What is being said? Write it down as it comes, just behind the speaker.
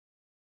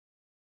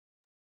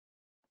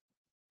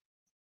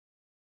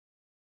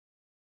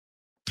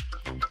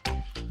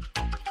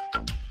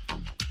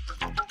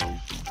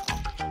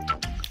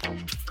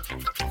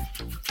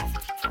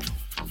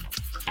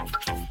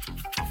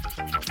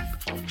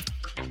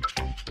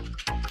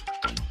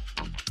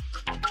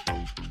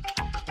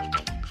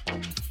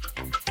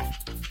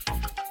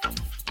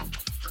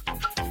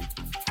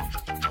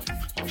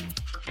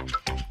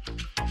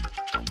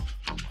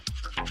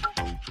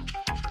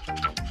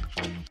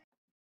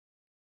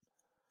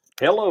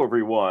Hello,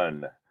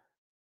 everyone.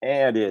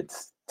 And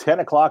it's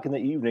 10 o'clock in the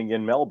evening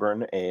in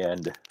Melbourne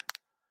and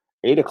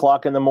 8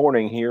 o'clock in the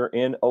morning here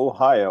in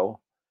Ohio.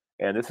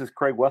 And this is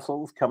Craig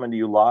Wessels coming to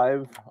you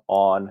live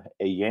on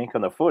a Yank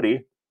on the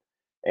Footy.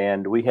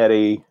 And we had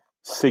a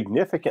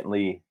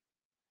significantly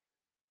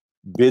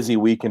busy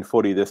week in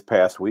footy this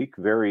past week.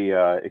 Very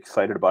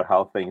excited about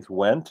how things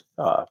went.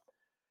 Going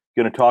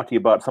to talk to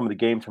you about some of the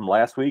games from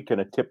last week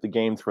and tip the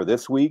games for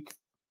this week.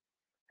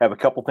 Have a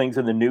couple things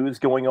in the news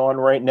going on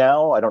right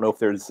now. I don't know if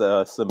there's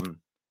some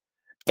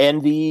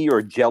envy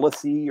or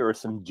jealousy or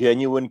some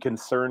genuine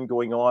concern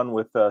going on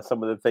with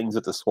some of the things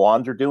that the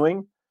Swans are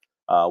doing.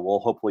 We'll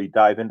hopefully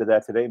dive into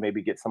that today,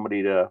 maybe get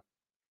somebody to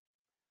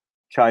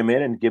chime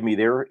in and give me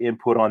their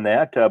input on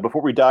that.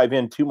 Before we dive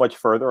in too much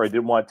further, I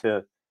did want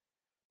to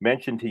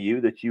mention to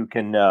you that you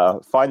can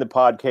find the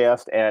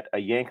podcast at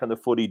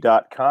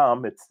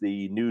ayankonthefooty.com. It's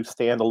the new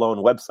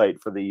standalone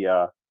website for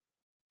the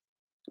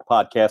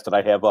podcast that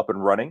I have up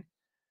and running.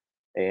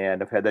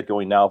 And I've had that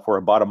going now for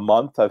about a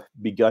month. I've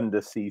begun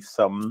to see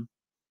some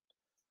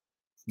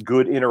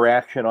good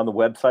interaction on the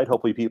website.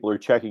 Hopefully people are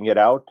checking it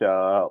out.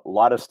 A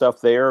lot of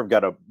stuff there. I've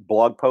got a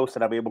blog post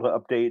that I'm able to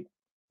update,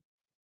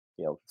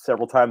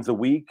 several times a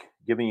week,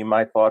 giving you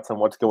my thoughts on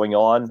what's going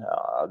on.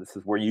 This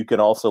is where you can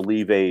also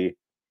leave a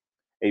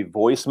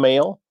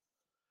voicemail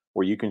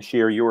where you can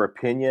share your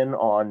opinion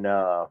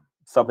on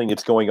something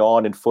that's going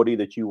on in footy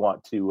that you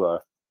want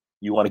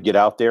to get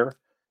out there.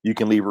 You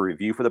can leave a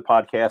review for the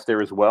podcast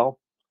there as well.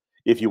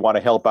 If you want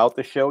to help out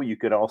the show, you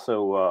can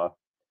also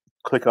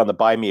click on the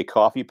Buy Me a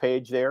Coffee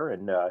page there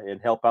and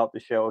help out the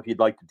show if you'd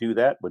like to do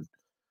that. Would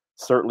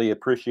certainly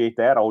appreciate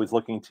that. Always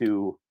looking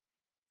to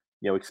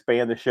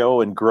expand the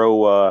show and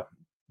grow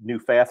new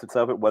facets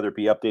of it, whether it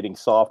be updating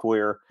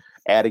software,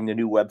 adding the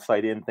new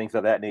website in, things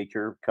of that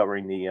nature,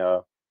 covering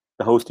the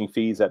hosting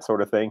fees, that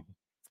sort of thing.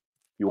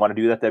 If you want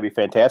to do that, that'd be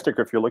fantastic.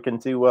 Or if you're looking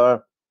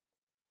to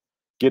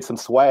get some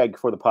swag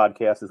for the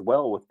podcast as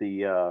well with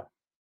the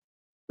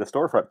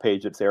storefront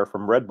page that's there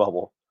from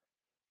Redbubble,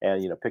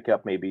 and pick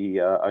up maybe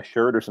a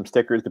shirt or some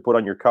stickers to put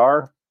on your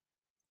car.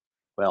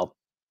 Well,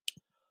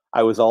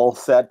 I was all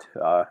set.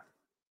 I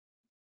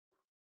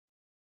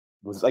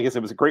guess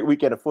it was a great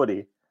weekend of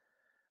footy.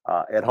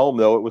 At home,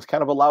 though, it was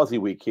kind of a lousy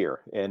week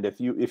here. And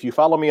if you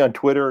follow me on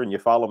Twitter and you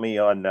follow me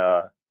on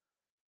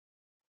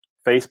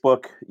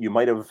Facebook, you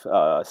might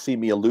have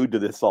seen me allude to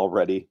this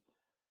already.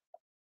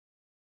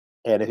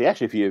 And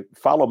if you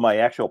follow my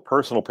actual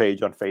personal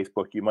page on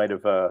Facebook, you might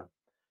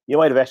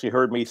have actually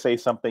heard me say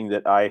something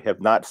that I have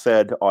not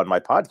said on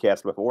my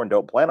podcast before and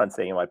don't plan on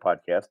saying in my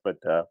podcast, but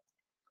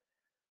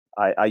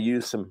I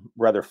use some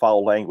rather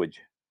foul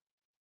language.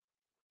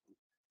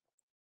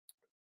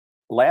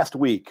 Last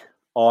week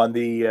on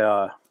the,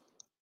 I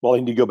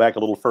need to go back a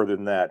little further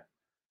than that.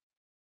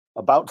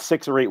 About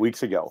 6 or 8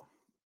 weeks ago,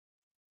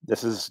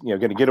 this is going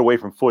to get away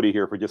from footy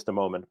here for just a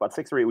moment. About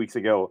 6 or 8 weeks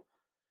ago,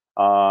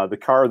 the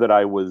car that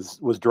I was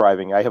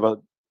driving,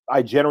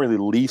 I generally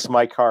lease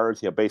my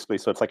cars, basically,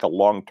 so it's like a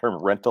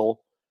long-term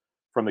rental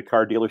from the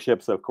car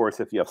dealership. So, of course,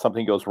 if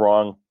something goes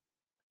wrong,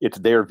 it's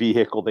their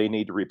vehicle. They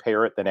need to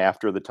repair it. Then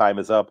after the time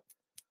is up,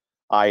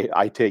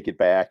 I take it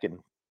back and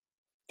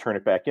turn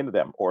it back into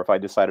them. Or if I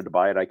decided to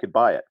buy it, I could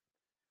buy it.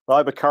 Well, I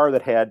have a car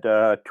that had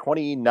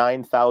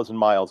 29,000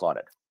 miles on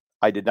it.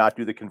 I did not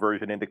do the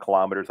conversion into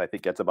kilometers. I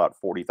think that's about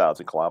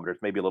 40,000 kilometers,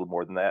 maybe a little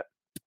more than that.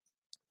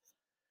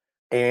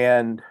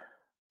 And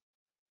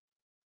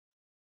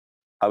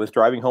I was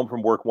driving home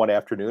from work one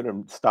afternoon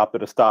and stopped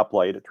at a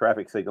stoplight, a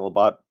traffic signal,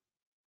 about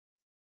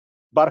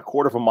a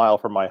quarter of a mile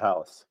from my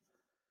house.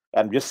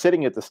 And I'm just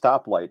sitting at the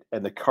stoplight,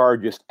 and the car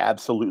just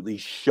absolutely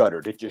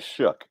shuddered. It just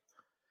shook.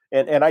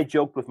 And I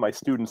joked with my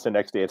students the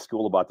next day at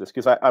school about this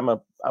because I'm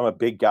a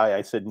big guy.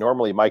 I said,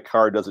 normally my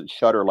car doesn't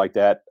shudder like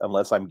that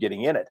unless I'm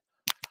getting in it,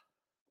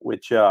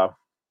 which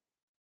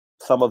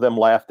some of them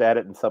laughed at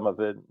it and some of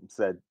them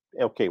said,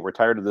 okay, we're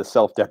tired of this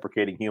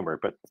self-deprecating humor,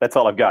 but that's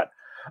all I've got.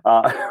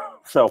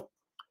 So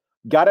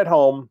got it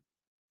home,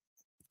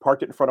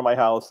 parked it in front of my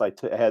house. I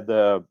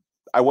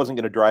wasn't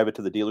going to drive it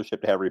to the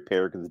dealership to have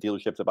repaired because the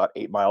dealership's about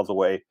 8 miles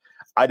away.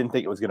 I didn't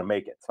think it was going to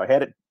make it. So I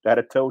had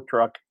a tow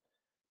truck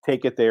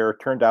take it there.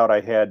 It turned out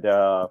I had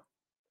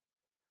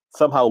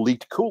somehow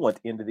leaked coolant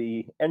into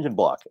the engine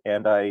block,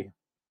 and I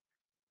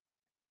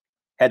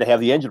had to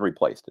have the engine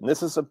replaced. And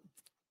this is a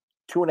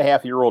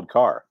 2.5-year-old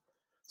car.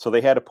 So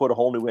they had to put a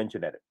whole new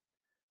engine in it.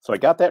 So I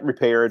got that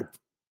repaired,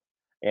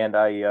 and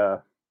they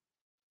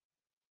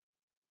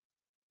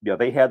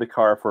had the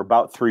car for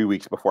about 3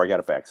 weeks before I got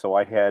it back. So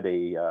I had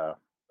a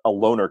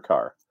loaner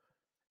car,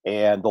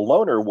 and the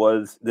loaner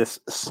was this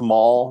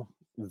small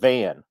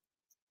van.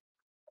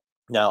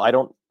 Now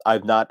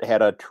I've not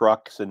had a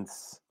truck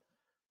since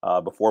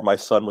before my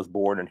son was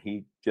born, and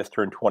he just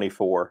turned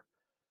 24.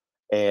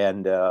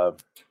 And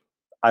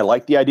I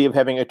like the idea of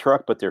having a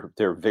truck, but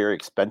they're very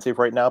expensive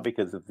right now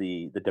because of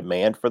the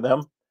demand for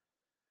them.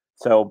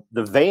 So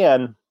the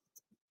van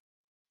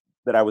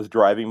that I was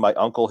driving, my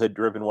uncle had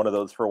driven one of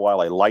those for a while.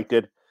 I liked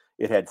it.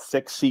 It had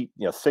 6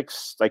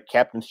 like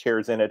captain's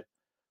chairs in it.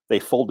 They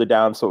folded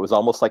down so it was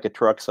almost like a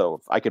truck.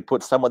 So I could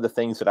put some of the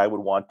things that I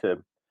would want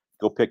to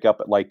go pick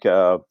up at, like,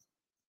 if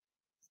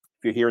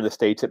you're here in the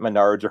States, at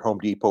Menards or Home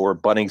Depot or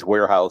Bunnings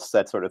Warehouse,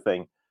 that sort of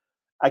thing,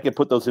 I could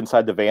put those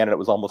inside the van and it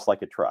was almost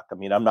like a truck. I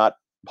mean, I'm not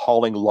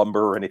hauling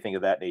lumber or anything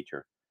of that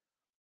nature.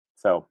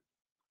 So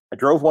I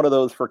drove one of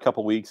those for a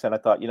couple weeks and I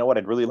thought, you know what,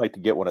 I'd really like to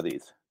get one of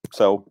these.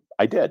 So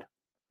I did.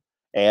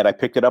 And I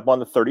picked it up on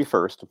the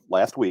 31st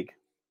last week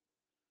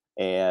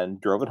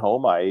and drove it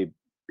home.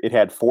 It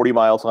had 40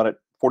 miles on it,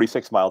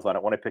 46 miles on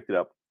it when I picked it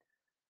up.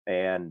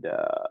 And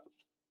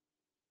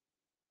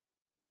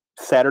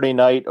Saturday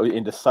night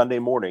into Sunday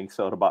morning,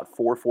 so at about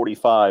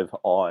 4:45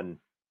 on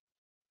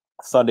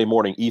Sunday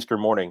morning, Easter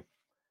morning,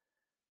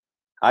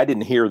 I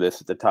didn't hear this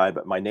at the time,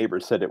 but my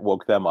neighbors said it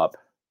woke them up.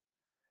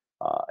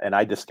 And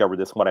I discovered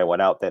this when I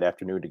went out that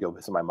afternoon to go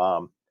visit my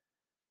mom.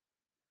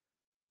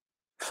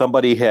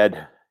 Somebody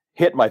had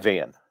hit my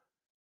van.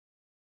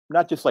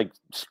 Not just like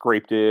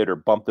scraped it or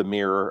bumped the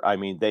mirror. I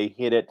mean, they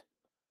hit it.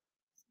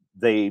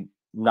 They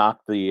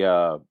knocked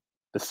the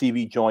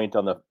CV joint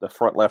on the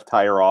front left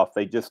tire off.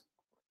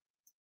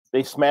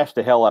 They smashed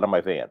the hell out of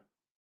my van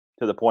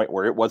to the point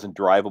where it wasn't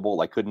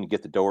drivable. I couldn't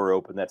get the door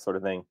open, that sort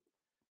of thing.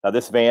 Now,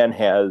 this van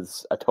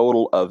has a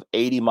total of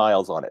 80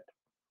 miles on it,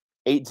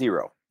 80.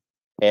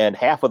 And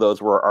half of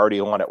those were already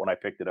on it when I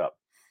picked it up.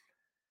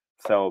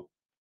 So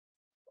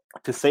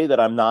to say that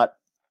I'm not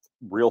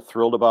real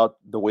thrilled about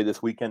the way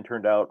this weekend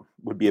turned out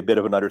would be a bit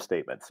of an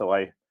understatement. So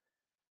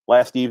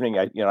last evening,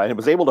 I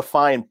was able to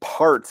find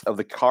parts of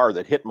the car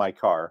that hit my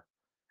car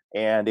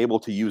and able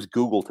to use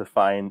Google to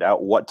find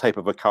out what type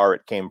of a car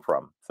it came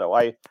from. So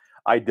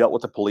I dealt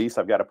with the police.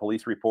 I've got a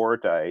police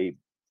report.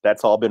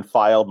 That's all been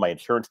filed. My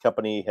insurance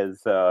company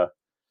has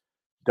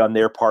done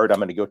their part. I'm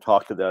going to go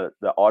talk to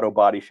the auto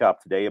body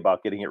shop today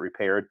about getting it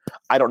repaired.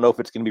 I don't know if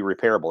it's going to be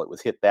repairable. It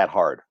was hit that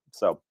hard.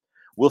 So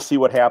we'll see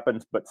what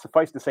happens. But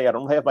suffice to say, I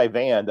don't have my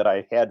van that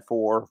I had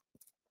for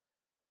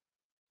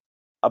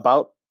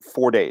about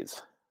 4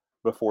 days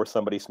before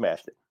somebody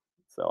smashed it.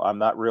 So I'm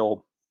not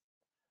real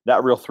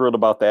thrilled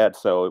about that.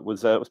 So it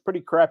was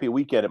pretty crappy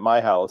weekend at my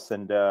house.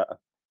 And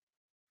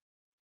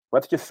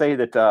let's just say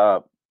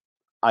that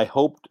I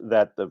hope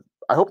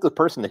the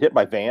person that hit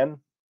my van,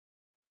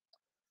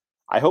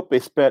 I hope they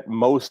spent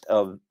most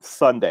of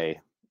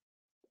Sunday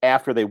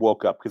after they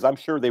woke up, because I'm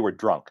sure they were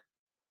drunk.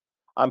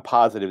 I'm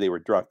positive they were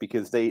drunk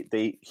because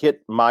they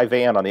hit my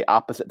van on the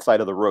opposite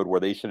side of the road where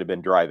they should have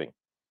been driving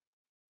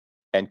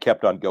and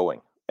kept on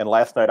going. And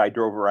last night I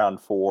drove around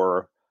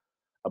for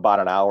about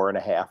an hour and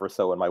a half or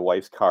so in my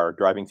wife's car,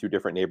 driving through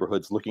different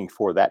neighborhoods looking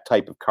for that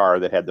type of car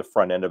that had the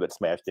front end of it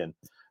smashed in.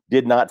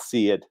 Did not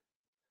see it.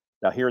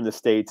 Now, here in the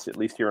States, at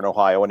least here in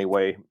Ohio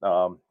anyway,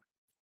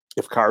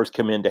 if cars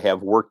come in to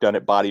have work done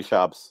at body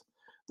shops,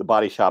 the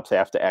body shops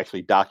have to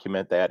actually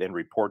document that and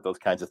report those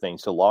kinds of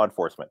things to law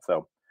enforcement.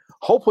 So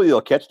hopefully they'll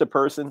catch the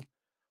person.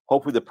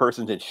 Hopefully the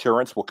person's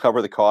insurance will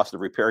cover the cost of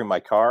repairing my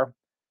car.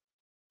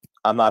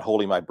 I'm not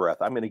holding my breath.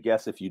 I'm going to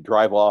guess if you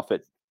drive off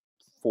at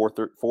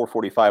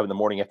 4:45 in the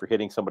morning after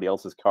hitting somebody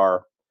else's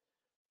car,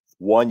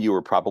 one, you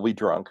were probably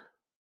drunk.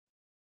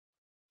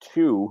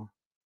 Two,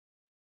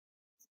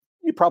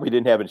 you probably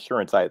didn't have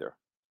insurance either.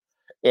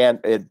 And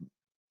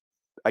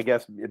I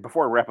guess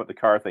before I wrap up the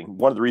car thing,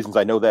 one of the reasons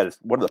I know that is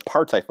one of the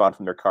parts I found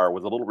from their car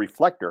was a little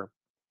reflector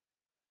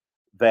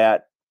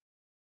that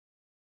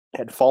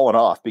had fallen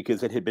off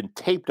because it had been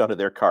taped onto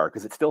their car,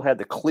 because it still had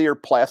the clear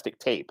plastic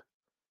tape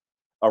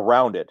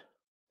around it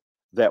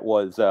that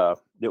was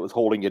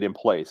holding it in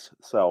place.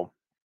 So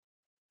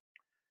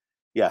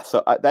yeah,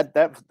 so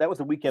that was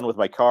the weekend with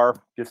my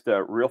car. Just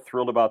real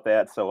thrilled about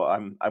that. So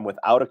I'm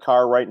without a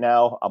car right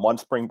now. I'm on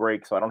spring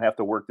break, so I don't have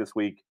to work this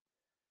week.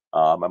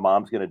 My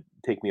mom's going to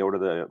take me over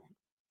to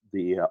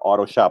the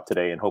auto shop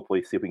today and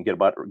hopefully see if we can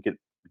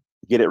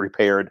get it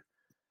repaired.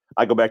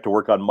 I go back to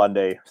work on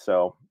Monday.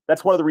 So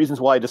that's one of the reasons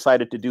why I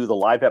decided to do the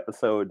live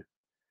episode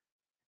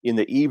in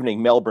the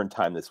evening Melbourne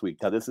time this week.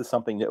 Now, this is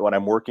something that when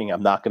I'm working,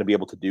 I'm not going to be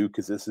able to do,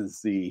 because this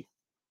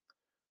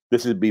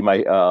would be my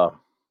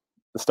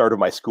the start of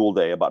my school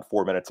day about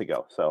 4 minutes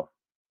ago. So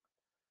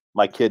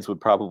my kids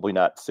would probably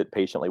not sit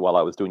patiently while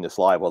I was doing this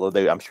live,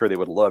 although I'm sure they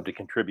would love to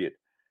contribute.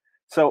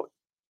 So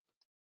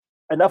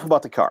enough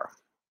about the car.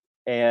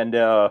 And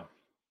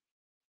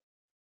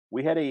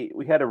we had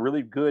a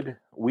really good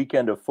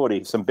weekend of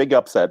footy, some big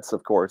upsets,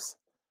 of course.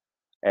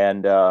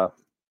 And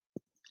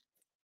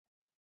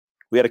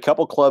we had a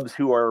couple clubs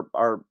who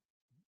are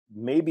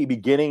maybe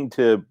beginning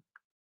to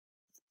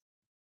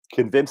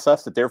convince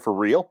us that they're for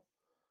real.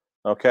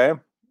 Okay.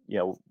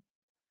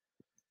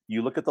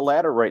 You look at the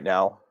ladder right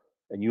now,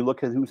 and you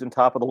look at who's in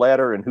top of the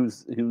ladder and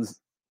who's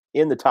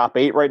in the top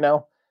 8 right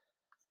now.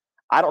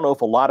 I don't know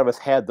if a lot of us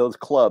had those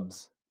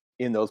clubs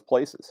in those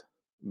places.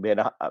 Man,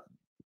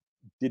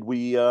 did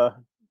we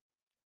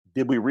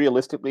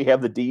realistically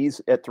have the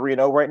D's at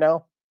 3-0 right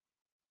now?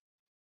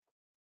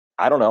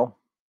 I don't know.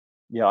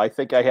 I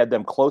think I had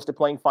them close to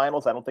playing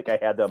finals. I don't think I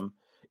had them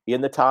in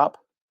the top.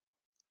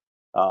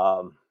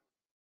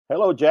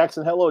 Hello,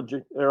 Jackson. Hello,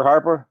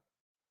 Harper.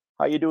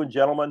 How you doing,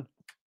 gentlemen?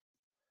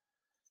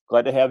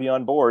 Glad to have you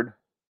on board.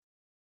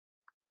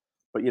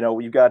 But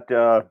you've got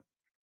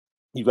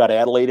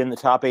Adelaide in the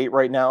top 8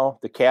 right now.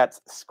 The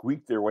Cats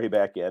squeaked their way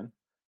back in.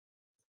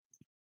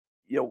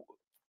 You know,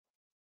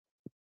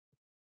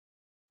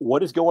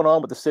 what is going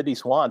on with the Sydney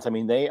Swans? I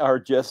mean, they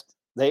are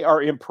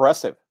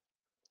impressive.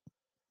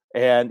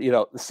 And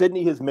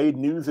Sydney has made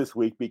news this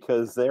week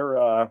because they're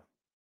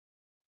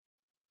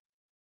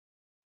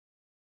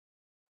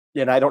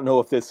and I don't know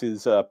if this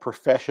is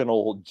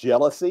professional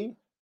jealousy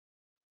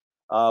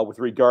with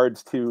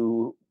regards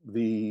to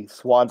the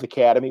Swans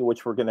Academy,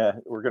 which we're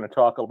gonna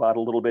talk about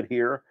a little bit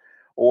here,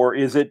 or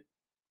is it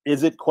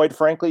quite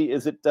frankly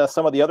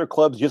some of the other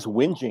clubs just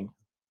whinging?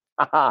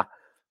 Look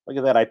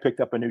at that! I picked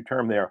up a new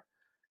term there.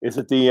 Is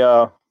it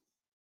the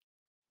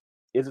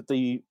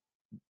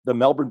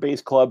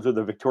Melbourne-based clubs or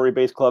the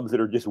Victoria-based clubs that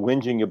are just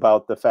whinging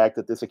about the fact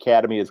that this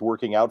academy is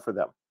working out for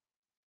them?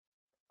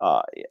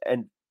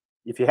 And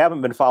if you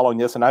haven't been following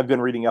this, and I've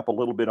been reading up a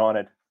little bit on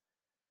it,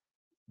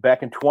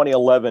 back in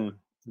 2011,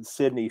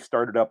 Sydney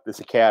started up this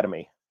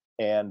academy,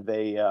 and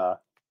they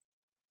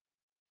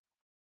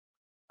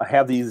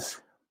have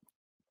these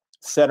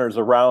centers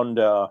around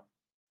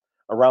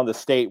the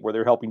state where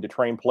they're helping to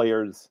train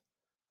players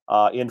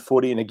in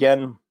footy. And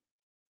again,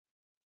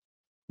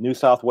 New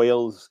South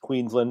Wales,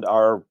 Queensland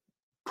are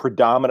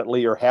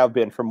predominantly, or have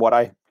been, from what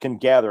I can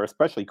gather,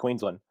 especially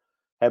Queensland,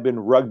 have been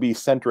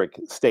rugby-centric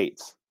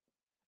states.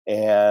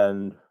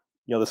 And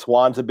the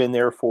Swans have been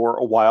there for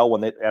a while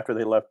after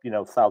they left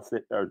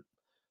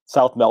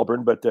South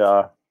Melbourne, but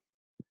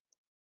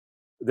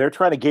they're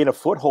trying to gain a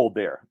foothold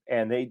there,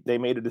 and they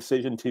made a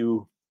decision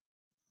to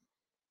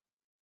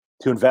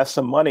invest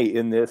some money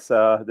in this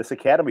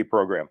academy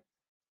program.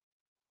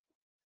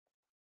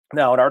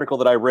 Now, an article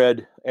that I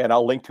read, and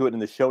I'll link to it in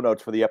the show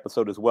notes for the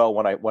episode as well,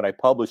 when I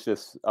publish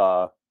this,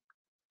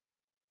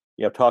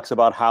 talks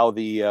about how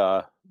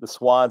the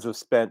Swans have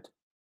spent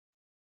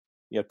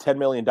 $10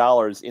 million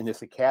in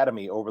this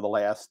academy over the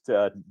last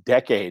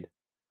decade,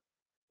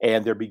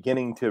 and they're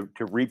beginning to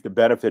reap the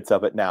benefits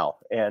of it now.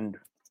 And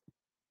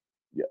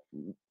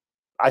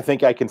I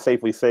think I can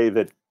safely say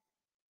that,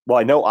 well,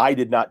 I know I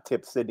did not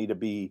tip Sydney to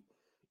be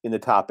in the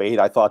top 8.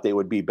 I thought they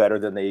would be better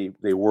than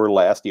they were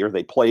last year.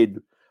 They played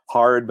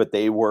hard, but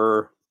they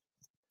were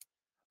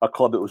a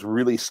club that was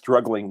really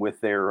struggling with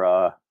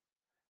their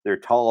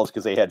talls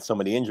because they had so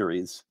many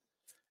injuries.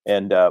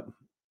 And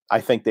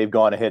I think they've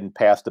gone ahead and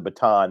passed the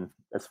baton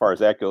as far as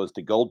that goes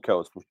to Gold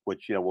Coast,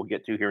 which we'll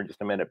get to here in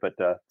just a minute. But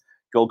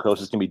Gold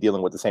Coast is going to be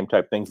dealing with the same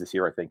type of things this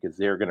year, I think, because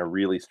they're going to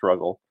really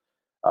struggle.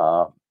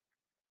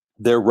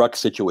 Their ruck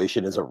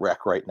situation is a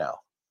wreck right now,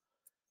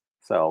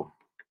 so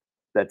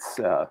that's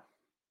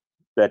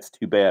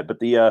too bad.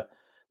 But the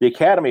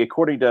academy,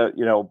 according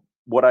to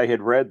what I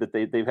had read, that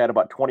they've had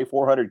about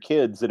 2,400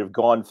 kids that have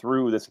gone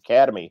through this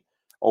academy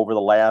over the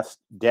last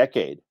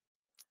decade,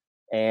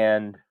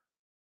 and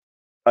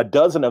a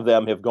dozen of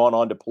them have gone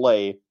on to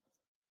play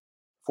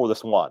for the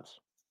Swans.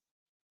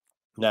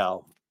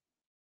 Now,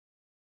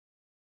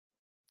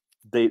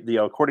 they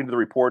according to the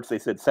reports, they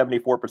said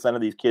 74%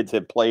 of these kids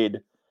have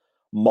played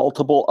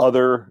multiple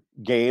other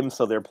games,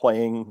 so they're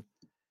playing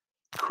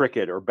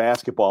cricket or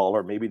basketball,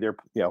 or maybe they're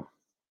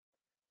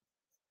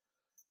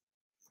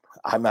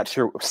I'm not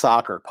sure,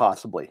 soccer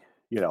possibly.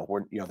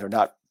 They're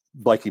not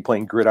likely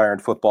playing gridiron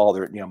football.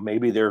 They're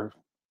maybe they're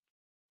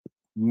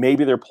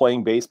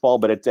playing baseball,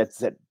 but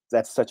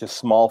that's such a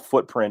small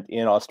footprint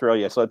in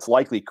Australia. So it's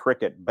likely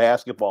cricket,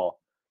 basketball.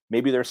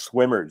 Maybe they're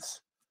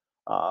swimmers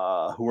who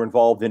are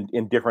involved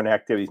in different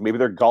activities. Maybe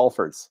they're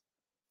golfers,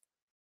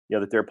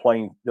 that they're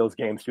playing those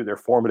games through their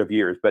formative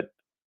years. But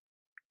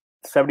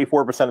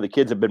 74% of the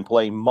kids have been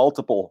playing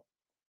multiple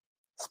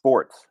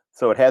sports.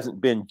 So it hasn't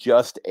been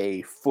just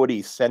a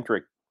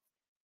footy-centric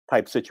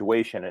type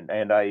situation.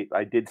 And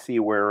I did see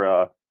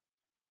where,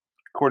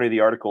 according to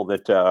the article,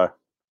 that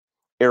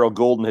Errol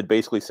Golden had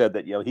basically said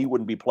that he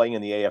wouldn't be playing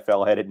in the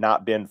AFL had it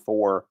not been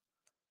for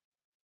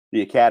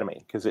the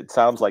academy, because it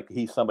sounds like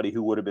he's somebody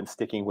who would have been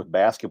sticking with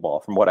basketball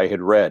from what I had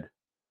read.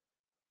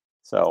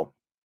 So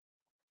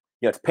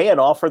it's paying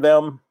off for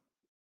them,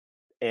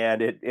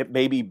 and it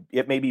may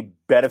be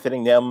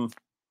benefiting them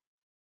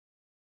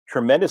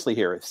tremendously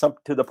here,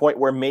 to the point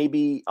where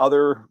maybe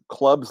other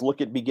clubs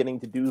look at beginning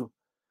to do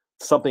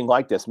something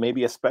like this,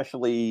 maybe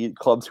especially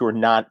clubs who are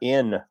not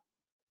in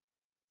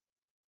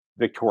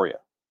Victoria.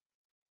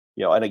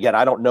 And again,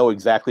 I don't know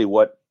exactly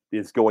what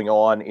is going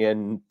on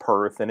in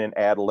Perth and in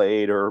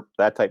Adelaide or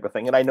that type of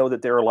thing. And I know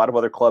that there are a lot of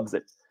other clubs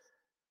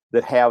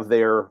that have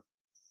their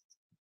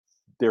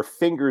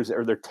fingers,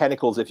 or their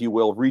tentacles, if you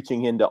will,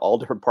 reaching into all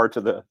different parts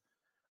of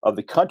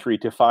the country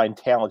to find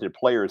talented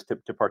players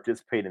to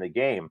participate in the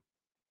game.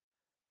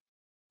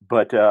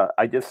 But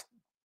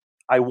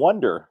I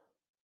wonder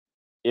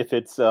if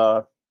it's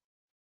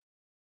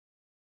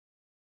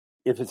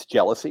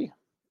jealousy,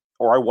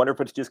 or I wonder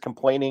if it's just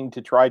complaining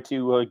to try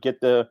to get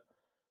the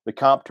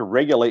comp to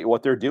regulate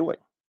what they're doing.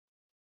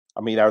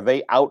 I mean, are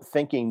they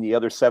outthinking the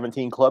other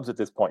 17 clubs at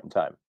this point in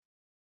time?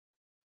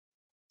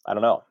 I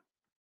don't know.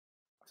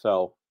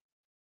 So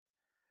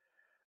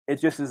it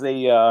just is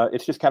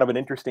it's just kind of an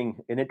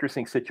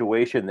interesting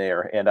situation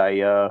there, and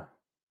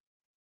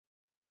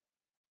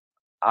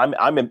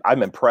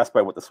I'm impressed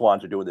by what the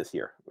Swans are doing this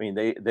year. I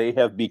mean, they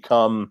have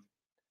become,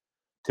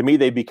 to me,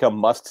 they've become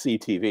must-see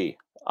TV.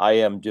 I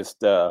am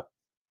just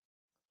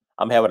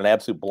I'm having an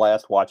absolute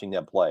blast watching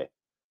them play.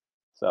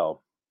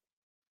 So,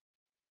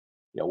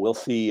 we'll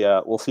see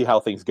how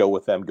things go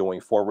with them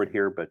going forward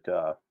here. But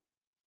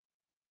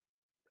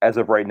as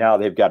of right now,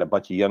 they've got a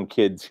bunch of young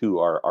kids who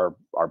are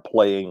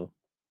playing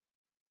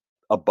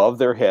above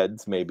their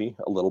heads, maybe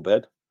a little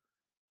bit,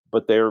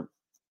 but they're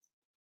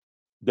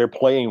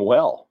playing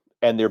well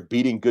and they're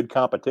beating good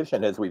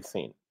competition, as we've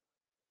seen.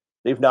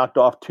 They've knocked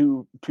off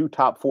two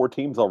top four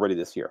teams already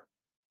this year.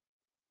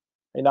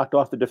 They knocked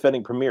off the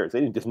defending premiers.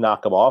 They didn't just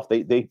knock them off.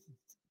 They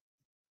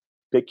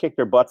kicked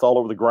their butts all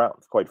over the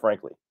ground, quite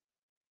frankly.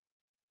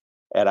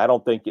 And I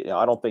don't think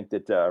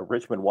that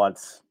Richmond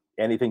wants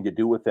anything to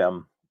do with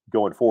them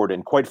going forward.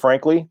 And quite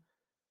frankly,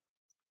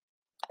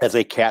 as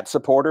a Cat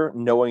supporter,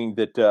 knowing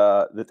that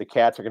the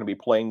Cats are going to be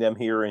playing them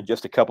here in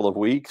just a couple of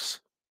weeks,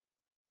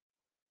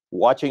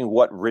 watching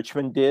what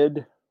Richmond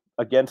did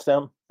against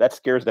them, that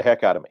scares the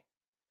heck out of me.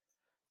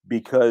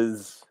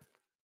 Because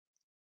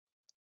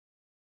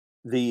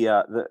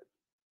the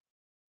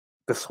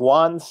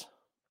Swans,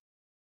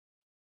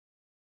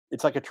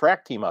 it's like a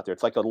track team out there.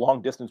 It's like a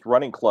long distance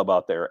running club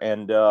out there,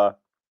 and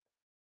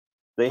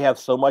they have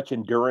so much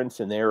endurance,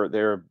 and their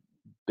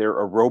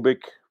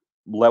aerobic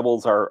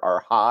levels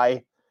are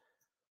high,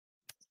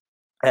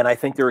 and I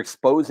think they're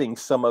exposing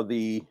some of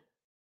the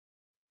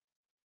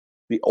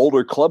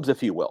older clubs,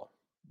 if you will,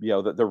 the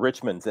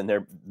Richmonds, and they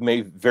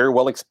may very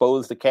well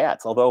expose the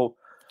Cats. Although,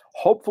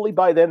 hopefully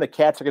by then the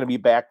Cats are going to be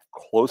back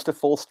close to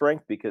full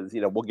strength, because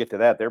we'll get to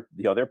that.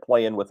 They're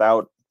playing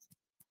without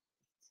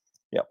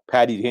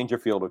Patty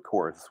Dangerfield, of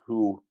course,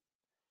 who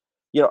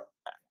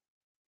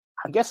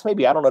I guess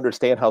maybe I don't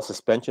understand how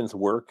suspensions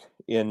work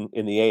in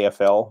the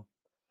AFL,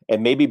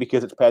 and maybe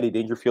because it's Patty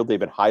Dangerfield, they've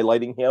been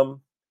highlighting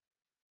him.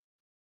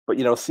 But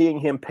seeing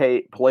him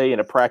play in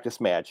a practice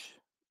match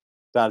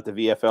down at the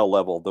VFL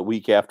level the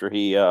week after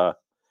he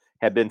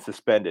had been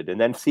suspended,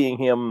 and then seeing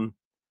him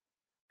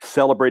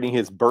celebrating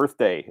his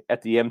birthday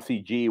at the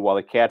MCG while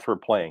the Cats were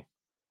playing,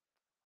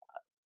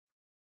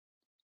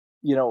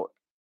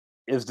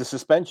 is the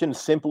suspension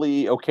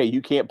simply, okay,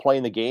 you can't play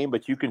in the game,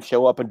 but you can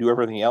show up and do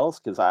everything else?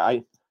 Because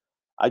I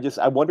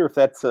wonder if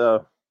that's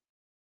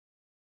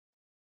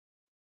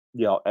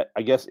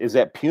I guess, is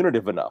that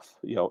punitive enough?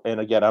 And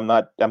again, I'm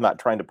not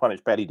trying to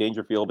punish Patty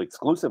Dangerfield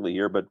exclusively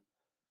here, but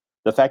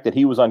the fact that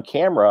he was on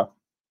camera,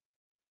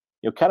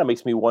 kind of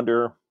makes me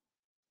wonder,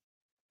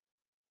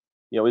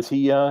 is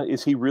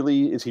he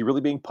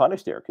really being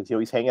punished there? Because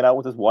he's hanging out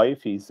with his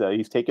wife, he's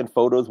taking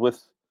photos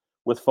with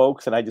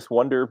folks, and I just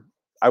wonder.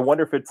 I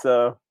wonder if it's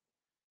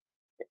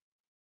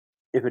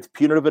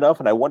punitive enough,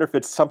 and I wonder if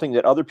it's something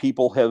that other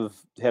people have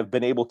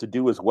been able to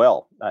do as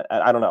well.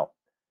 I don't know,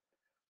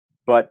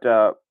 but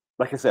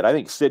like I said, I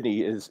think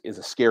Sydney is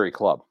a scary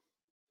club,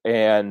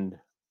 and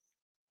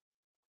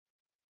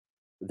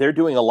they're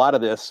doing a lot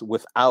of this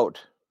without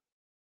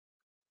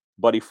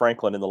Buddy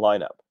Franklin in the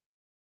lineup.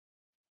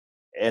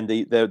 And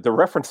the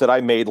reference that I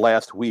made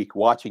last week,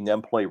 watching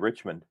them play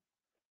Richmond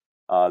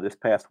this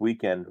past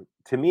weekend,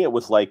 to me it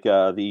was like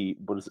I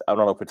don't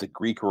know if it's a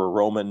Greek or a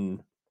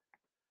Roman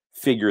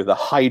figure, the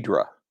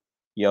Hydra,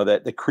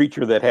 that the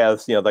creature that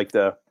has like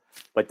the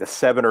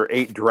 7 or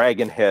 8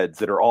 dragon heads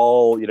that are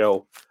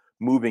all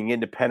moving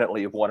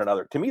independently of one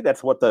another. To me,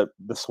 that's what the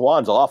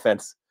Swans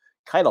offense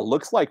kind of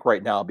looks like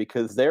right now,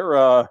 because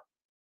they're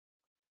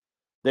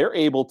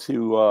able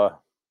to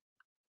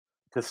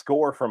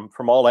score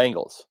from all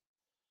angles.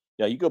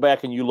 You go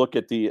back and you look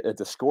at the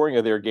scoring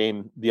of their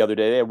game the other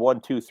day. They had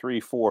 1, 2, 3,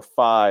 4,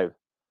 5,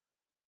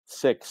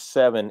 6,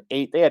 7,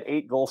 8. They had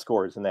 8 goal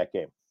scorers in that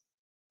game.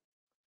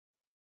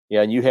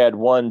 Yeah, and you had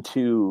 1,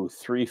 2,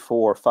 3,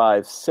 4,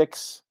 5,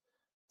 6.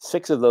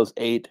 6 of those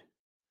 8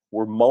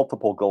 were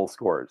multiple goal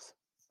scorers.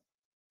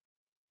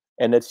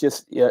 And it's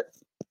just,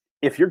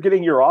 if you're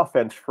getting your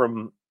offense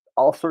from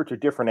all sorts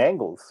of different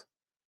angles,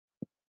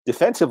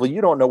 defensively,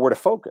 you don't know where to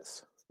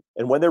focus.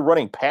 And when they're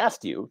running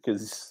past you,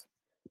 because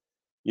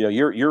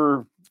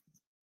you're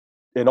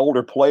an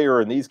older player,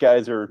 and these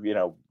guys are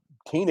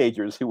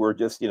teenagers who are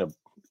just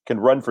can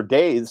run for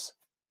days.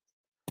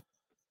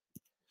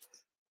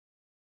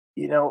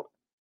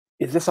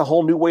 Is this a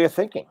whole new way of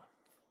thinking?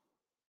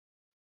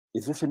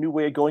 Is this a new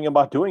way of going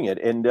about doing it?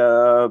 And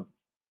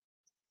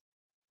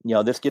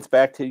this gets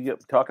back to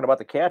talking about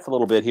the Cats a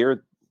little bit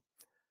here.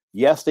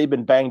 Yes, they've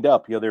been banged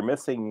up. They're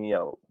missing.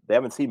 They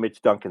haven't seen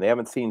Mitch Duncan. They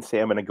haven't seen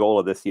Sam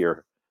Anagola this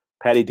year.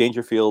 Patty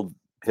Dangerfield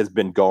has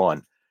been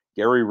gone.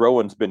 Gary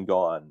Rowan's been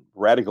gone.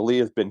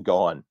 Radagalia's been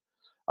gone.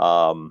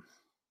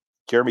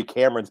 Jeremy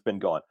Cameron's been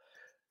gone.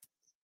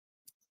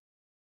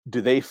 Do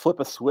they flip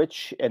a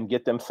switch and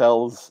get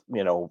themselves,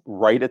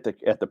 right at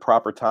the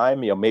proper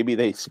time? Maybe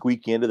they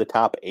squeak into the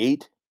top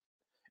 8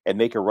 and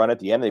make a run at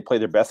the end. They play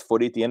their best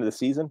footy at the end of the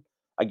season.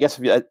 I guess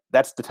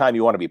that's the time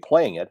you want to be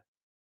playing it.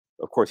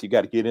 of course, you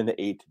got to get into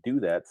 8 to do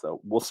that.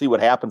 So we'll see what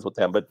happens with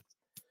them. But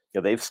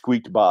they've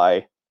squeaked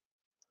by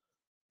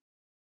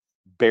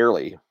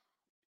barely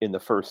in the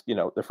first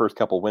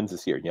couple wins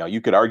this year.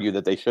 You could argue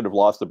that they should have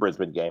lost the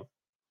Brisbane game.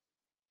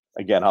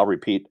 Again, I'll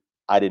repeat,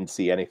 I didn't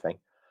see anything.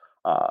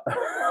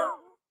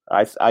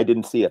 I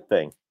didn't see a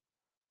thing.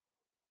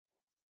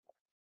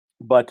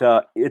 But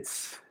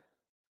it's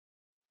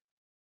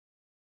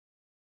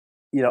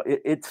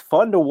it's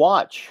fun to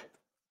watch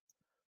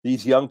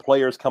these young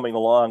players coming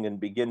along and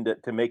begin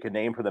to make a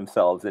name for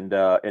themselves and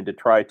to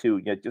try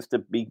to just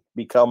to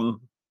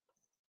become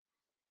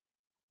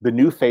the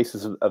new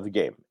faces of the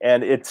game.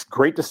 And it's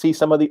great to see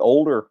some of the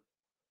older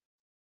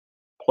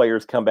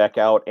players come back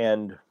out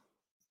and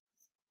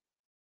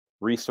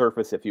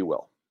resurface, if you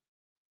will.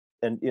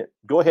 And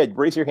go ahead,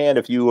 raise your hand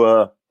if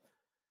you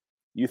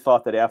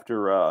thought that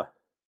after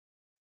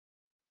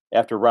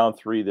round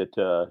 3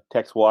 that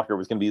Tex Walker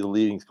was going to be the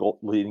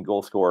leading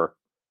goal scorer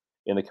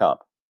in the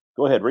comp.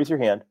 Go ahead, raise your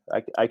hand.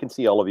 I can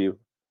see all of you,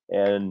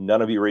 and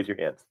none of you raise your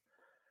hands.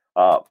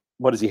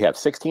 What does he have,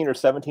 16 or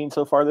 17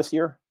 so far this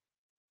year?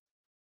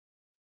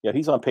 Yeah,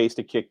 he's on pace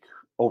to kick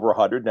over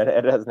 100, and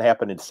it hasn't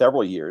happened in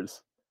several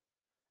years.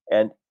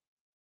 And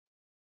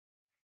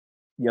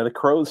the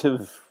Crows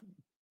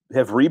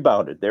have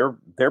rebounded.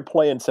 They're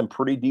playing some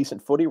pretty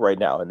decent footy right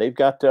now, and they've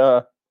got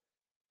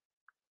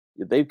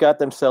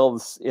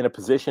themselves in a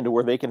position to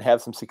where they can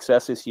have some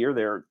success this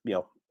year.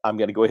 I'm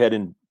going to go ahead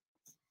and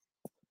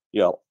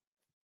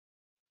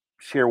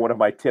share one of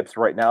my tips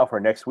right now for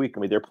next week. I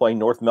mean, they're playing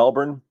North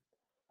Melbourne,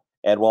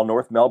 and while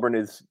North Melbourne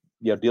is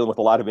dealing with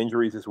a lot of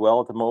injuries as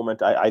well at the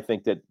moment, I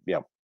think that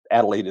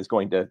Adelaide is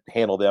going to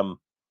handle them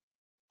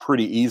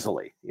pretty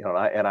easily.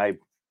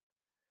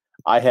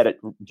 I had it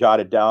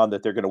jotted down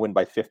that they're going to win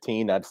by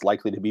 15. That's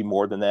likely to be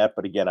more than that,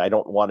 but again, I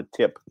don't want to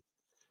tip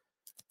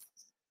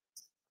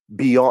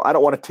beyond. I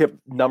don't want to tip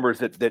numbers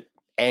that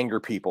anger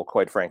people,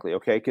 quite frankly.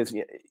 Okay, because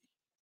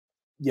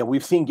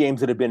we've seen games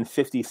that have been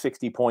 50,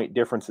 60-point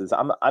differences.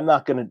 I'm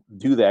not going to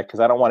do that because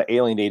I don't want to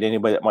alienate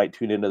anybody that might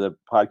tune into the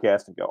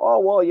podcast and go, oh,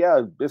 well,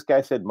 yeah, this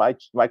guy said my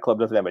club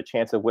doesn't have a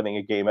chance of winning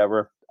a game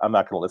ever. I'm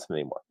not going to listen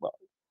anymore. Well,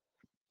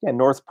 yeah,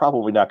 North's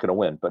probably not going to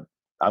win, but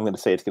I'm going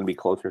to say it's going to be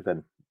closer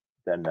than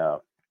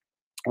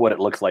what it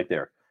looks like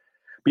there.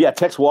 But yeah,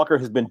 Tex Walker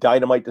has been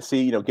dynamite to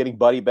see, getting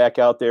Buddy back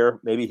out there.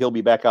 Maybe he'll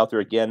be back out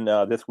there again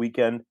this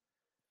weekend.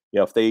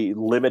 If they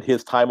limit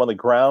his time on the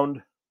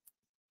ground,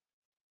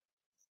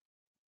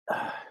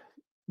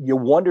 you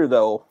wonder,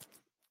 though,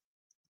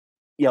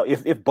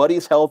 if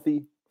Buddy's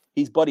healthy,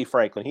 he's Buddy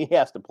Franklin. He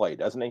has to play,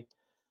 doesn't he?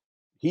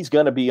 He's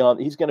going to be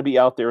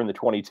out there in the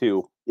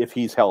 22 if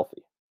he's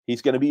healthy.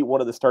 He's going to be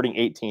one of the starting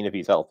 18 if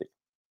he's healthy.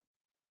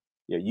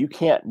 You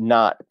can't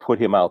not put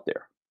him out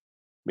there.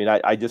 I mean,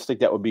 I just think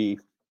that would be,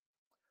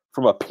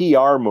 from a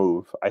PR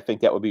move, I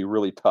think that would be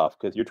really tough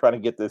because you're trying to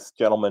get this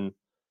gentleman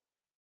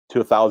to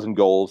 1,000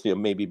 goals,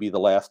 maybe be the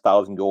last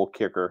 1,000-goal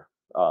kicker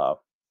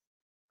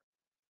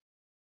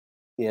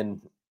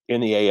in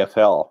the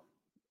AFL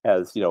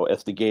as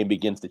the game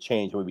begins to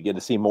change and we begin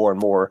to see more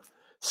and more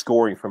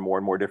scoring from more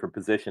and more different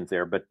positions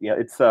there. But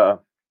it's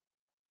going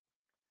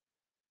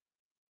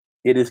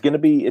to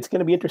be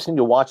interesting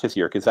to watch this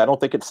year because I don't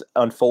think it's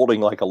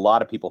unfolding like a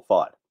lot of people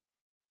thought.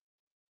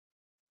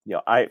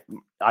 I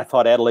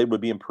thought Adelaide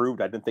would be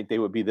improved. I didn't think they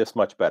would be this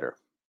much better.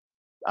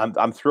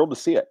 I'm thrilled to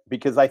see it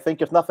because I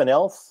think if nothing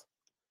else,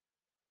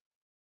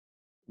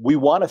 we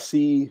want to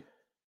see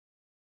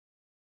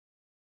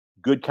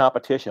good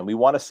competition. We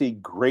want to see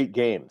great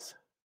games.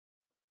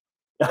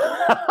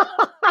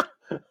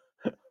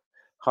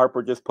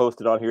 Harper just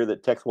posted on here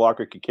that Tex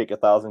Walker could kick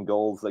 1,000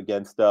 goals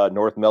against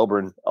North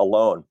Melbourne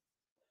alone.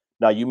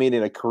 Now, you mean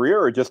in a career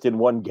or just in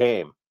one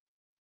game?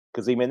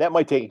 Because that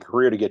might take a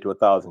career to get to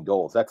 1,000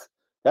 goals. That's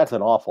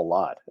an awful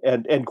lot.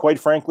 And quite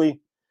frankly,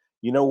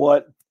 you know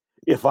what?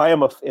 If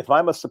I'm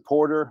a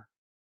supporter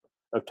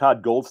of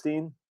Todd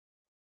Goldstein,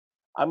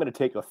 I'm going to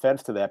take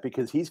offense to that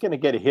because he's going to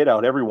get a hit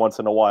out every once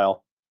in a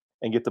while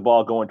and get the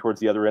ball going towards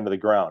the other end of the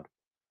ground.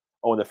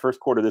 Oh, in the first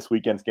quarter of this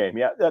weekend's game.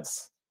 Yeah,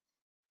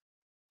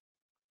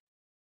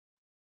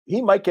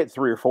 he might get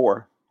 3 or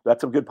 4.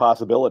 That's a good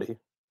possibility.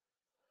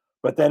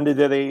 But then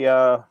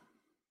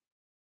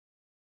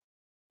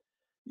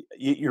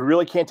you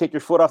really can't take your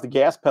foot off the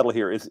gas pedal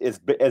here.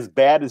 As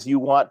bad as you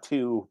want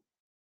to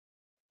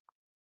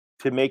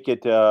make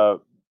it,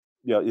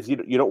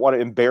 you don't want to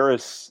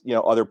embarrass,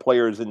 other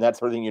players and that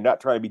sort of thing. You're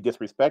not trying to be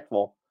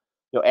disrespectful.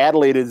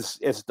 Adelaide is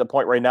at the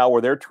point right now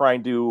where they're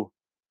trying to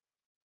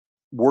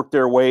work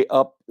their way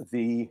up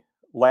the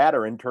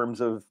ladder in terms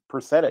of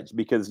percentage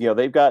because,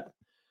 they've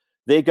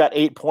got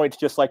 8 points,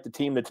 just like the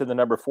team that's in the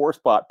number 4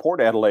 spot,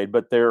 Port Adelaide,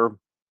 but they're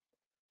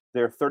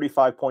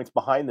 35 points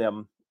behind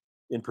them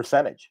in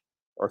percentage,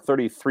 or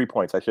 33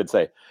 points, I should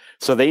say.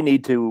 So they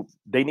need to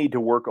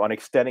work on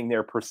extending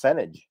their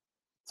percentage.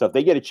 So if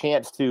they get a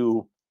chance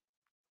to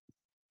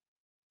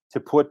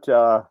put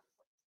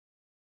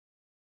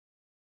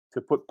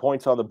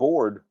points on the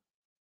board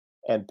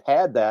and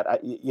pad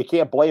that, you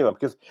can't blame them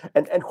because,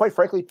 and quite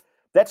frankly,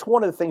 that's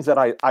one of the things that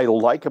I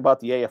like about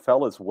the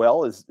AFL as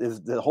well is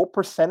the whole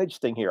percentage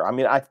thing here. I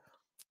mean,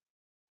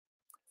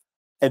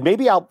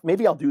 maybe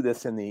I'll do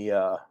this in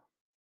the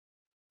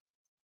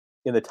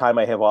time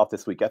I have off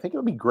this week. I think it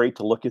would be great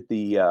to look at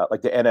the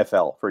like the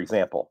NFL, for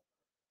example,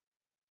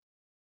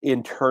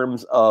 in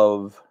terms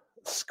of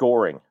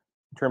scoring,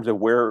 in terms of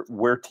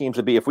where teams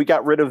would be if we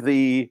got rid of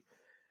the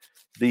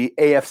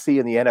AFC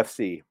and the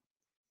NFC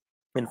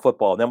in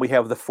football. Then we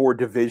have the 4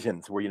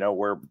 divisions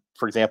where,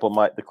 for example,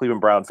 the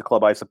Cleveland Browns, the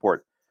club I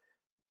support,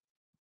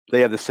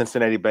 they have the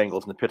Cincinnati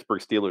Bengals and the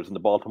Pittsburgh Steelers and the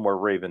Baltimore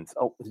Ravens.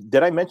 Oh,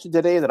 did I mention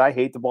today that I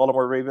hate the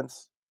Baltimore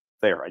Ravens?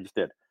 There, I just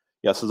did.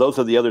 Yeah, so those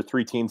are the other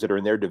 3 teams that are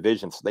in their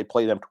division. So they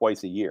play them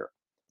twice a year.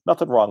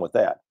 Nothing wrong with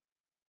that.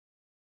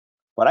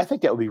 But I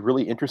think that would be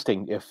really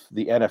interesting if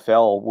the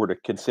NFL were to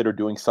consider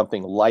doing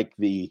something like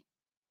the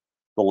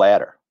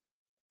latter.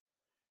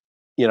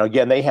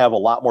 Again, they have a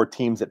lot more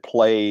teams that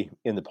play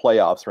in the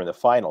playoffs or in the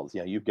finals.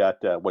 You've got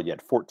you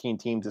had 14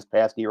 teams this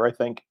past year, I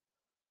think.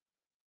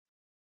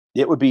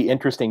 It would be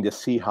interesting to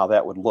see how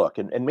that would look,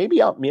 and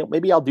maybe I'll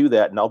do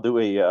that, and I'll do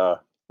a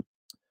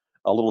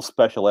little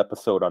special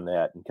episode on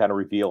that and kind of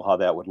reveal how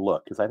that would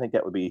look, because I think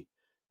that would be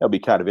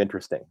kind of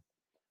interesting.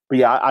 But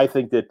yeah, I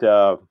think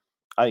that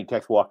I think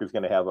Tex Walker's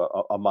going to have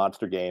a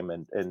monster game,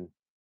 and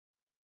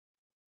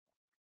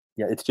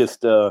yeah, it's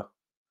just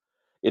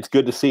it's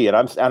good to see, and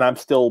I'm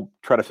still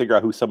trying to figure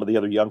out who some of the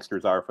other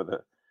youngsters are for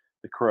the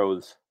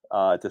Crows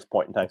at this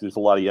point in time. There's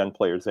a lot of young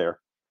players there.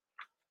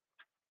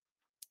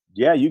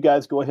 Yeah, you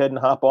guys go ahead and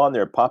hop on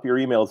there, pop your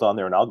emails on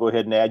there, and I'll go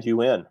ahead and add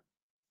you in.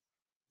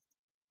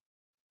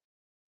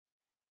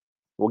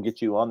 We'll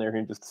get you on there here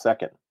in just a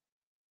second.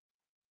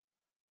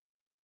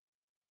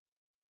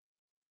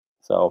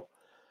 So,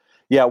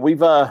 yeah, we've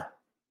got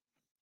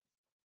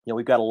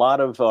a lot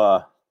of.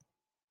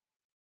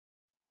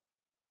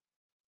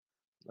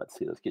 Let's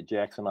see. Let's get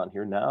Jackson on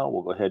here now.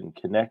 We'll go ahead and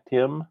connect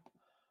him.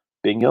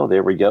 Bingo.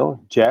 There we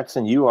go.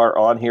 Jackson, you are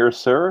on here,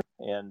 sir.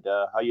 And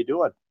how you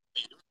doing?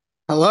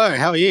 Hello.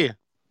 How are you?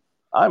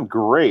 I'm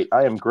great.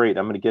 I am great.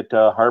 I'm going to get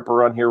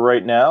Harper on here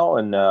right now.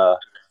 And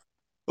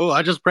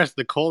I just pressed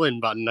the call-in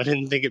button. I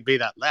didn't think it'd be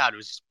that loud. It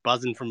was just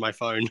buzzing from my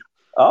phone.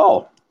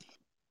 Oh,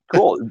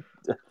 cool.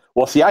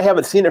 Well, see, I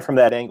haven't seen it from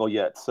that angle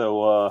yet.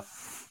 So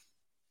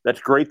that's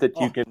great that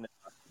you can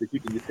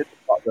just hit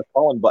the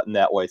call-in button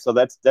that way. So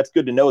that's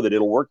good to know that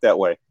it'll work that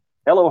way.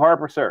 Hello,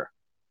 Harper, sir.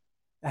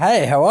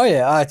 Hey, how are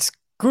you? It's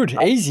good,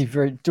 easy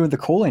for doing the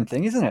call-in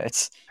thing, isn't it?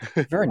 It's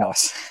very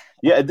nice.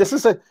 Yeah, this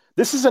is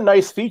a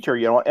nice feature,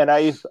 and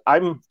I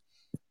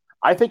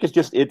think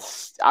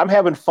I'm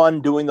having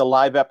fun doing the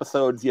live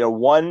episodes.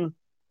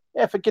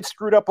 If it gets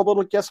screwed up a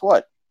little, guess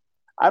what?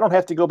 I don't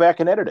have to go back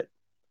and edit it.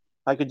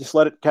 I could just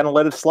let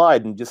it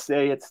slide and just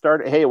say it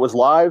started. Hey, it was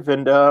live,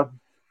 and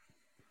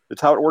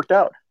that's how it worked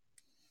out.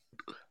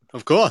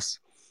 Of course.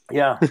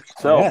 Yeah.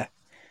 So,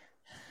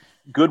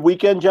 Good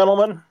weekend,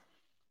 gentlemen.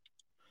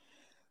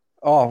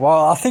 Oh,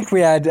 well, I think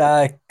we had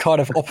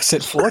kind of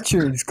opposite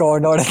fortunes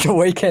going on at the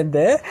weekend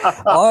there.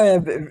 I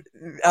am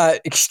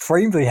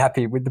extremely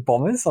happy with the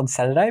Bombers on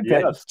Saturday,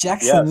 but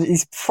Jackson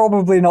is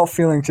probably not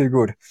feeling too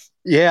good.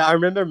 Yeah, I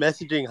remember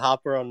messaging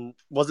Harper on,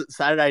 was it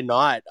Saturday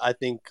night, I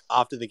think,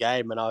 after the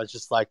game, and I was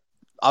just like,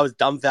 I was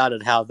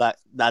dumbfounded how that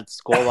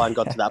scoreline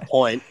got to that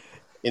point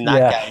in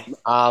that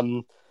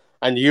game.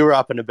 And you were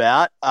up and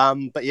about.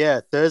 But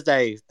yeah,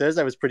 Thursday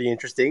was pretty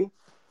interesting.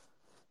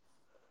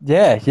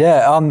 Yeah.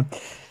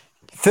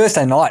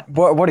 Thursday night,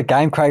 what a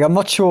game, Craig. I'm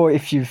not sure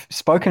if you've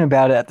spoken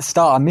about it at the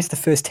start. I missed the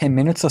first 10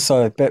 minutes or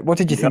so, but what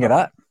did you think of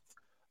that?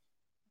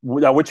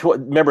 Now, which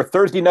one? Remember,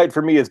 Thursday night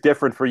for me is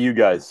different for you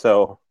guys.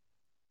 So,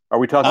 are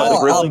we talking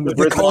about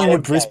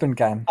the Brisbane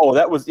game? Oh,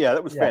 that was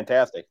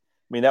fantastic.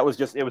 I mean, it was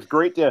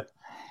great to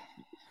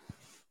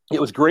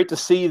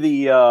see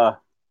the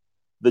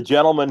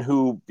gentleman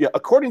who,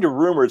 according to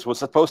rumors, was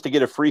supposed to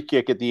get a free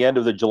kick at the end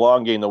of the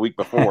Geelong game the week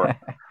before.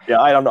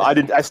 I don't know.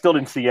 I still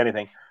didn't see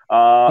anything.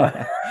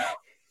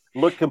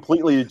 Looked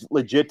completely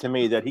legit to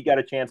me that he got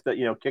a chance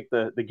to kick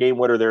the game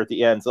winner there at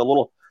the end. So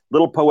a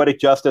little poetic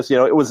justice.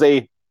 It was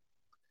a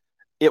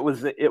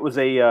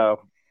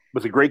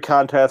great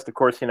contest. Of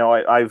course,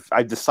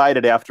 I've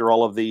decided after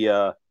all of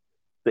the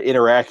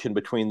interaction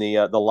between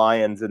the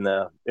Lions and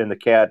the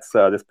Cats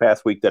this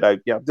past week that I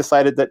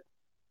decided that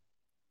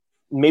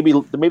maybe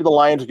the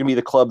Lions are going to be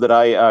the club that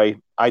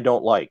I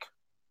don't like.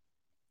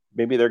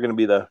 Maybe they're going to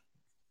be the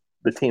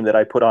team that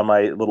I put on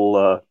my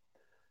little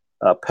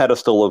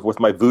pedestal with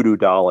my voodoo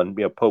doll and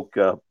poke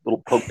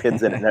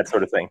pins in it and that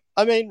sort of thing.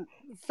 I mean,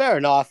 fair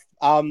enough.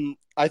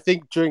 I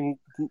think during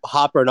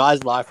Harper and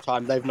I's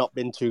lifetime, they've not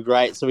been too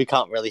great, so we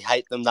can't really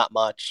hate them that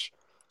much.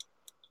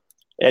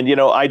 And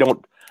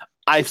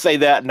I say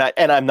that,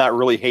 and I'm not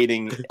really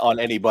hating on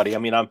anybody. I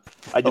mean, of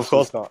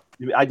course not.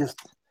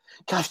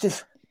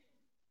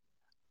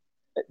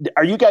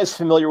 Are you guys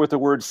familiar with the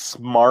word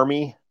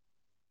smarmy?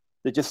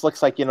 It just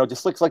looks like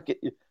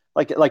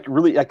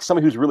really like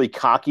somebody who's really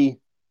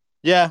cocky.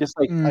 Yeah, just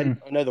like I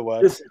know the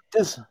word.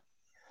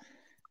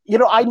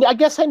 I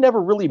guess I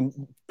never really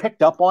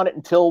picked up on it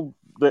until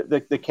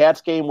the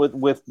Cats game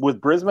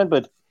with Brisbane,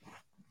 but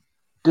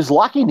does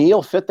Lachie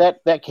Neale fit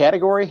that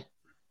category?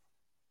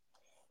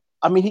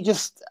 I mean, he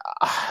just,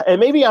 and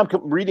maybe I'm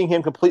reading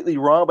him completely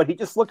wrong, but he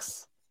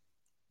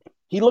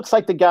looks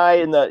like the guy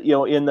in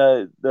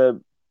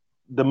the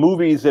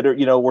movies that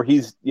are, where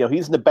he's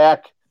in the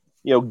back,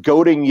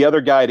 goading the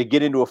other guy to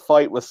get into a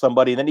fight with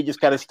somebody. And then he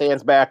just kind of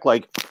stands back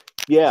like,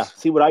 yeah,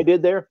 see what I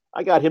did there?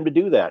 I got him to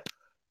do that,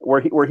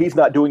 where he's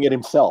not doing it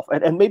himself.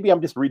 And maybe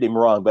I'm just reading him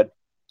wrong, but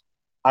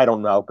I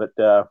don't know. But,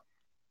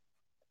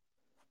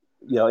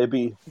 it'd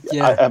be,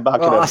 yeah. I'm not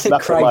going to, I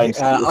think Craig,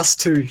 us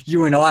two,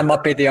 you and I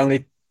might be the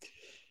only,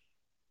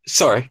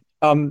 sorry.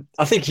 I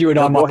think you and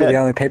I might be the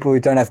only people who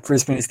don't have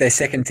Brisbane as their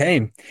second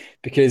team,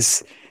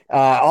 because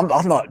I'm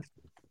not a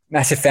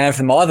massive fan of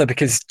them either,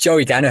 because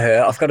Joey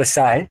Danaher, I've got to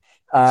say,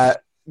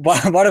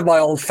 one of my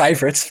old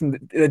favourites from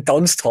the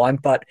Don's time,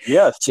 but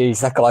yes,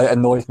 geez, that guy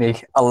annoys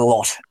me a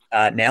lot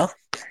now.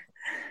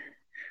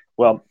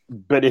 Well,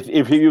 but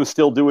if he was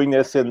still doing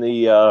this in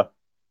the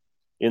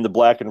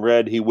black and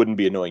red, he wouldn't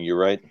be annoying you,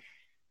 right?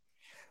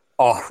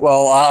 Oh,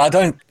 well, I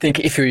don't think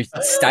if he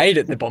stayed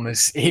at the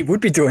Bombers, he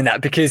would be doing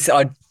that, because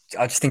I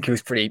just think he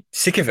was pretty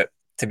sick of it,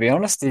 to be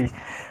honest. He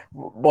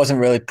wasn't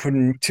really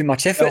putting too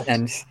much effort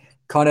and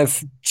kind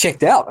of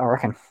checked out, I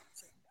reckon.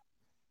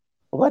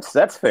 Well,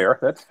 that's fair.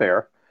 That's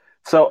fair.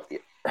 So,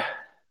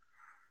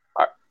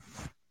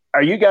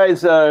 are you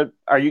guys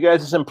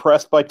as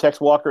impressed by Tex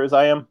Walker as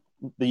I am?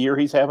 The year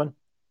he's having?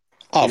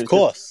 Oh, of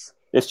course.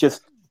 It's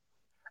just,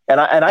 and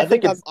I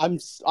think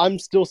I'm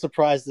still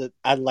surprised that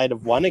Adelaide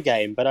have won a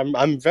game, but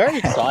I'm very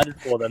excited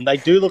for them. They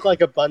do look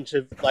like a bunch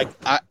of, like,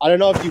 I don't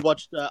know if you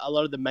watched a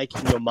lot of the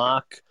Making Your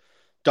Mark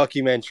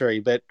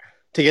documentary, but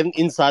to get an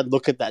inside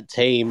look at that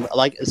team,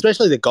 like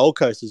especially the Gold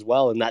Coast as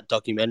well in that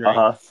documentary,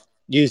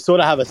 you sort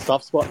of have a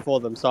soft spot for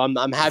them. So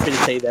I'm happy to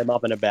see them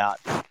up and about.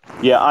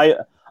 Yeah,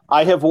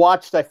 I have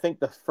watched, I think,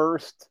 the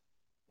first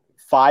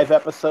 5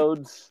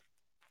 episodes.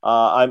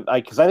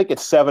 Because I think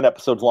it's 7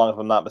 episodes long, if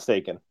I'm not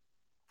mistaken.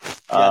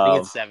 Yeah, I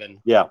think it's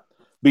 7. Yeah,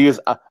 because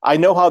I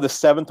know how the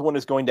 7th one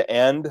is going to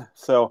end,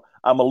 so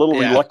I'm a little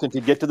reluctant to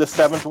get to the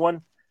 7th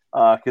one,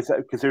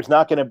 because there's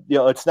not going to,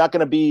 it's not going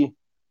to be,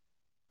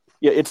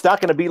 it's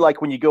not going to be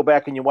like when you go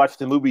back and you watch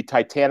the movie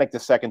Titanic the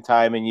second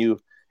time and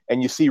you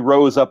see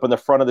Rose up in the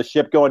front of the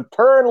ship going,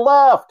 "Turn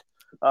left."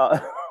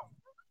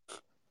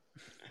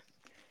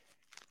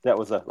 That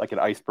was like an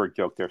iceberg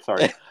joke there.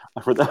 Sorry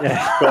for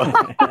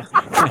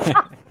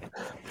that.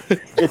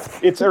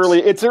 It's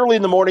early. It's early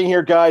in the morning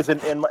here, guys,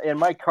 and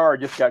my car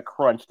just got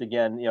crunched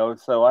again.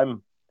 So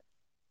I'm.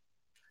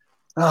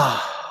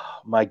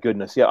 My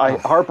goodness, yeah.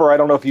 Harper, I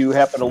don't know if you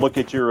happen to look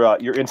at your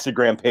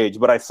Instagram page,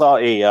 but I saw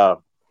a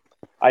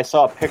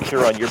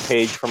picture on your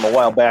page from a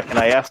while back, and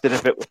I asked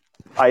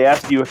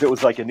you if it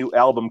was like a new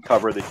album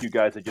cover that you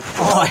guys had just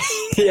put out.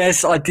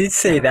 Yes, I did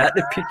see that.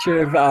 The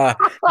picture of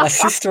my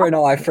sister and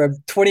I from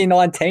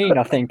 2019,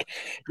 I think.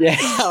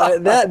 Yeah,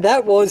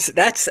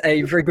 that's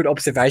a very good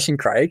observation,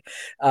 Craig.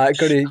 Got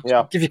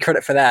to give you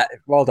credit for that.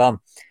 Well done.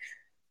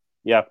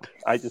 Yeah,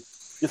 I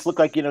just look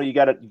like you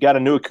got a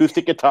new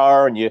acoustic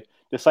guitar, and you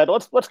decide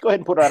let's go ahead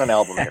and put out an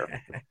album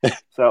here.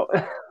 So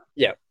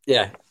yeah,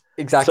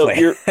 exactly.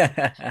 So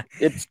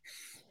it's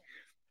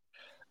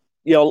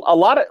a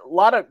lot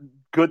of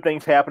good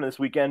things happen this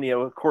weekend.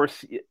 Of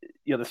course,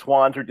 the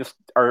Swans are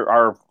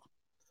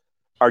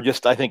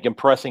just I think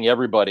impressing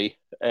everybody,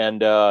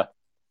 and they've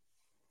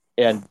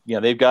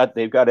got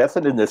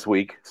Essendon this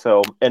week.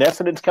 So, and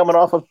Essendon's coming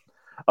off of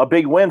a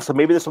big win, so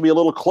maybe this will be a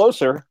little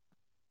closer.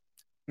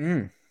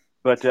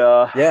 But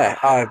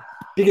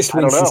biggest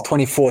win since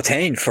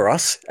 2014 for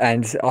us,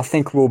 and I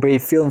think we'll be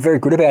feeling very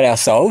good about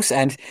ourselves.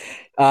 And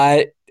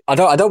I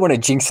don't want to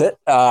jinx it.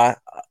 I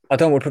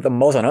don't want to put the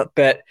moz on it,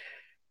 but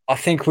I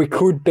think we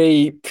could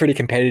be pretty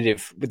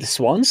competitive with the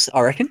Swans,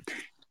 I reckon.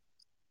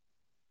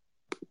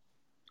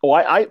 Oh,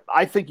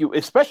 I think you,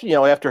 especially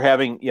after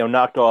having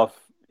knocked off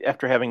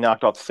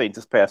the Saints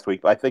this past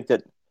week, I think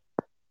that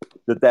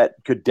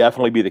could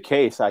definitely be the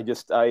case. I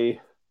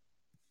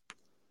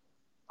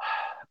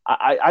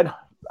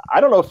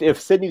don't know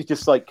if Sydney's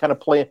just like kind of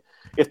playing,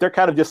 if they're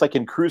kind of just like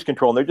in cruise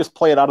control and they're just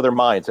playing out of their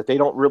minds, that they're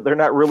not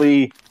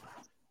really,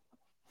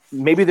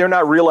 maybe they're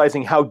not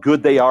realizing how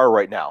good they are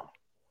right now,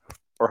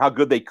 or how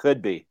good they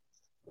could be,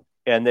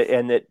 and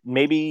that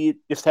maybe it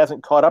just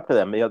hasn't caught up to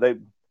them.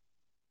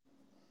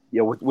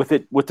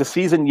 With the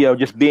season,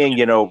 just being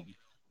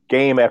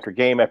game after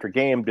game after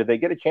game, did they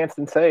get a chance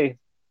and say,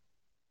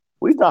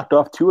 we've knocked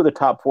off 2 of the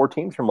top 4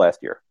 teams from last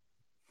year?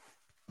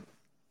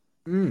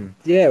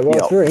 Yeah, well,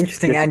 it's very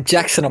interesting. And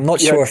Jackson, I'm not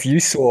sure if you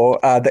saw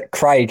that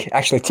Craig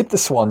actually tipped the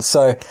Swans.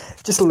 So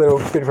just a little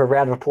bit of a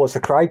round of applause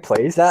for Craig,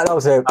 please. That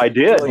was a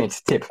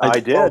brilliant tip. I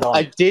did.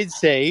 I did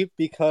see,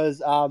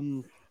 because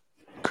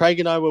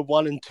Craig and I were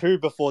 1 and 2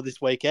 before this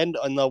weekend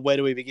on the Where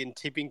Do We Begin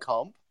tipping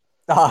comp.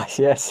 Ah,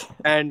 yes.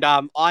 And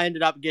I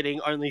ended up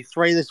getting only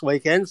 3 this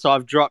weekend, so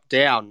I've dropped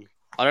down.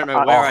 I don't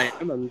know where I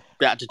am. I'm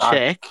about to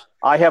check.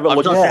 I haven't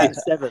looked at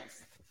 7th.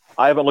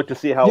 I haven't looked to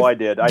see how I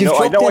did. I You've know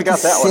I dropped got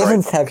to that one right.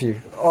 seventh, have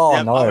you? Oh,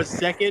 Yeah, no. I was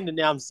second, and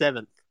now I'm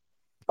seventh.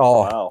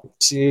 Oh, Wow.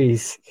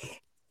 jeez.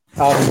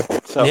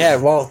 So,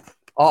 well,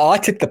 I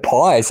tipped the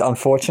Pies,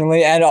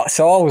 unfortunately, and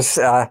so I was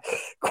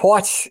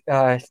quite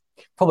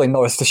probably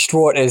not as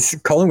distraught as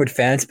Collingwood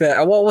fans, but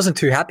I wasn't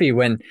too happy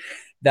when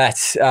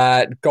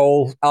that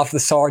goal after the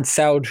siren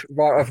sailed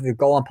right over the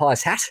goal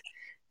umpire's hat.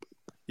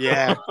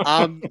 Yeah.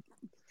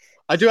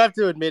 I do have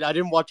to admit, I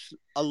didn't watch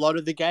a lot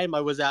of the game.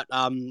 I was at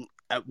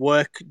at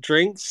work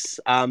drinks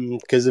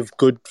because of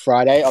Good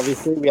Friday.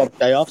 Obviously, we had a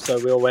day off, so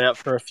we all went out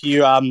for a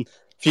few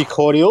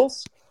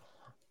cordials.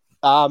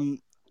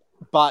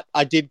 But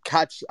I did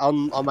catch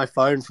on my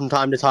phone from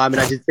time to time,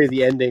 and I did see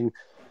the ending.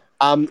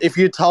 If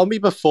you told me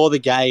before the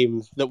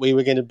game that we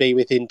were going to be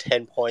within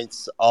 10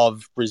 points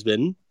of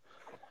Brisbane,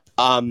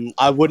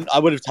 I would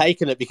have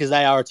taken it because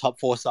they are a top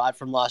 4 side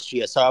from last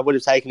year. So I would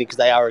have taken it because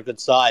they are a good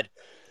side.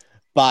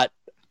 But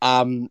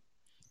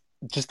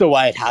just the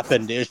way it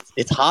happened,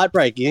 it's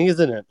heartbreaking,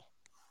 isn't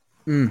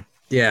it?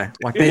 Yeah,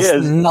 like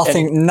there's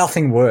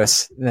nothing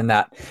worse than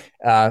that.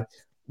 A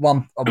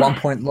 1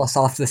 point loss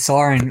after the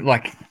siren.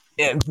 Like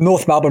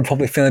North Melbourne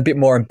probably feeling a bit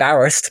more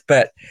embarrassed,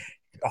 but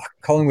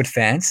Collingwood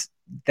fans,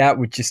 that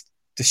would just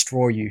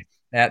destroy you.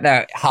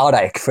 That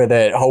heartache for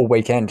the whole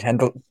weekend and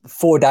the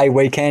 4-day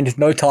weekend.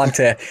 No time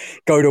to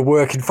go to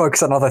work and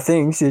focus on other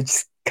things. You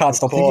just can't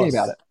stop thinking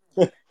about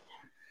it.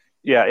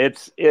 Yeah,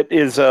 it's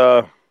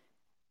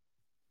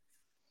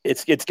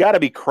got to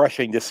be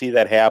crushing to see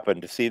that happen.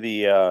 To see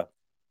the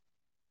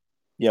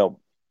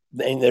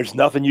and there's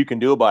nothing you can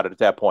do about it at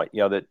that point.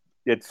 That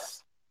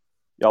it's.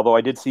 Although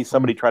I did see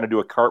somebody trying to do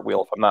a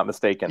cartwheel, if I'm not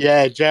mistaken.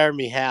 Yeah,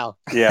 Jeremy Howe.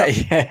 Yeah,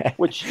 yeah.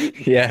 Which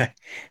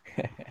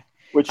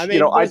I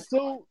mean,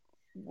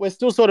 we're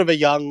still sort of a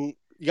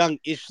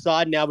young-ish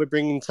side now. We're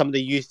bringing some of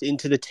the youth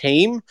into the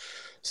team,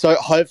 so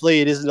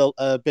hopefully it isn't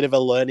a bit of a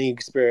learning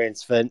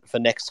experience for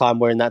next time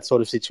we're in that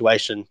sort of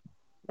situation.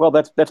 Well,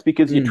 that's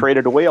because you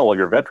traded away all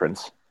your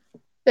veterans.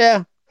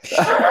 Yeah,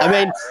 I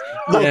mean,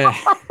 look,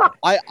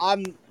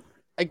 I'm.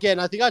 Again,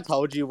 I think I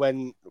told you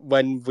when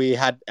we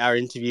had our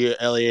interview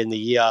earlier in the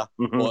year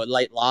or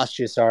late last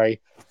year. Sorry,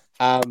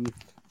 I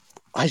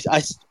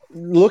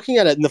looking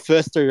at it in the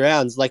first 3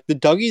 rounds, like the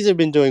Doggies have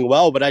been doing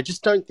well, but I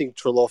just don't think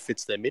Treloar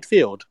fits their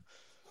midfield.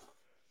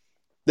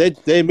 Their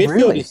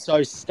midfield is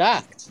so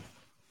stacked.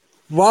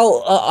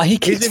 Well, he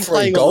kicked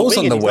 3 goals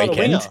on the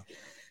weekend.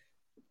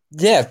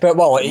 Yeah, but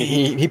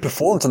he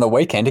performed on the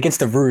weekend against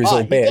the Roos,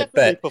 albeit. He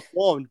definitely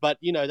performed, but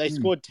they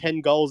scored 10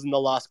 goals in the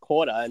last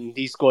quarter, and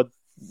he scored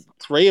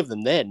 3 of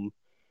them then.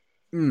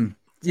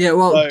 Yeah,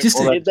 well,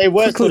 they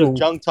were sort of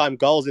junk time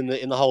goals in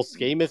the whole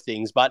scheme of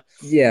things, but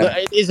yeah,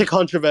 it is a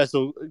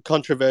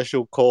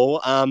controversial call.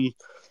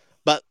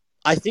 But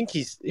I think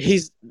he's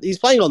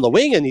playing on the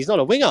wing and he's not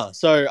a winger,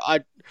 so I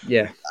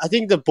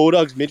think the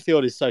Bulldogs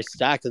midfield is so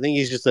stacked. I think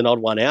he's just an odd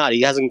one out.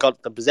 He hasn't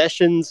got the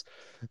possessions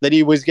that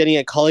he was getting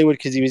at Collingwood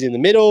because he was in the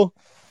middle.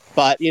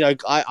 But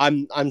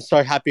I'm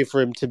so happy for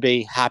him to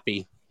be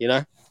happy.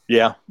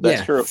 Yeah,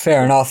 that's true.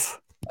 Fair enough.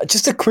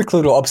 Just a quick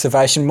little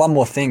observation. One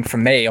more thing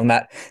from me on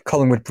that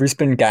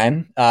Collingwood-Brisbane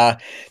game.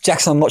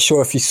 Jackson, I'm not sure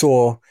if you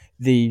saw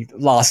the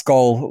last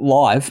goal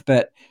live,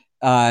 but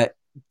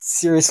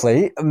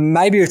seriously,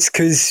 maybe it's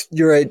because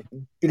you're a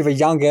bit of a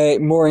younger,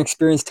 more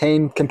experienced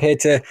team compared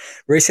to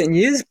recent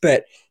years,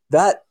 but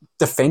that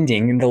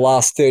defending in the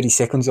last 30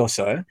 seconds or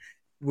so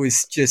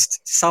was just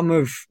some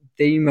of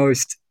the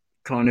most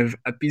kind of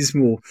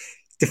abysmal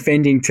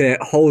defending to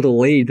hold a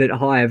lead that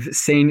I have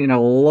seen in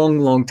a long,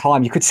 long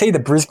time. You could see the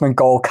Brisbane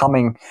goal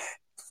coming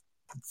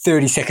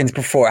 30 seconds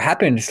before it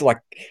happened. It's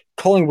like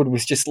Collingwood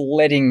was just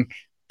letting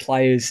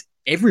players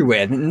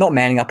everywhere, not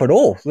manning up at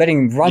all,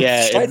 letting run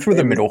straight through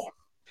the middle.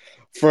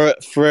 For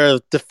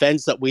a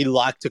defense that we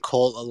like to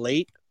call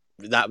elite,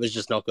 that was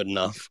just not good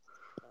enough.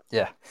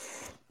 Yeah.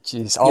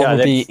 Jeez, I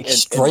would be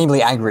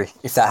extremely angry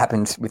if that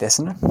happened with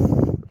Essendon.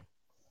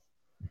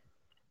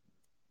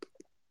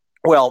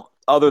 Well,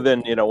 other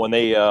than when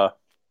they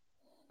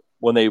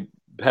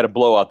had a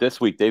blowout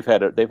this week, they've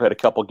had a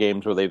couple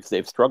games where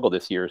they've struggled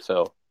this year.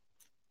 So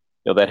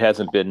that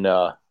hasn't been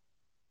a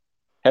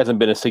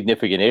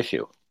significant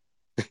issue.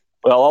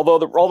 Well,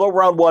 although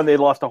round 1 they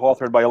lost to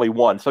Hawthorn by only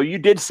 1, so you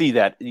did see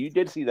that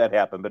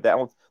happen. But that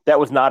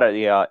was not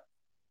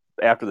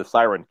after the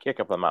siren kick,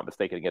 if I'm not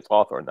mistaken, against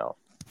Hawthorn though.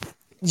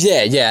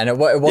 Yeah, and it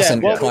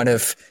wasn't it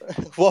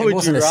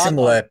wasn't a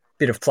similar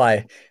bit of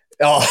play.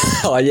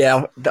 Oh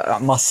yeah, I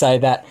must say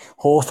that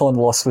Hawthorn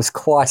loss was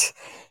quite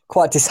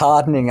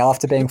disheartening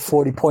after being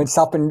 40 points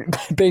up and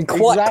being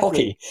quite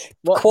cocky.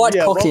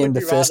 Cocky in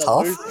the first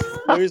half.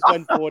 Lose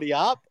when 40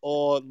 up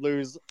or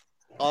lose...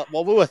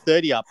 we were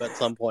 30 up at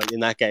some point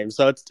in that game.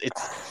 So it's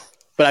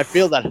but I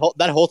feel that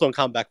Hawthorn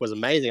comeback was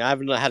amazing. I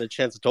haven't had a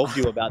chance to talk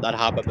to you about that,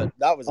 Harper, but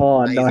that was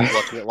amazing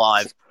watching it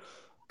live.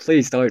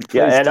 Please don't.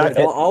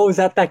 I was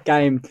at that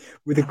game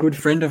with a good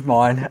friend of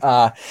mine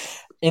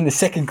in the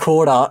second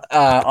quarter.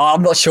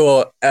 I'm not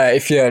sure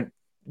if you'll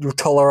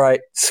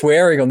tolerate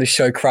swearing on this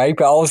show, Craig,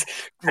 but I was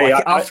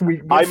after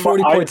we went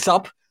 40 points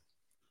up.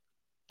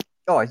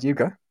 Oh, you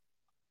go.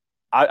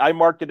 I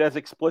marked it as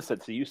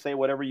explicit, so you say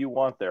whatever you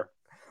want there.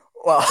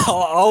 Well,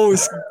 I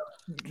was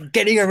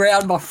getting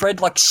around my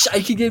friend, like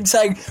shaking him,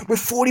 saying, "We're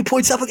 40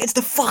 points up against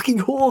the fucking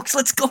Hawks.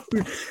 Let's go!"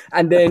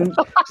 And then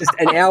just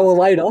an hour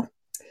later,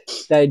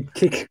 they'd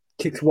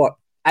kicked what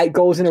 8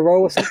 goals in a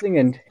row or something,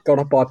 and got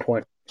up by a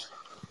point.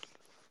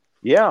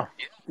 Yeah.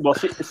 Well,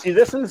 see,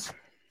 this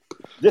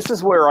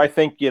is where I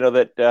think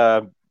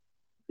that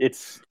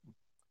it's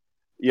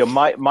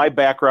my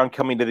background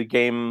coming to the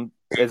game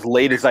as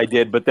late as I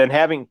did, but then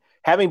having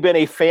been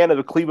a fan of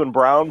the Cleveland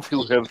Browns,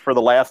 who have for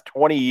the last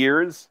 20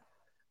 years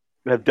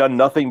have done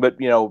nothing but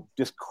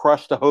just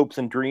crush the hopes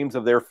and dreams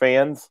of their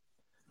fans.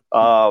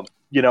 I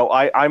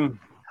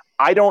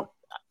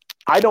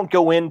don't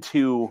go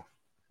into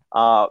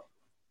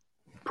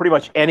pretty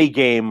much any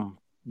game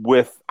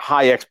with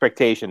high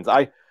expectations.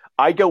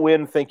 I go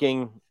in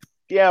thinking,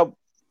 yeah,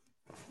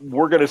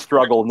 we're going to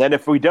struggle, and then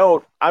if we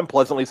don't, I'm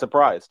pleasantly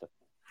surprised.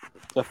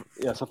 So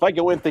if I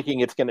go in thinking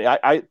it's going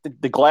to,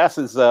 the glass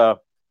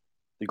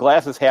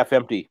is half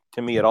empty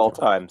to me at all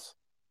times,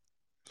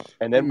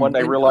 and then when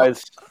I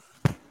realize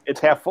it's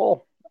half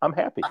full, I'm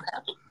happy.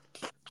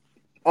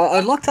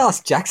 I'd like to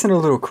ask Jackson a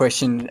little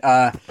question.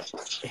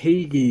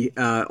 He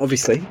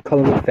obviously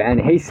Collingwood fan.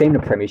 He's seen the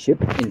premiership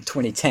in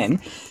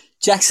 2010.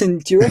 Jackson,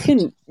 do you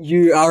reckon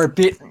you are a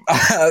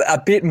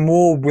bit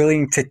more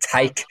willing to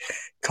take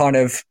kind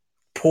of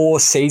poor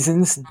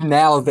seasons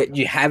now that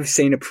you have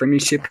seen a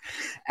premiership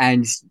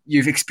and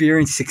you've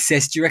experienced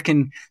success? Do you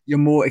reckon you're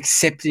more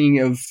accepting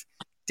of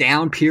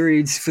down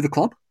periods for the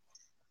club?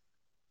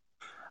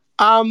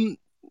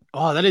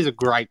 That is a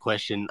great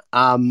question.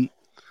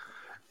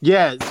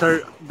 Yeah,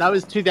 so that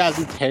was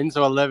 2010,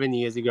 so 11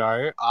 years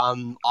ago.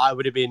 I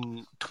would have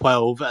been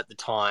 12 at the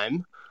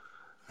time.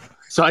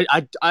 So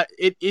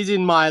it is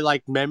in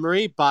my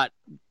memory, but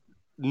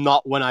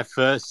not when I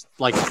first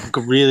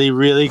really,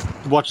 really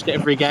watched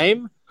every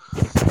game.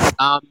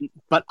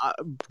 But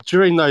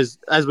during those,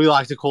 as we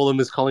like to call them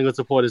as Collingwood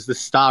supporters, the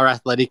Star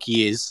Athletic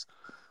years,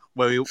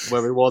 where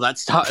we wore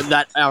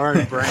that our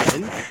own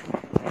brand.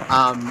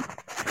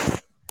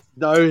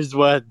 Those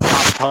were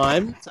tough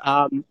times.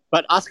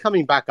 But us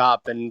coming back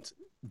up and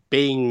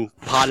being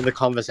part of the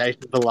conversation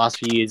for the last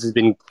few years has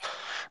been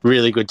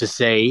really good to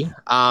see.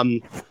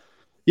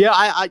 Yeah,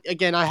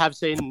 I have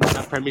seen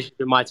a premiership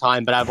in my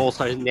time, but I've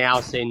also now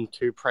seen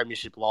 2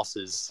 premiership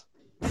losses.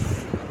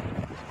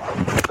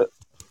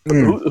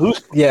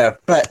 Yeah,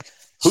 but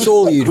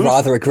surely you'd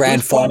rather a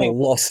grand final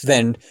loss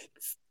than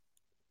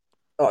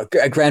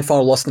a grand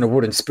final loss than a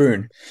wooden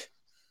spoon.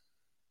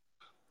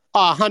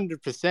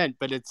 100%,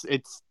 but it's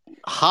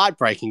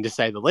heartbreaking to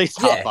say the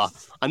least, Yeah, Harper.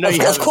 I know you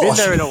haven't been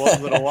there in a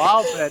little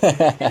while, but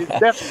it's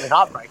definitely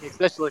heartbreaking,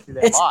 especially if you're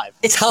there live.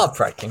 It's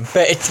heartbreaking,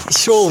 but it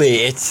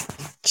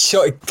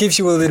gives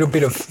you a little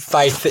bit of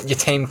faith that your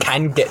team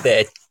can get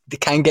there. They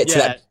can get to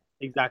that.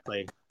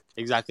 Exactly.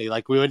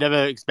 Like, we were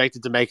never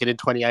expected to make it in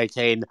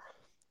 2018.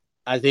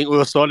 I think we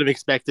were sort of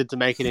expected to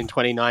make it in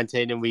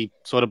 2019, and we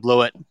sort of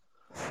blew it.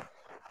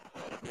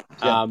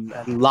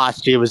 And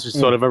last year was just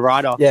sort of a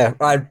write-off. Yeah,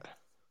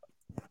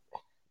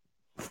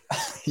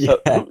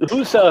 So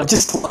who's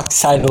just like to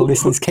say to the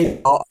listeners,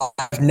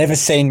 I've never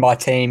seen my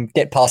team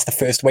get past the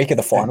first week of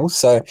the finals,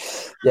 so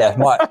yeah,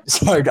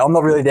 so I'm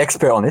not really the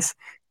expert on this.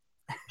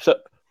 So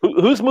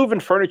who's moving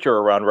furniture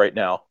around right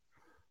now?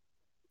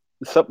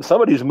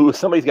 Somebody's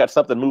got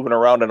something moving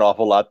around an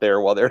awful lot there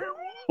while they're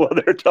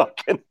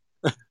talking.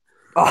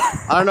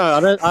 I don't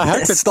know. I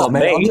hope it's not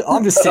me.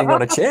 I'm just sitting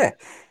on a chair.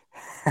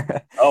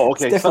 Oh,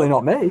 okay. It's definitely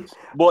not me.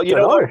 Well, you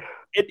know what?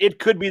 It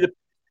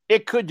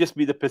could just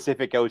be the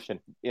Pacific Ocean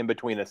in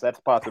between us. That's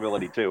a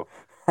possibility too.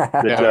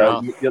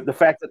 The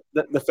fact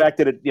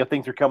that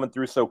things are coming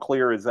through so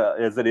clear as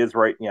it is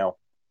right,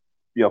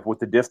 with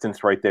the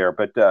distance right there.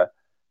 But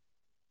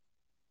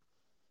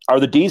are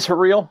the D's for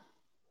real?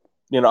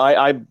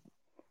 I've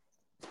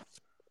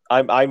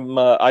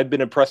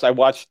been impressed. I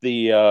watched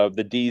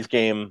the D's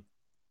game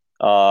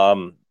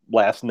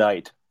last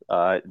night.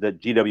 The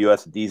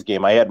GWS D's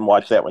game. I hadn't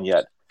watched that one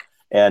yet,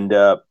 and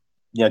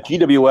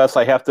GWS.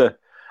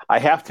 I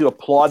have to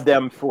applaud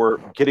them for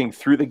getting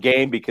through the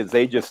game because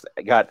they just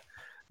got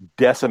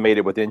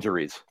decimated with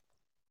injuries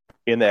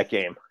in that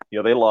game.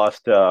 They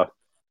lost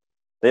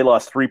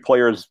 3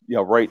 players,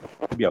 right,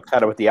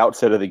 kind of at the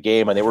outset of the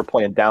game, and they were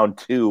playing down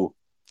 2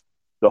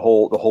 the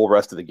whole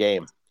rest of the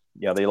game.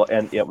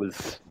 It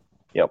was,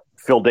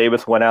 Phil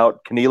Davis went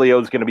out.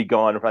 Canelio's going to be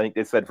gone. I think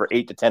they said for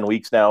 8 to 10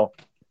 weeks now.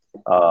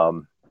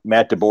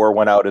 Matt DeBoer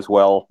went out as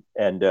well,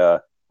 and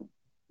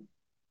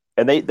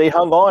they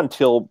hung on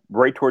till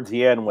right towards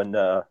the end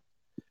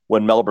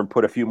when Melbourne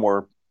put a few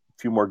more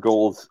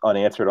goals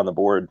unanswered on the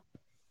board,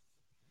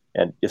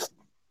 and just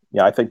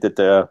I think that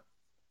the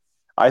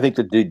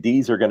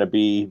D's are going to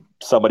be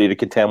somebody to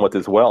contend with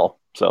as well.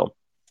 So,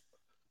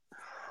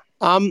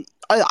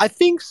 I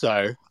think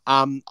so.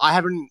 I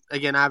haven't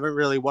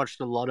really watched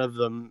a lot of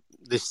them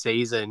this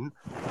season,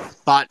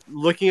 but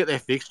looking at their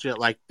fixture,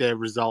 their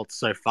results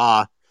so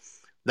far,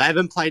 they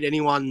haven't played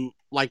anyone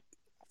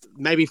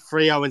maybe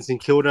Freo and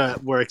St Kilda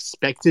were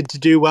expected to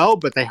do well,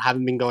 but they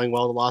haven't been going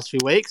well the last few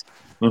weeks.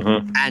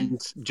 Mm-hmm. And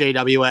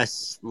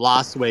GWS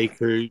last week,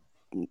 who,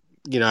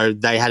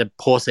 they had a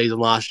poor season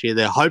last year.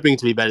 They're hoping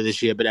to be better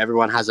this year, but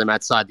everyone has them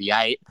outside the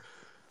 8.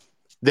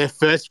 Their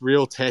first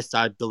real test,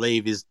 I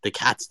believe, is the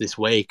Cats this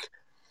week.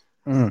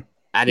 Mm.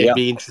 And it'd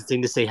be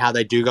interesting to see how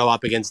they do go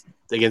up against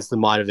the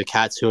might of the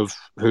Cats,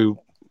 who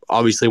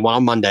obviously won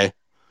on Monday.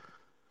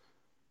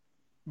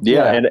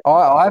 Yeah, and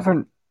I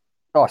haven't.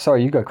 Oh,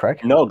 sorry, you go,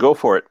 Craig. No, go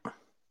for it.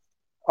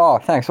 Oh,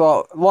 thanks.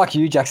 Well, like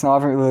you, Jackson, I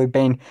haven't really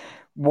been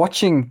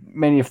watching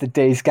many of the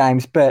D's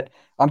games, but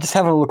I'm just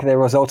having a look at their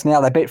results now.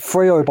 They beat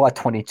Freo by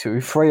 22.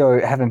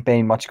 Freo haven't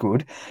been much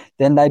good.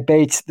 Then they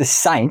beat the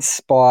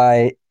Saints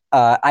by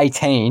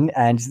 18,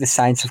 and the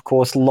Saints, of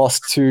course,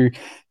 lost to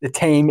the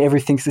team.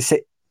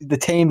 The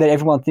team that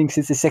everyone thinks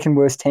is the second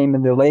worst team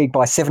in the league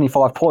by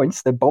 75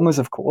 points. The Bombers,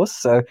 of course.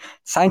 So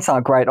Saints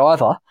aren't great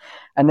either.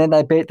 And then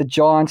they beat the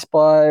Giants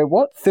by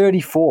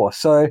 34.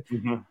 So,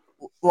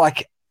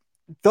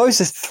 those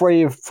are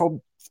three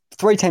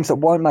teams that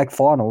won't make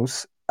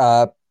finals,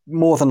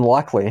 more than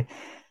likely.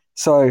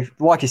 So,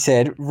 like you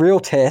said, real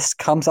test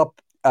comes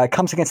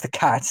against the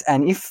Cats,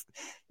 and if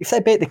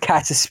they beat the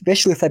Cats,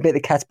 especially if they beat the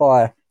Cats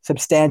by a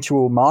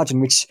substantial margin,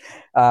 which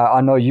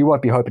I know you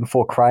won't be hoping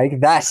for,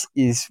 Craig, I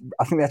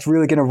think that's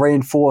really going to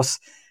reinforce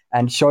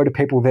and show to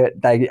people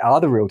that they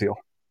are the real deal.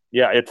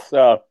 Yeah, it's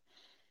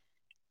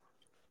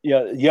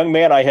young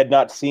man I had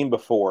not seen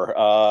before,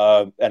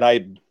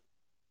 and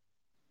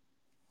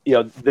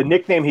the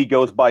nickname he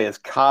goes by is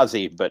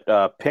Kazi, but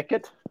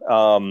Pickett.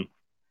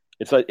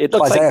 It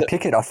looks Isaiah like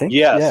Pickett, I think.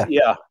 Yes,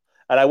 yeah.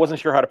 And I wasn't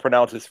sure how to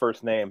pronounce his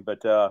first name,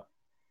 but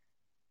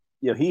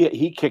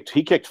he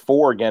kicked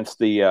 4 against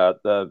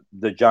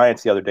the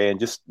Giants the other day, and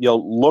just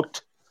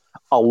looked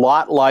a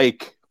lot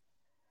like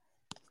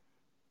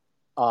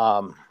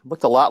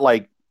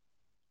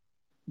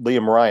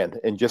Liam Ryan,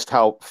 and just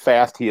how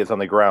fast he is on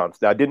the ground.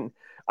 Now, I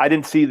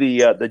didn't see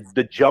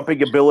the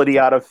jumping ability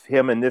out of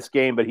him in this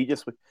game, but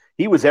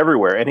he was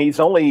everywhere, and he's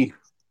only,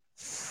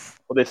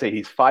 what they say,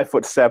 he's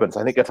 5'7", so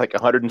I think that's like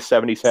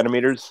 170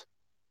 centimeters.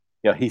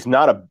 He's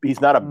not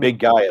a big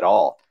guy at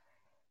all.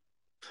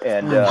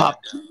 And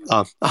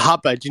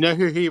Harper, do you know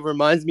who he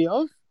reminds me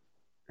of?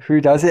 Who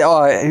does it?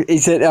 Oh,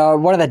 is it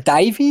one of the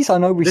Davies? I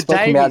know we've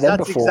spoken about them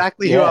before. That's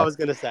exactly who I was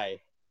going to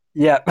say.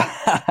 Yeah,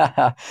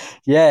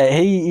 yeah,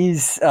 he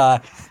is.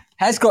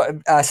 Has got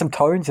some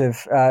tones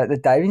of the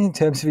Davies in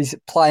terms of his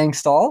playing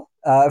style,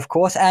 of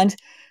course, and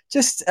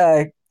just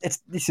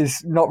this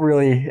is not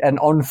really an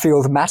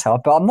on-field matter,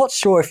 but I'm not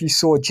sure if you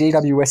saw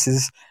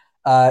GWS's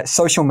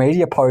social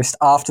media post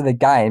after the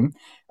game.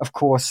 Of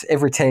course,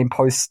 every team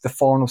posts the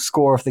final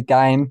score of the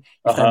game.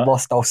 If they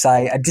lost, they'll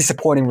say a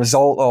disappointing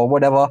result or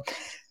whatever.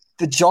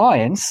 The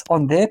Giants,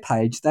 on their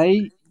page,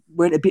 they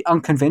went a bit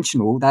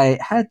unconventional. They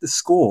had the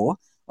score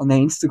on their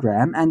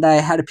Instagram, and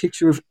they had a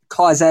picture of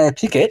Isaiah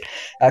Pickett,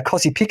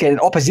 Cosy Pickett, an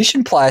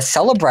opposition player,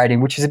 celebrating,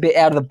 which is a bit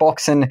out of the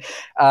box and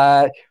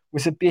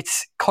was a bit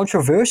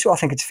controversial, I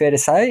think it's fair to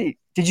say.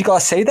 Did you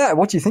guys see that?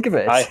 What do you think of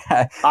it?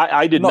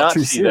 I did not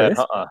see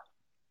that.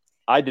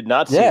 I did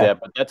not see that,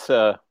 but that's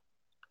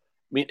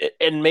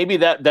and maybe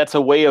that's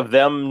a way of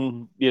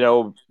them,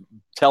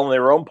 telling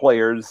their own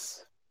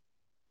players,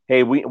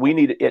 hey, we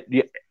need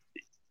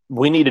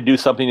to do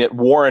something that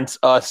warrants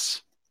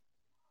us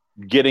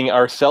getting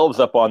ourselves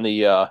up on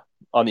the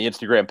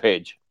Instagram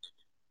page.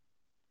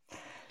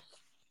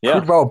 Yeah.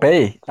 Could well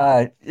be.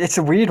 It's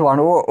a weird one,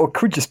 or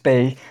could just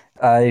be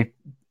a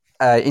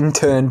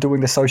intern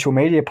doing the social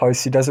media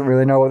posts who doesn't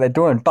really know what they're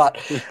doing. But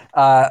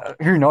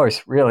who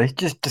knows, really?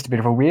 Just a bit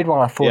of a weird one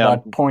I thought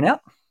I'd point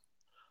out.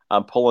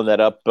 I'm pulling that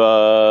up.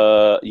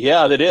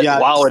 Yeah, that is. Yeah,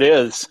 wow, it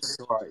is.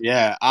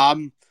 Yeah.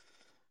 I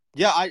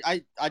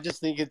just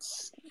think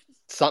it's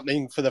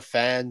something for the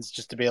fans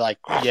just to be like,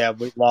 yeah,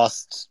 we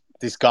lost.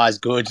 This guy's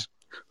good.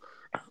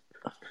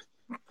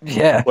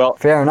 Yeah, well,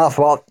 fair enough.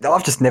 Well,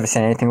 I've just never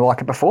seen anything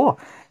like it before.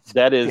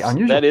 That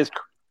is.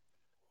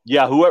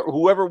 Yeah,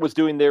 whoever was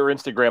doing their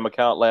Instagram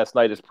account last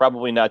night is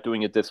probably not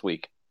doing it this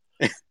week.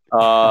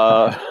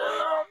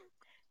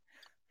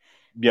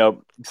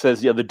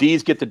 Says the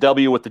D's get the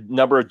W with the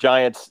number of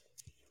Giants,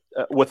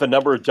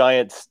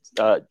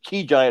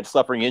 key Giants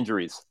suffering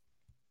injuries.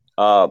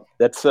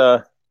 That's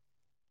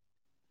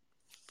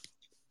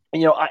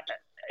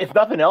if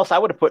nothing else, I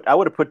would have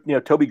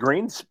put Toby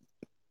Green's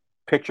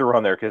picture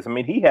on there, because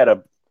he had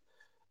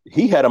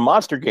a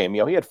monster game.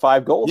 He had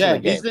 5 goals. Yeah,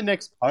 in the game. He's the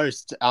next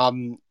post.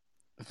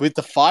 With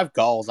the 5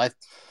 goals,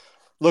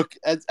 look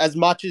as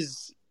much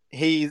as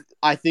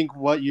I think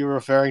what you were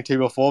referring to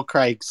before,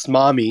 Craig,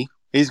 smarmy.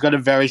 He's got a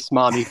very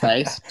smarmy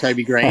face,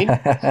 Toby Green.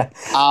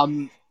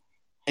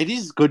 It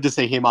is good to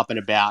see him up and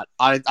about.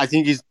 I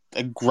think he's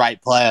a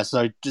great player.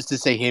 So just to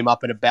see him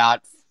up and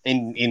about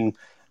in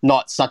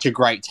not such a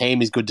great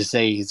team is good to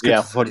see. It's good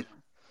for footy.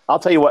 I'll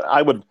tell you what,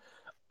 I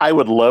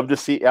would love to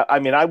see. I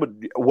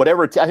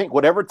think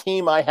whatever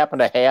team I happen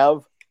to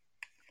have,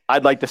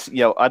 I'd like to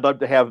see. I'd love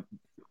to have.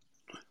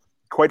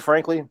 Quite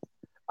frankly,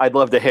 I'd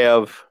love to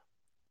have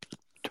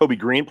Toby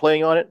Green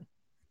playing on it.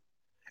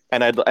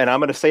 And I'm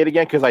going to say it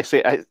again because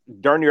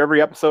darn near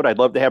every episode, I'd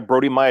love to have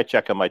Brody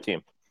Majacek on my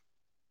team.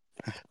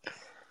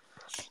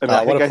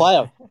 What a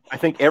player! I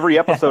think every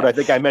episode, I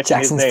mentioned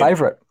Jackson's his name.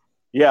 favorite.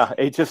 Yeah,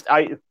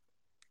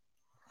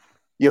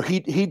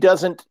 he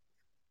doesn't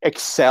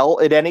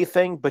excel at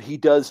anything, but he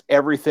does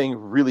everything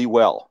really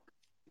well.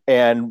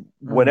 And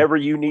whenever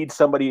you need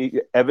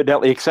somebody,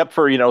 evidently, except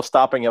for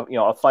stopping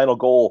a final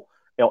goal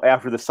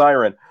after the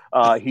siren,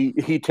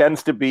 he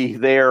tends to be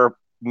there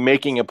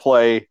making a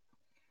play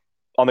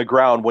on the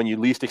ground when you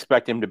least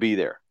expect him to be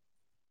there,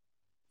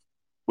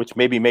 which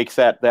maybe makes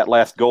that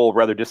last goal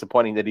rather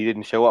disappointing that he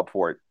didn't show up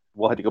for it.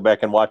 We'll have to go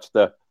back and watch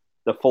the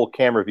full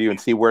camera view and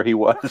see where he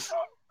was.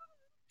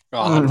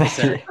 Oh,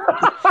 100%.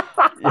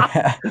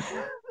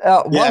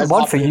 Yeah.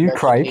 One for you,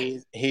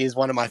 Craig. He's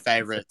one of my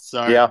favorites.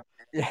 So yeah.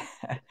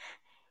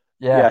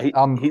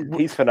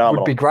 He's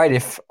phenomenal. Would be great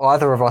if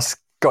either of us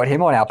got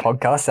him on our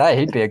podcast. Hey,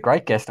 he'd be a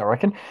great guest, I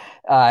reckon.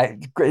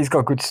 He's got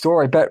a good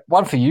story. But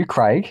one for you,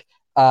 Craig.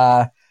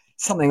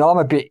 Something I'm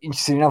a bit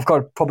interested in. I've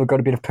probably got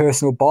a bit of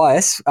personal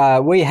bias.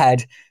 We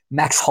had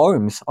Max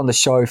Holmes on the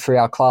show for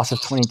our Class of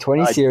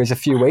 2020 series a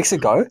few weeks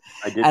ago.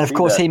 And of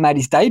course, he made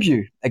his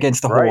debut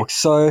against the Hawks.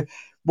 So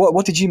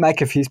what did you make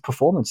of his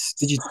performance?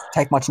 Did you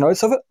take much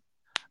notice of it?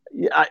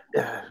 Yeah,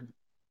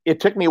 it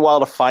took me a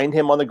while to find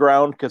him on the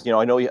ground because,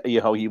 I know,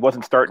 he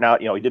wasn't starting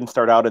out. He didn't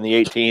start out in the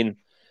 18.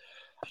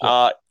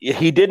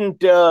 He didn't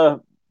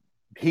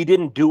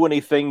do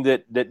anything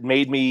that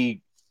made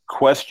me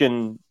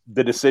question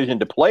the decision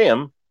to play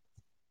him,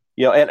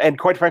 and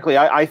quite frankly,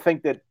 I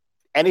think that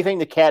anything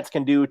the Cats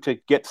can do to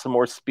get some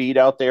more speed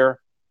out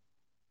there,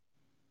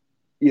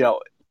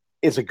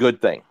 is a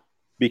good thing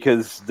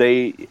because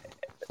they've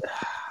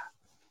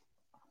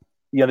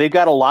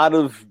got a lot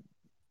of,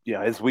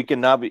 as we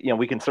can now,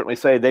 we can certainly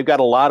say they've got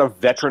a lot of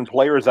veteran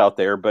players out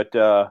there, but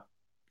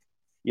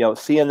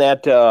seeing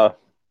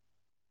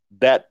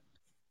that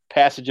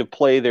passage of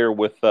play there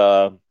with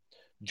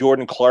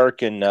Jordan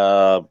Clark and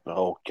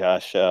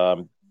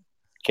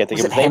can't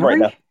think of his name right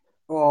now.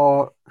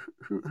 Or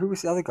who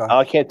was the other guy?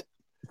 I can't.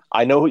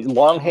 I know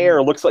long hair.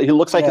 He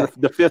looks like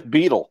the fifth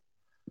Beatle.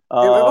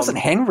 It wasn't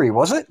Henry,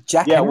 was it?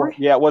 Jack Henry?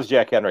 Yeah, it was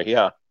Jack Henry.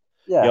 Yeah.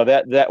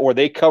 That where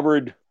they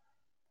covered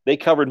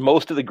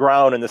most of the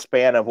ground in the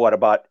span of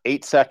about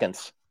 8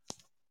 seconds.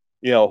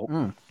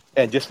 And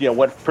just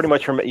went pretty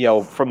much from the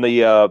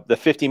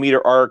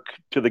 50-meter arc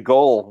to the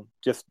goal,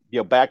 just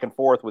back and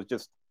forth was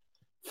just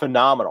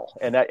phenomenal.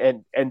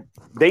 And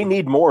they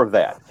need more of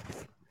that.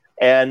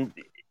 And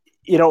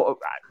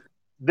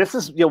this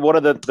is one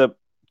of the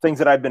things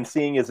that I've been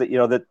seeing is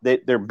that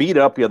they're beat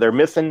up. They're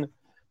missing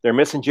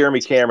Jeremy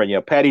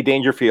Cameron. Patty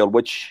Dangerfield,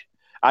 which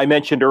I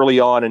mentioned early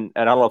on, and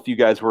I don't know if you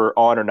guys were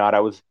on or not. I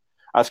was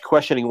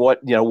questioning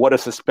what a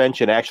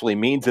suspension actually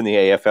means in the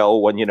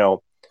AFL when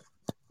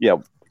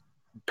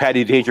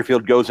Patty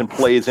Dangerfield goes and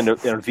plays in a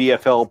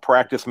VFL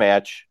practice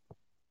match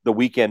the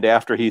weekend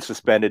after he's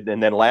suspended,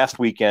 and then last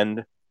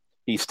weekend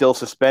he's still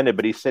suspended,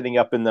 but he's sitting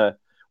up in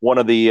one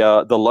of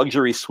the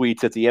luxury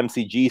suites at the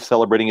MCG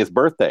celebrating his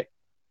birthday.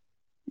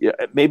 Yeah,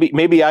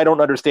 maybe I don't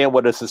understand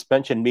what a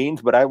suspension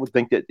means, but I would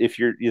think that if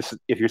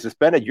you're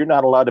suspended, you're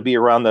not allowed to be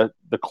around the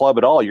club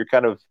at all. You're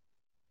kind of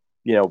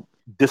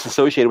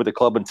disassociated with the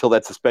club until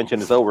that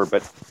suspension is over.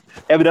 But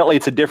evidently,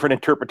 it's a different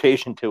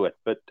interpretation to it.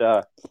 But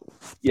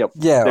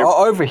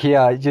over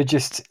here,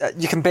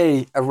 you can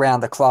be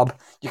around the club,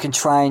 you can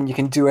train, you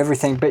can do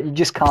everything, but you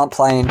just can't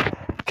play in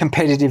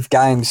competitive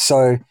games.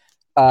 So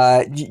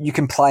you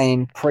can play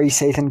in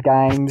pre-season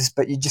games,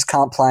 but you just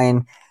can't play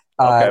in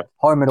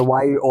home and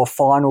away or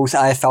finals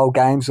AFL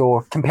games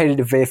or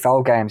competitive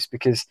VFL games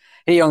because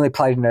he only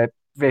played in a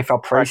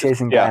VFL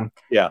pre-season game.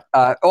 Yeah.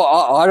 I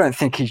don't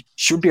think he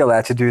should be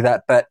allowed to do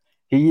that, but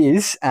he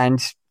is,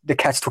 and the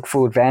Cats took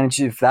full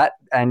advantage of that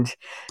and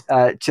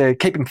to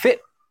keep him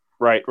fit.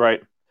 Right.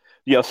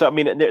 Yeah. So I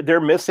mean, they're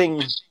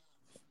missing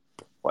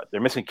what? They're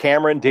missing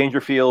Cameron,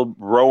 Dangerfield,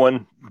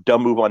 Rowan.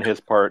 Dumb move on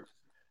his part.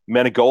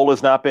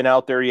 Menegola's not been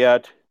out there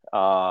yet.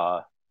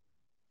 And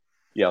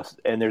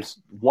there's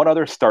one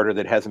other starter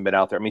that hasn't been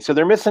out there. I mean, so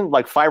they're missing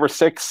like 5 or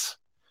 6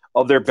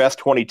 of their best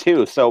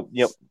 22. So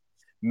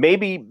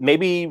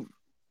maybe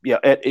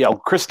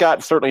Chris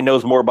Scott certainly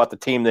knows more about the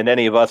team than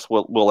any of us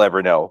will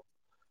ever know.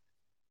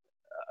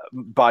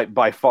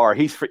 By far,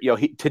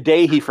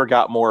 today he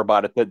forgot more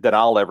about it than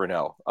I'll ever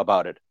know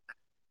about it.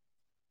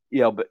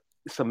 But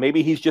so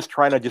maybe he's just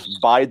trying to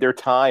just bide their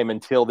time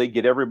until they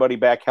get everybody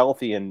back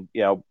healthy and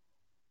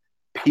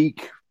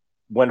peak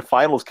when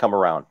finals come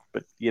around.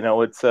 But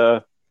it's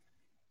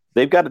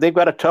they've got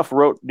a tough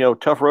road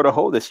to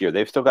hoe this year.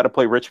 They've still got to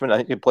play Richmond. I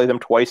think they play them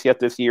twice yet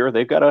this year.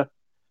 They've got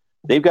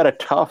a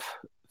tough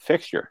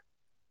fixture.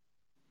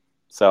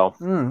 So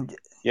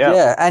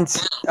yeah. And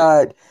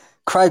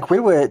Craig, we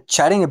were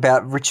chatting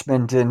about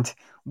Richmond and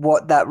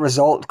what that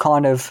result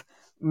kind of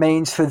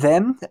means for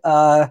them.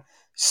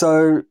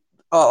 So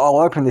I'll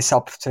open this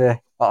up to.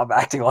 I'm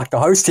acting like the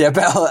host here,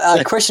 but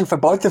a question for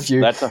both of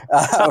you.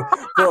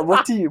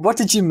 What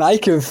did you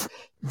make of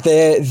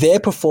their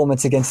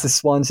performance against the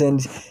Swans,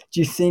 and do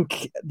you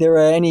think there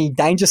are any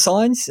danger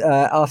signs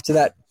after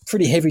that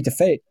pretty heavy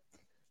defeat?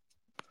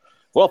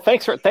 Well,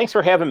 thanks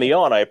for having me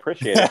on. I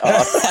appreciate it.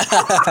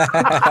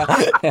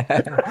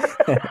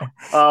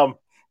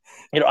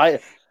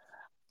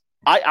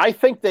 I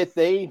think that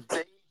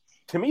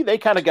to me, they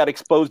kind of got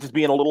exposed as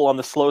being a little on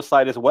the slow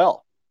side as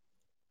well.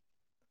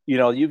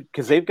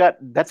 Because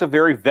that's a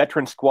very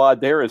veteran squad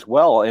there as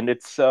well, and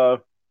it's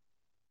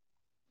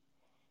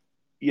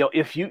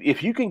if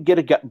you can get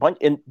a bunch,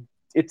 and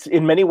it's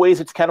in many ways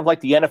it's kind of like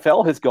the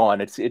NFL has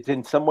gone. It's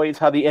in some ways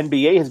how the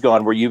NBA has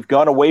gone, where you've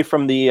gone away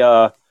from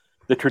the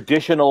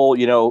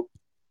traditional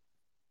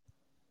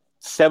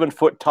 7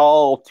 foot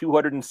tall,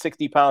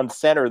 260-pound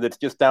center that's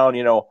just down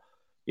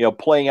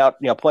playing at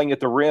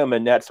the rim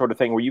and that sort of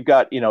thing. Where you've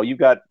got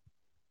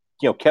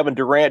Kevin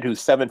Durant,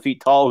 who's 7 feet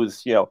tall,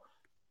 who's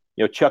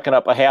chucking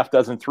up a half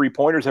dozen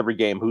 3-pointers every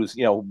game, who's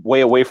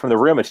way away from the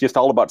rim. It's just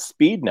all about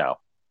speed now,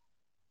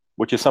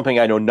 which is something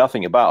I know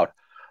nothing about.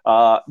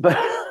 I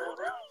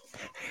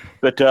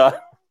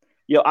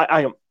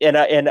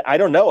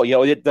don't know.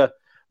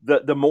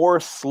 The more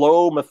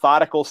slow,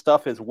 methodical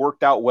stuff has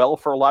worked out well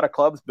for a lot of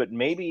clubs, but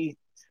maybe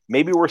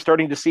we're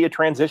starting to see a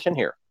transition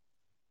here.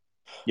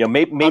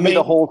 Maybe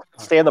the whole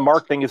stay on the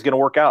mark thing is going to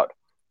work out.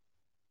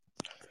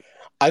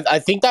 I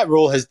think that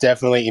rule has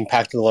definitely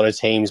impacted a lot of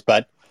teams,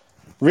 but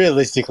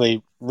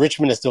realistically,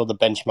 Richmond is still the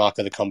benchmark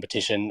of the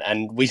competition,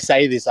 and we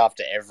say this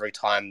after every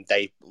time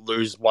they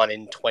lose 1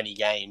 in 20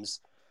 games.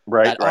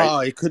 Right.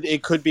 Oh,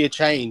 it could be a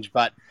change,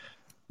 but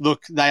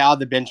look, they are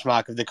the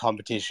benchmark of the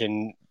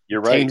competition. You're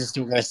right. Teams are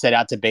still going to set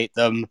out to beat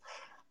them.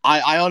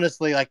 I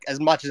honestly, as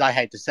much as I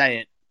hate to say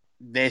it,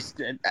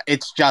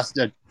 it's just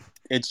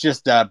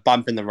a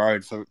bump in the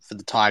road for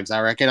the Tigers.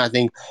 I reckon. I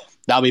think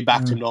they'll be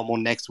back to normal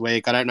next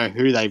week. I don't know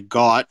who they've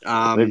got.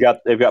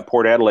 They've got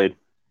Port Adelaide.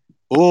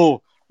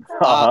 Oh.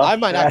 I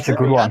might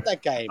actually be at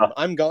that game.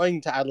 I'm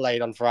going to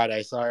Adelaide on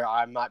Friday, so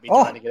I might be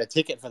trying to get a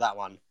ticket for that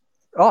one.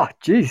 Oh,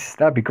 geez,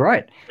 that'd be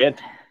great.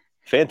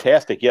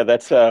 Fantastic. Yeah,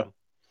 that's that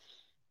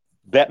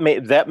may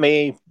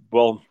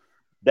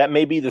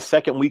be the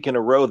second week in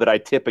a row that I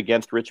tip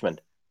against Richmond.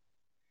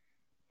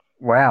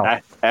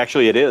 Wow.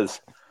 Actually, it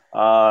is.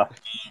 Yeah.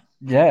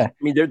 I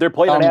mean, they're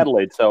playing in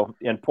Adelaide, so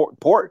and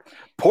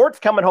Port's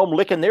coming home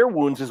licking their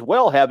wounds as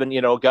well, having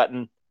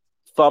gotten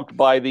thumped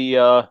by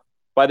the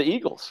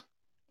Eagles.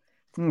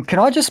 Can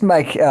I just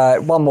make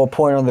one more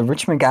point on the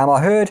Richmond game?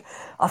 I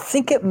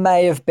think it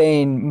may have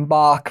been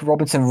Mark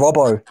Robinson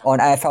Robbo on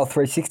AFL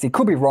 360.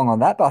 Could be wrong on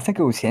that, but I think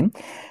it was him.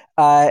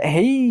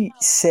 He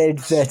said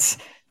that,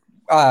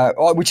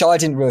 which I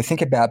didn't really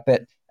think about,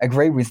 but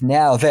agree with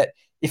now, that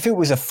if it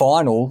was a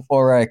final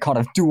or a kind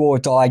of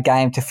do-or-die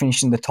game to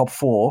finish in the top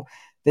 4,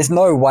 there's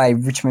no way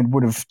Richmond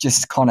would have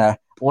just kind of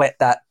let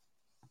that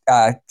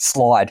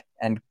slide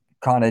and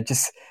kind of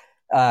just...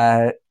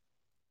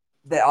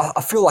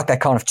 I feel like they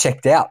kind of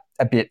checked out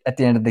a bit at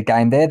the end of the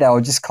game there. They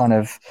were just kind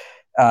of,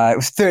 it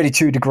was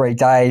 32-degree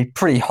day,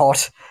 pretty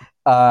hot.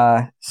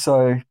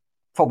 So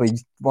probably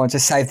wanted to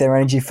save their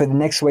energy for the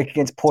next week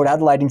against Port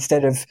Adelaide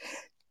instead of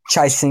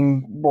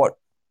chasing what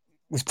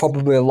was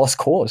probably a lost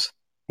cause.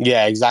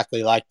 Yeah,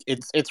 exactly.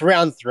 It's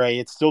round 3.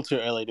 It's still too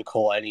early to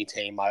call any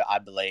team, I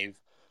believe.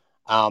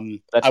 I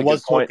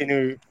was talking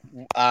to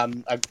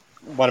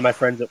one of my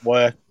friends at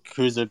work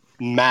who's a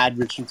mad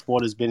Richmond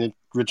supporter, has been a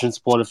Richmond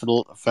supporter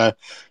for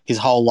his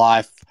whole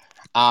life.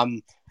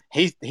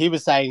 He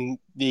was saying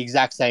the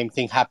exact same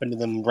thing happened to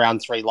them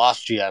round 3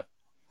 last year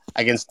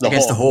against the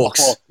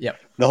Hawks. Yep.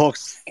 The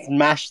Hawks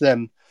smashed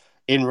them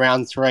in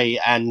round 3,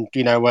 and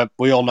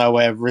we all know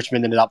where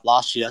Richmond ended up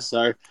last year.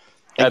 So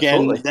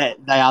again, they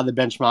are the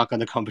benchmark of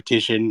the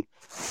competition.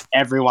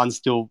 Everyone's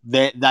still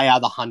they are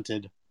the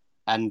hunted,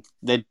 and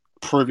they're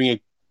proving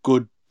it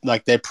good.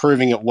 They're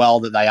proving it well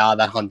that they are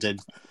the hunted.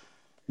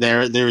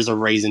 There is a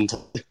reason to.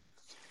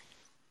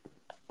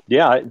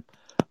 Yeah,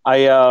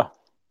 I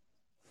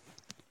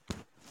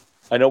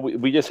know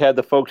we just had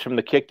the folks from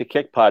the Kick to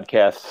Kick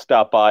podcast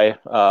stop by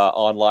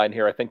online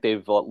here. I think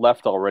they've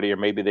left already, or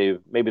maybe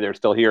they're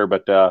still here,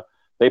 but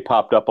they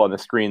popped up on the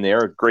screen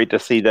there. Great to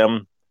see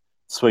them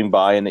swing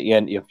by. And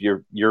if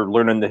you're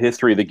learning the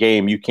history of the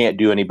game, you can't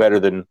do any better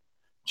than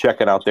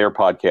checking out their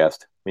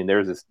podcast. I mean,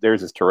 theirs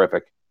is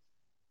terrific,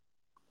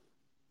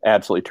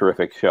 absolutely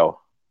terrific show.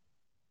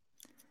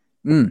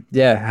 I'll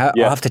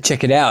have to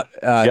check it out.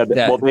 Put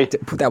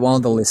that one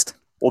on the list.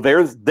 Well,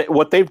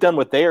 what they've done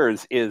with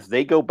theirs is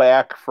they went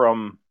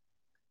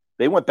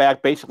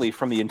back basically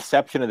from the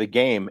inception of the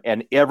game,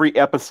 and every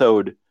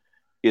episode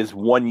is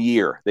 1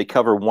 year. They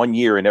cover 1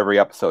 year in every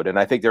episode, and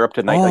I think they're up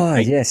to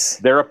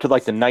they're up to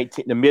like the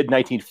mid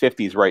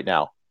 1950s right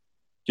now.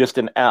 Just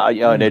and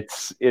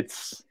it's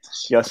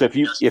so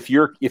if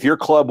your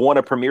club won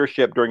a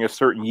premiership during a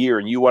certain year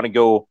and you want to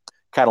go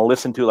kind of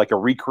listen to like a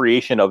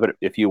recreation of it,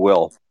 if you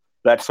will.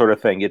 That sort of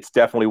thing. It's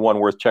definitely one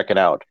worth checking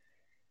out.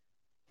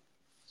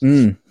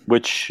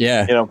 Which,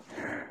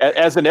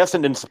 as an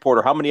Essendon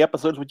supporter, how many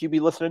episodes would you be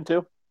listening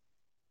to?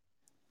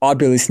 I'd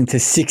be listening to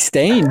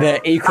 16,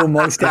 the equal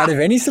most out of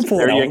any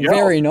supporter. There you go.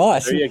 Very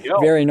nice. There you go.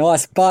 Very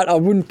nice. But I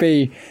wouldn't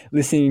be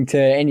listening to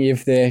any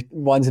of the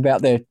ones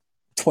about the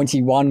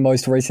 21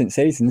 most recent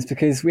seasons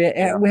because we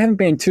haven't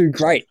been too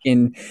great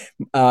in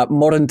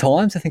modern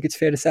times, I think it's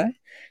fair to say.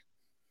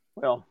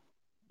 Well,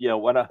 yeah,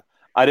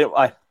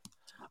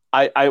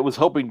 I was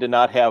hoping to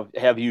not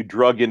have you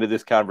drug into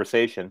this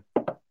conversation.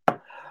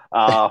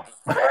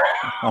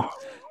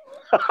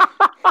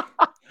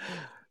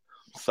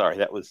 Sorry,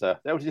 that was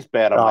just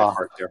bad on my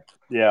part there.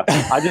 Yeah,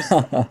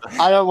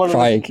 I don't want to.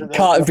 Craig,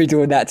 can't be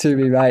doing that to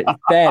me, mate.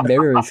 Bad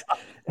memories.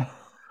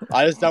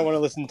 I just don't want to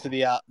listen to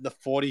the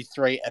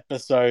 43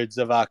 episodes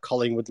of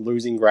Collingwood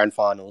losing grand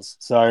finals.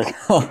 So,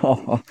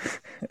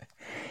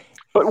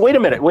 but wait a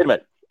minute.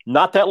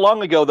 Not that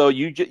long ago, though,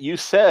 you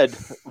said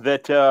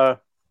that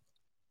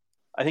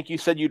I think you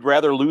said you'd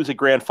rather lose a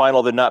grand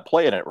final than not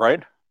play in it,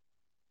 right?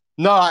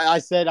 No, I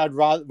said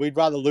we'd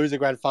rather lose a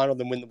grand final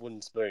than win the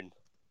wooden spoon.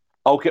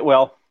 Okay,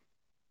 well,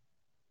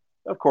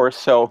 of course.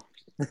 So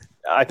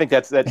I think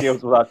that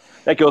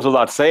goes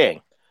without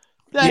saying.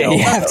 Yeah,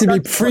 you have to be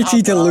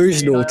pretty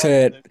delusional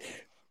to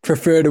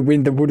prefer to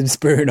win the wooden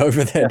spoon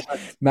over than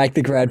make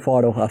the grand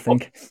final, I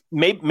think.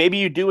 Well, maybe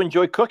you do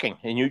enjoy cooking,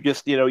 and you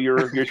just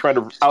you're trying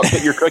to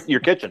outfit your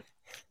kitchen.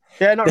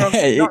 Yeah, not wrong.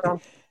 Not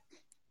wrong.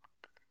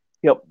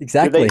 Yep,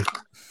 exactly.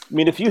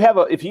 If you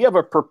have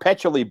a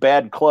perpetually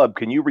bad club,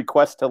 can you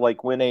request to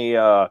win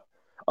a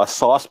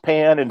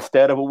saucepan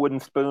instead of a wooden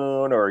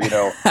spoon, or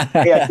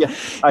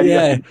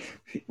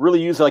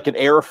really use an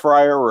air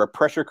fryer or a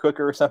pressure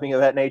cooker or something of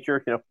that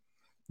nature?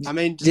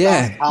 Just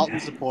ask Carlton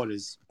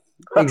supporters.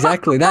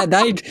 Exactly. They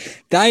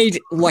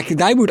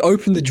would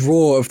open the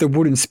drawer of the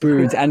wooden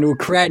spoons and it would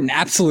create an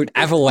absolute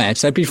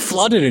avalanche. They'd be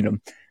flooded in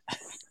them.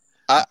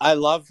 I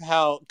love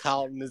how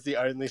Carlton is the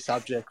only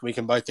subject we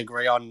can both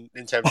agree on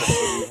in terms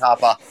of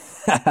Harper.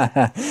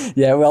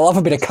 Yeah, well, I love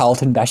a bit of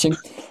Carlton bashing.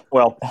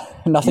 Well,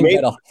 nothing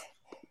better.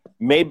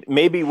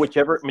 Maybe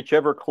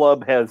whichever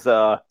club has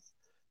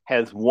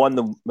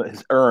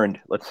earned,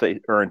 let's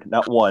say earned,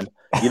 not won.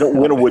 You don't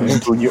win a wooden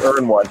spoon, you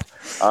earn one.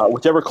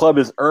 Whichever club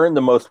has earned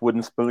the most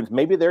wooden spoons,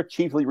 maybe they're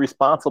chiefly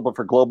responsible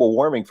for global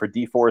warming, for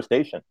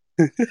deforestation.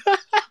 That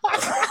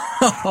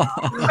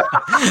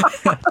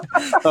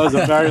was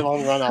a very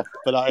long run-up,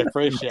 but I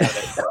appreciate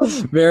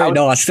it. Very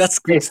nice. That's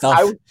good stuff.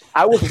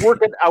 I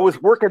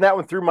was working that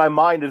one through my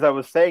mind as I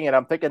was saying it.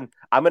 I'm thinking,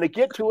 I'm going to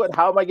get to it.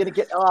 How am I going to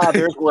get?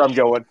 There's where I'm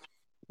going.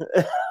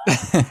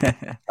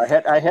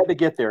 I had to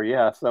get there,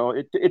 yeah. So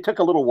it took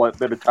a little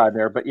bit of time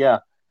there, but yeah.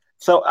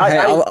 So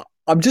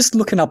I'm just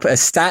looking up a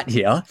stat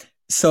here.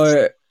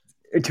 So,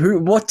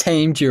 what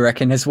team do you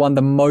reckon has won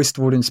the most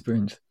wooden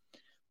spoons?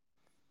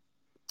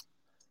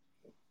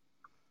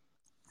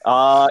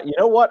 You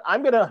know what? I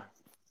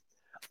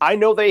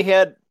know they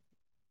had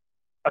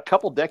a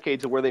couple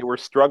decades where they were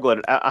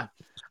struggling. I'm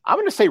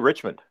going to say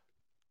Richmond.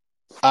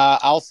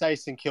 I'll say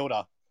St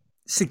Kilda.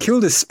 St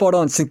Kilda's spot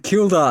on. St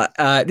Kilda,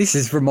 this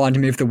is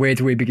reminding me of the Where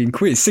Do We Begin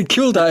quiz. St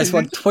Kilda has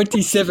won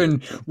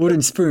 27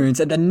 wooden spoons,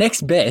 and the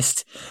next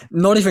best,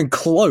 not even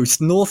close,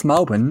 North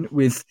Melbourne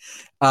with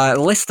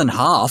less than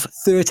half,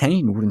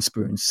 13 wooden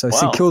spoons. So wow.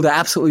 St Kilda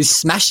absolutely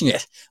smashing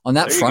it on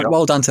that front.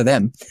 Well done to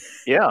them.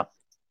 Yeah.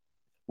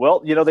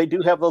 Well, they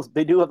do have those.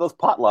 They do have those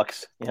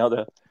potlucks.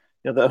 The.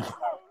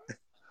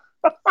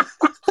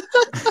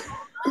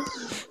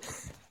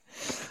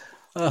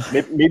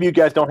 Maybe you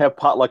guys don't have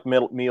potluck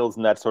meals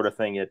and that sort of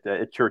thing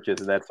at churches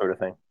and that sort of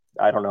thing.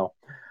 I don't know.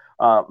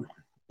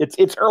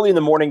 It's early in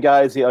the morning,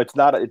 guys. It's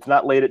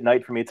not late at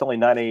night for me. It's only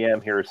 9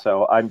 a.m. here,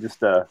 so I'm just.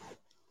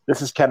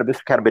 This has kind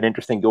of been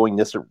interesting going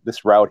this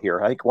route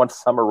here. I think once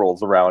summer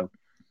rolls around,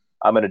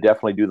 I'm going to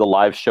definitely do the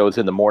live shows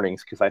in the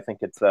mornings because I think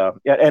it's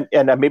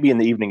and maybe in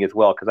the evening as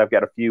well because I've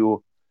got a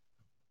few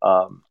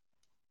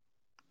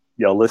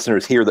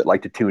listeners here that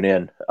like to tune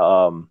in.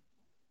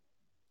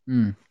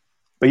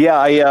 But yeah,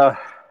 I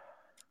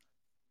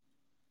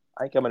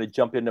think I'm going to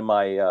jump into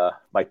my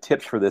my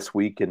tips for this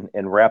week and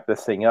wrap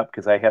this thing up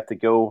because I have to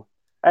go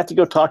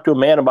talk to a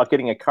man about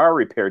getting a car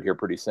repaired here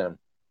pretty soon.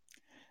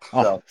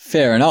 Oh, so,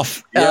 fair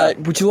enough. Yeah.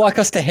 Would you like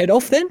us to head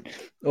off then?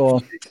 Or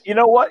you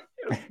know what?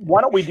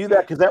 Why don't we do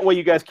that? Because that way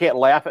you guys can't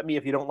laugh at me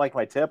if you don't like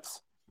my tips.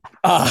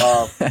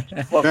 Well,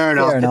 fair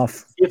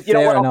enough.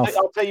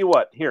 I'll tell you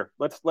what. Here,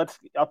 I'll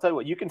tell you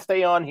what. You can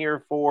stay on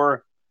here. I'm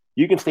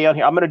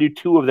going to do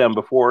two of them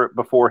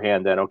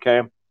beforehand. Then,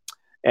 okay.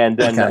 And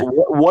then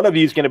one of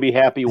you is going to be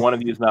happy. One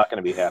of you is not going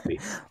to be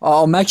happy.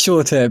 I'll make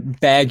sure to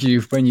bag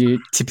you when you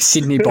tip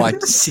Sydney by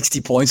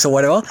 60 points or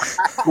whatever.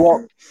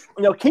 Well,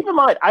 keep in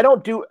mind, I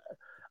don't do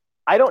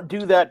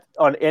that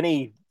on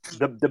any.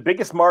 The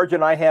biggest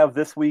margin I have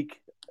this week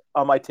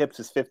on my tips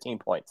is 15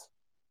 points.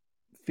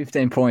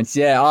 15 points,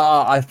 yeah.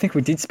 I think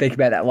we did speak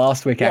about that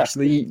last week,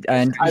 actually,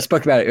 and you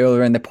spoke about it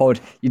earlier in the pod.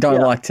 You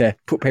don't like to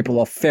put people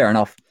off. Fair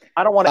enough.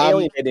 I don't want to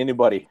alienate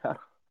anybody.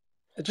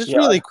 Just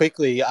really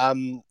quickly, I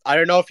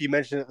don't know if you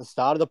mentioned at the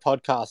start of the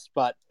podcast,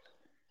 but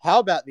how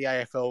about the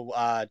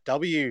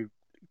AFLW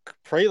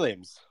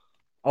prelims?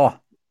 Oh,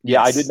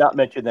 yeah, I did not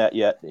mention that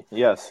yet.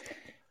 Yes.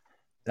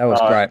 That was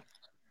great.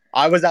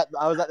 I was at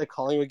the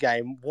Collingwood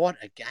game. What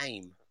a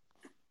game!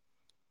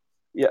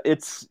 Yeah,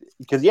 it's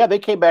because they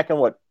came back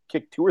and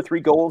kicked 2 or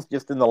 3 goals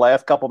just in the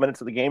last couple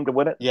minutes of the game to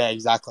win it. Yeah,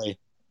 exactly.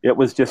 It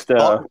was just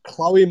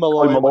Chloe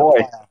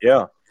Malloy.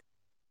 Yeah,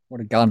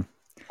 what a gun!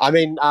 I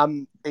mean,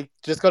 it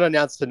just got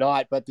announced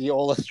tonight, but the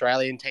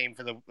All-Australian team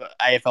for the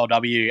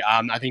AFLW,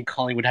 I think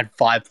Collingwood had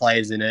 5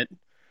 players in it.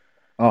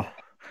 Oh,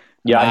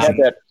 yeah,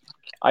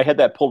 I had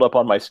that pulled up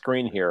on my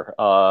screen here.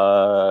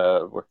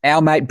 Our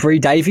mate Bree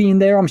Davey in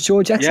there, I'm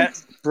sure, Jackson. Yeah,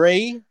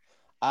 Bree.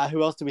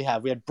 Who else do we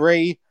have? We had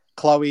Bree,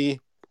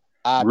 Chloe,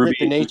 Britt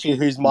Benici,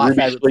 who's my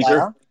favourite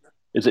player.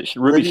 Is it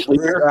Ruby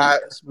Schleicher?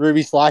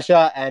 Ruby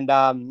Slasher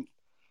and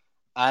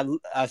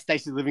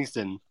Stacey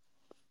Livingston.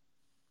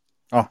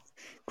 Oh,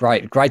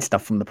 great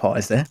stuff from the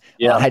Pies there.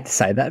 Yeah. I hate to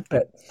say that,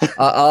 but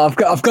I've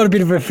got a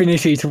bit of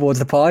affinity towards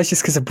the Pies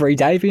just because of Bree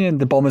Davey and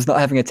the Bombers not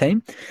having a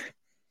team.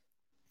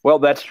 Well,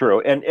 that's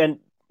true, and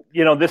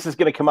this is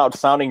going to come out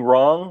sounding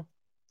wrong,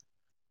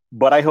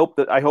 but I hope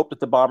that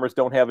the Bombers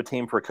don't have a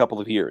team for a couple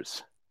of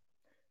years.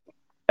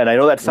 And I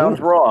know that sounds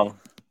wrong.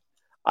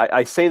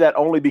 I say that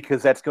only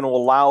because that's going to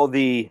allow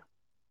the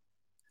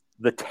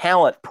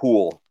talent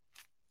pool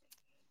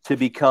to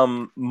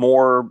become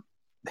more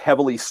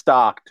heavily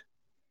stocked.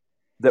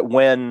 That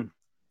when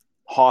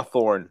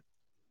Hawthorn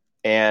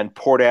and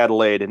Port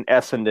Adelaide and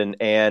Essendon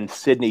and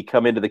Sydney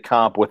come into the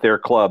comp with their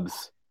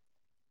clubs,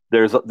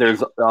 there's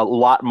a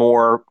lot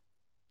more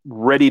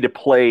ready to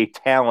play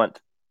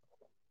talent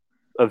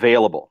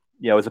available.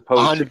 As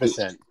opposed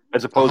 100%.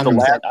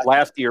 to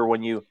last year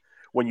when you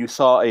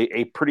saw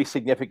a pretty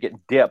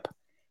significant dip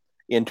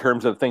in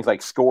terms of things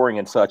like scoring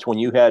and such, when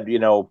you had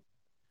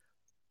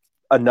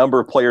a number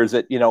of players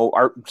that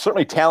are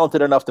certainly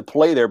talented enough to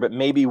play there, but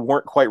maybe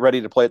weren't quite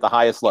ready to play at the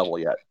highest level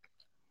yet.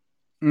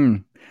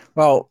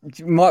 Well,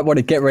 you might want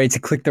to get ready to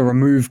click the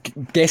remove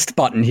guest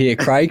button here,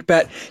 Craig,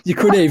 but you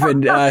could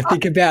even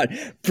think about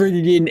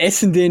bringing in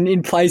Essendon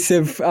in place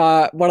of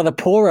one of the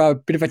poorer,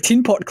 bit of a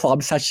tin pot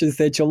club such as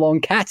the Geelong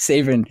Cats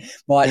even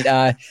might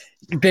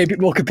be a bit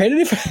more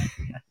competitive.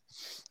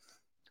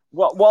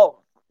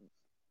 Well,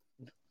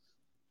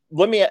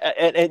 let me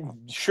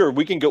and sure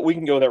we can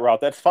go that route.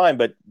 That's fine,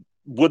 but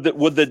would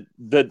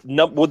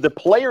the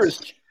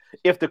players,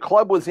 if the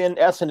club was in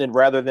Essendon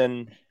rather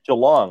than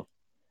Geelong,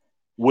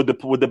 would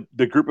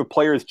the group of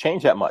players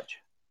change that much?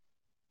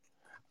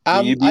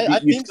 I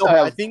think so.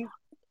 I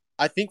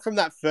think from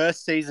that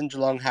first season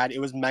Geelong had, it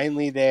was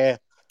mainly their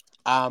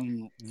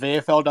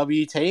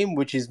VFLW team,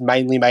 which is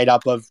mainly made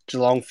up of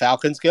Geelong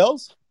Falcons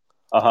girls.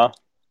 So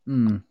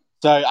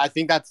I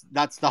think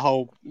that's the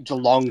whole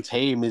Geelong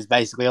team is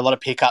basically a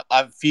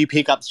few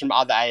pickups from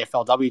other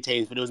AFLW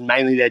teams, but it was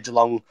mainly the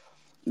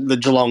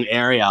Geelong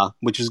area,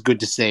 which is good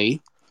to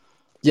see.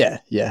 Yeah.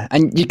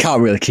 And you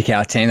can't really kick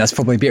our team. That's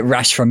probably a bit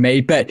rash from me,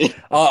 but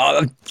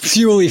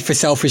purely for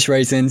selfish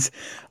reasons,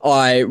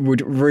 I would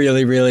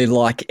really, really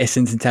like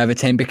Essendon to have a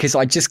team because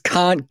I just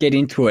can't get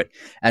into it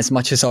as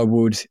much as I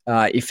would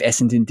if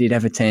Essendon did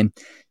have a team.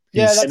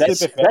 Yeah, that's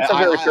super fair. That's a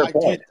very fair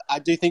point. I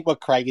do think what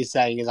Craig is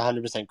saying is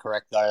 100%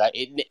 correct, though. Like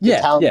the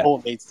talent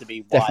pool needs to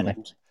be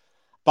widened.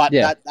 But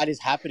that is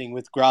happening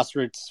with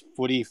grassroots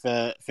footy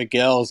for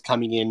girls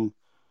coming in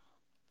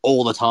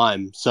all the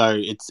time. So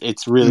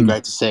it's really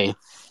great to see.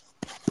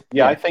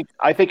 Yeah, I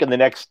think in the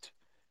next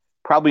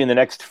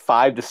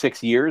 5 to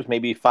 6 years,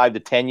 maybe 5 to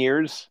 10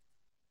 years,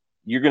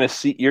 you're gonna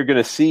see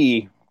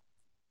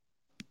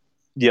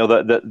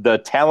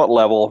the talent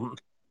level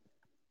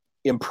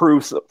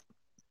improve so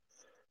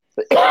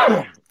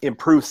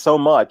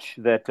much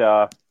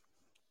that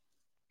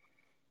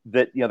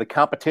the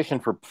competition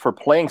for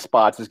playing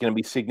spots is going to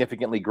be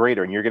significantly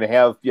greater, and you're going to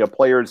have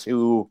players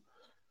who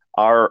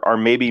are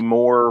maybe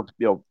more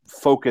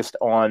focused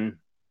on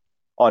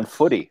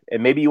footy,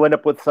 and maybe you end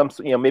up with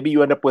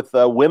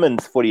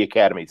women's footy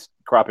academies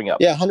cropping up.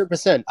 Yeah,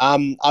 100%.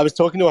 I was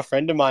talking to a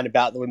friend of mine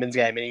about the women's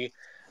game, and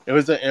it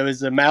was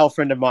a male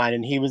friend of mine,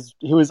 and he was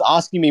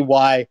asking me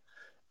why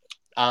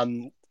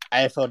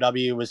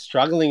AFLW was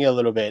struggling a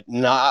little bit,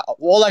 and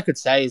all I could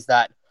say is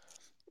that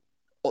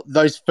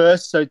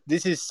so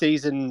this is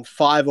season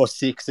 5 or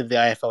 6 of the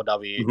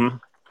AFLW. Mm-hmm.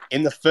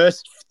 In the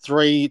first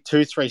 3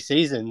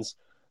 seasons,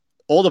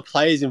 all the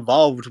players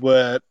involved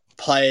were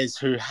players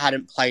who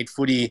hadn't played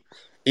footy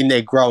in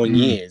their growing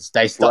years.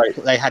 They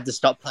had to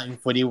stop playing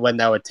footy when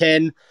they were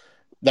 10.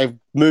 They've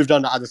moved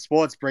on to other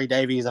sports. Bree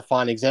Davey is a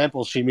fine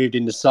example. She moved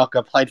into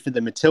soccer, played for the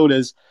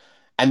Matildas,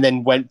 and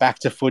then went back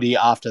to footy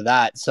after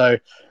that.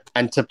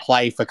 And to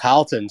play for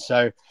Carlton.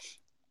 So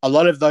a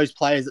lot of those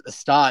players at the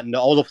start and the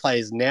older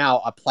players now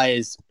are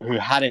players who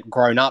hadn't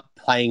grown up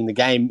playing the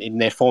game in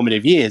their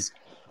formative years.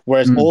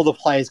 Whereas all the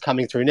players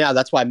coming through now,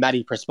 that's why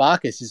Maddie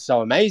Prespakis is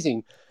so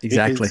amazing.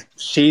 Exactly.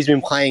 She's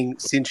been playing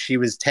since she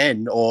was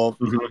 10 or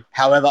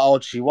however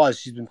old she was.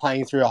 She's been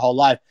playing through her whole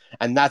life.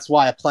 And that's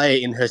why a player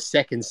in her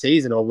second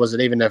season, or was it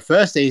even her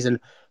first season,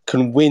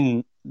 can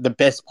win the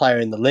best player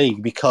in the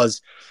league,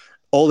 because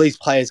all these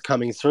players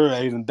coming through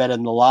are even better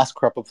than the last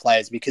crop of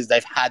players because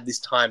they've had this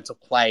time to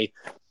play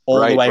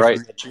all the way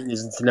from their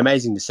juniors. It's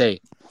amazing to see.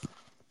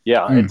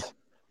 Yeah, it's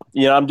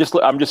I'm just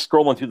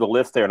scrolling through the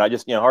list there, and I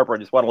just Harper, I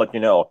just want to let you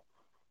know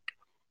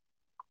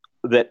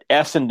that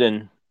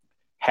Essendon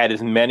had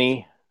as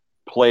many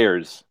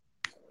players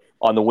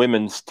on the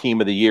women's team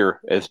of the year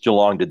as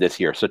Geelong did this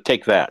year. So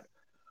take that.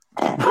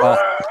 Oh,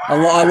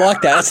 I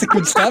like that. That's a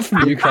good start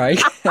from you, Craig.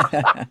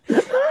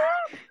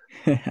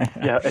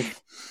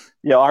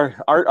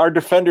 Our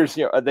defenders,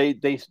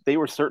 they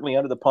were certainly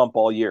under the pump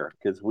all year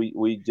because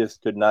we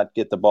just could not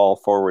get the ball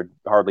forward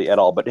hardly at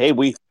all. But hey,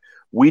 we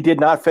did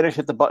not finish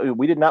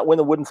we did not win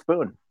the wooden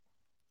spoon.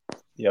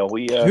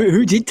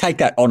 Who did take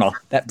that honor,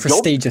 that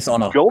prestigious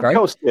honor? Gold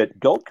Coast did.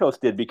 Gold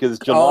Coast did because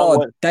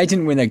Geelong they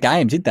didn't win their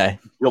game, did they?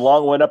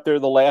 Geelong went up there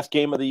the last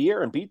game of the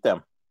year and beat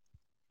them.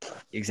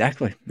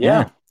 Exactly.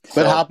 Yeah.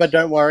 But Harper,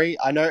 don't worry.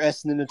 I know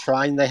Essendon are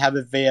trying. They have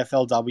a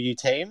VFLW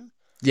team.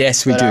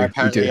 Yes, we do.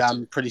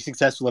 Apparently, pretty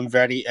successful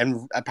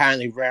and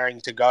apparently raring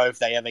to go if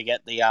they ever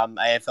get the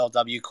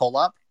AFLW call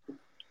up.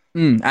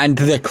 And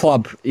the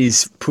club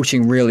is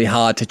pushing really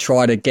hard to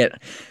try to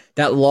get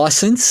that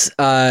license.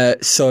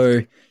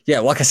 So,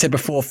 like I said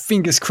before,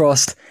 fingers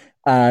crossed,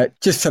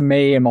 just for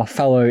me and my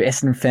fellow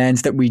Essendon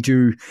fans, that we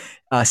do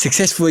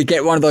successfully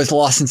get one of those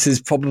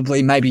licenses,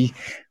 probably maybe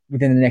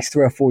within the next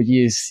 3 or 4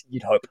 years,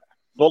 you'd hope.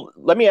 Well,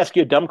 let me ask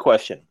you a dumb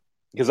question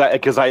because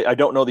I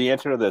don't know the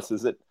answer to this.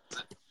 Is it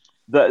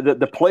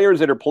the players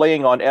that are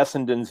playing on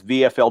Essendon's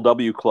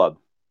VFLW club,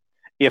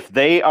 if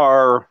they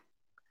are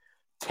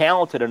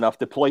talented enough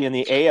to play in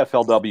the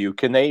AFLW,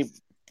 can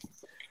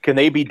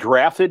they be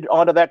drafted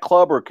onto that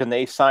club, or can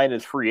they sign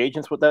as free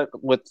agents with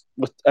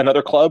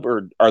another club,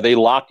 or are they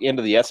locked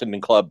into the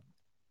Essendon club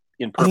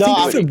in perpetuity?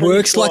 No, if it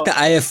works like the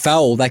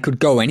AFL, they could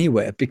go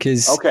anywhere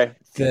because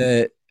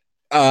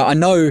I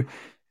know,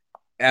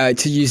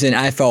 to use an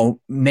AFL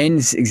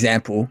men's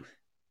example,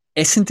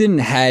 Essendon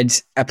had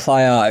a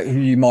player who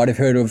you might have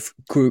heard of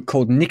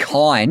called Nick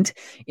Hind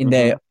on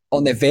their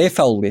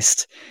VFL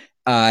list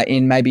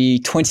in maybe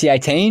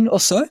 2018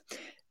 or so.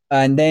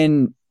 And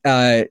then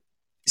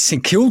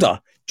St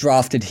Kilda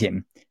drafted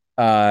him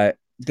the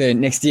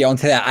next year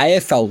onto their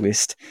AFL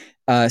list.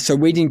 So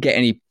we didn't get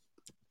any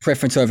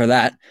preference over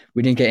that.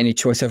 We didn't get any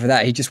choice over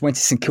that. He just went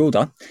to St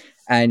Kilda,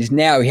 and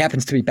now he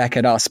happens to be back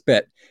at us.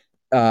 But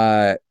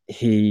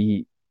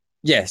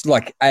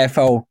like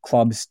AFL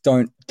clubs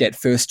don't get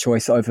first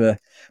choice over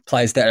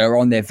players that are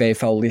on their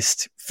VFL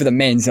list, for the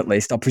men's at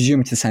least. I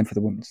presume it's the same for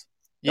the women's.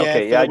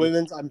 Yeah, the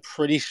women's, I'm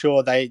pretty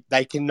sure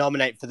they can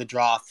nominate for the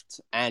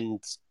draft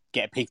and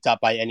get picked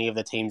up by any of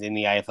the teams in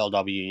the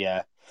AFLW,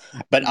 yeah.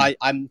 But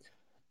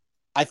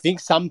I think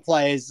some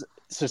players,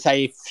 so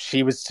say if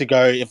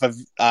a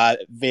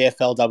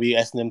VFLW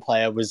Essendon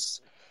player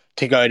was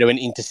to go to an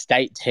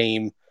interstate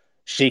team,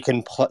 she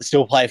can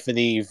still play for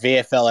the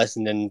VFL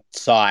Essendon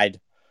side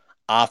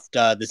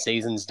after the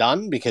season's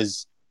done,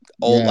 because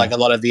a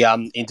lot of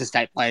the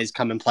interstate players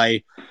come and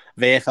play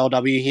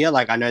VFLW here.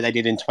 Like I know they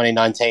did in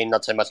 2019,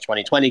 not so much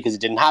 2020 because it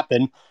didn't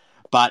happen,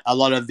 but a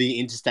lot of the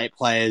interstate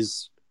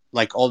players,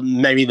 or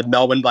maybe the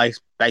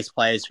Melbourne-based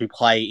players who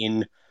play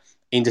in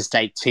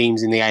interstate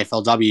teams in the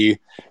AFLW,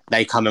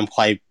 they come and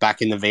play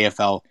back in the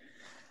VFL.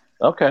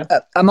 Okay.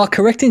 Am I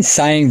correct in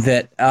saying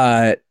that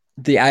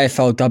the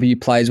AFLW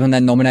players, when they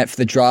nominate for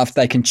the draft,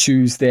 they can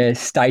choose their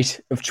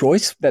state of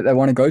choice that they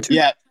want to go to?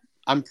 Yeah,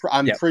 I'm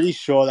pretty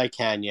sure they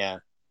can, yeah.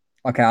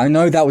 Okay, I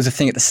know that was a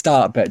thing at the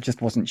start, but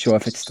just wasn't sure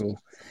if it's still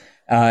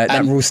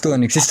that rule's still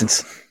in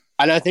existence.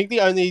 And I think the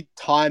only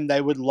time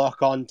they would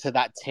lock on to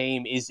that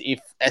team is if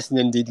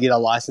Essendon did get a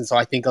license. So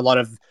I think a lot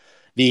of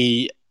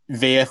the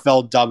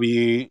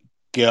VFLW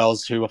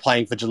girls who were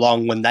playing for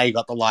Geelong when they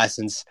got the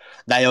license,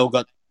 they all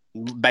got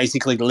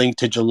basically linked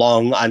to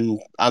Geelong,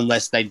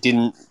 unless they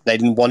didn't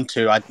want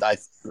to, I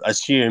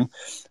assume.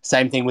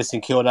 Same thing with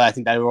St Kilda. I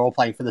think they were all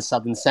playing for the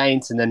Southern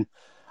Saints, and then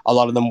a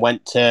lot of them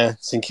went to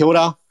St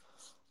Kilda.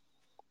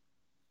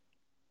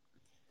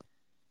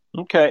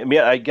 Okay,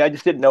 I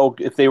just didn't know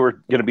if they were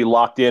going to be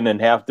locked in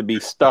and have to be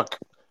stuck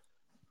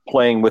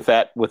playing with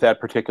that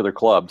particular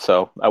club.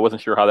 So I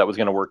wasn't sure how that was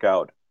going to work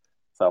out.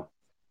 So,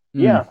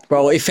 yeah.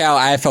 Well, if our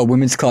AFL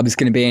women's club is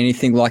going to be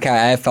anything like our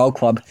AFL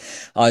club,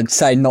 I'd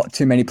say not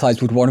too many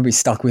players would want to be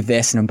stuck with the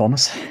Essendon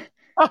Bombers.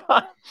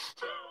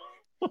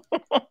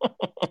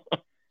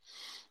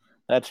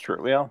 That's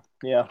true. Well,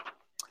 yeah.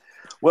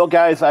 Well,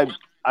 guys,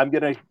 I'm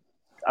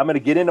gonna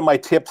get into my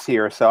tips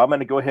here, so I'm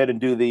gonna go ahead and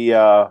do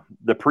the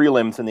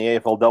prelims in the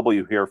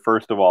AFLW here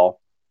first of all.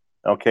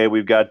 Okay,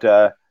 we've got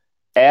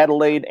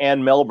Adelaide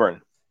and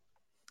Melbourne,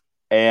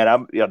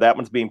 and that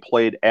one's being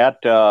played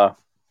at the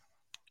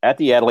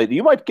Adelaide.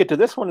 You might get to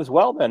this one as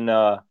well, then.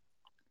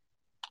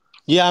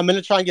 Yeah, I'm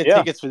gonna try and get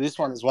tickets for this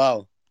one as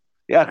well.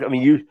 Yeah,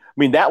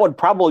 that one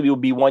probably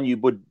would be one you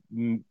would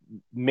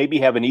maybe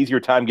have an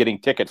easier time getting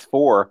tickets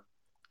for.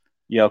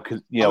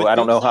 Because I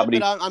don't know how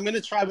many. I'm going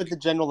to try with the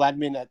general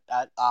admin at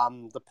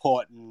the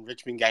Port and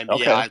Richmond game. But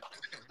okay.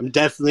 I'm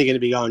definitely going to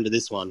be going to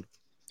this one.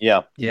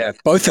 Yeah,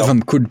 both of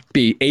them could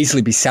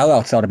easily be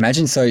sellouts, I'd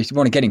imagine. So you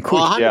want to get in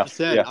quick.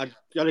 100%. Yeah. I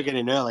got to get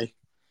in early.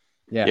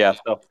 Yeah.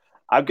 So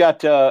I've got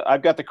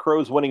the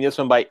Crows winning this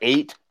one by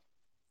 8.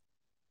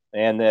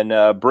 And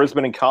then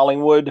Brisbane and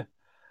Collingwood.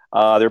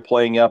 They're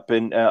playing up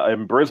in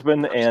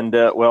Brisbane, and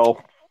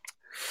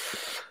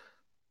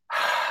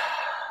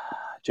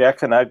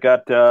Jackson, I've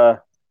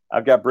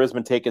got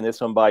Brisbane taking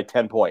this one by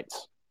 10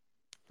 points.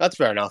 That's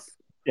fair enough.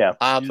 Yeah.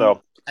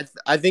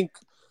 I think,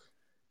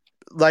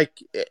 like,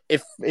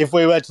 if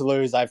we were to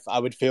lose, I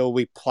would feel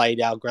we played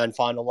our grand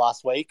final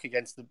last week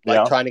against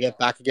trying to get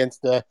back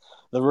against the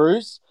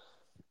Roos.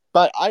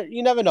 But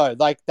you never know.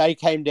 Like, they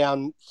came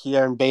down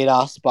here and beat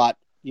us, but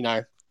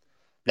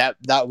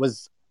that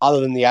was, other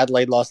than the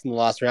Adelaide loss in the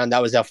last round,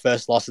 that was our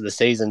first loss of the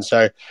season.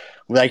 So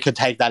they could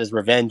take that as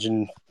revenge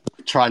and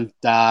try and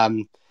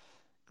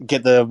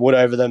get the wood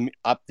over them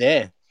up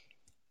there.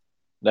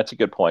 That's a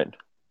good point.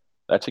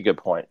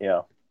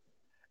 Yeah.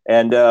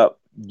 And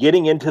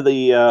getting into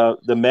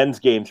the men's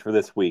games for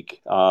this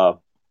week.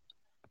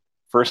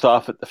 First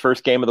off, at the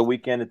first game of the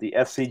weekend at the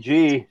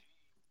SCG,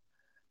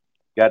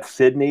 got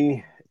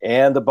Sydney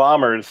and the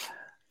Bombers.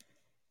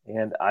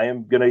 And I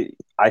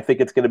think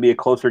it's gonna be a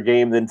closer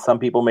game than some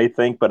people may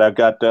think, but I've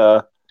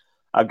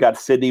got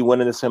Sydney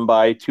winning this in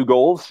by 2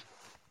 goals,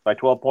 by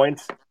 12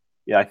 points.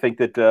 Yeah, I think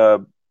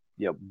that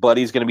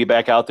Buddy's gonna be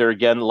back out there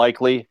again,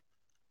 likely,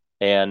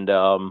 and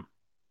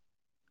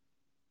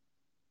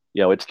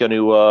it's gonna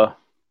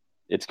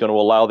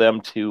allow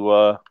them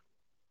to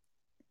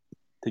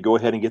go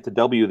ahead and get the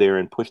W there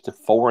and push to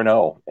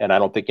 4-0. And I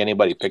don't think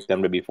anybody picked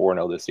them to be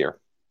 4-0 this year.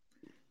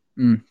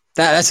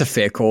 That's a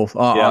fair call.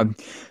 I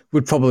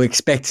would probably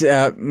expect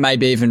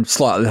maybe even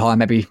slightly higher,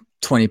 maybe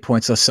 20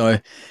 points or so.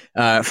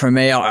 From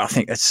me, I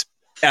think that's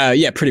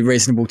pretty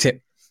reasonable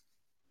tip.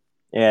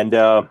 And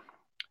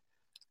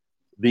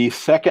the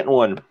second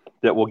one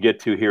that we'll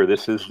get to here,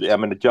 I'm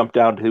going to jump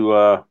down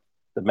to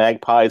the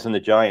Magpies and the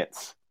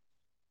Giants.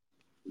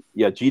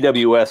 Yeah,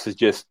 GWS is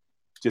just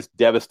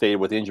devastated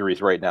with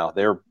injuries right now.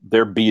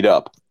 They're beat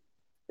up.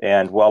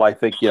 And while I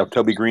think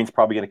Toby Green's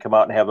probably going to come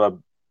out and have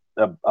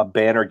a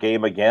banner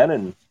game again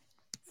and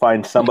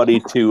find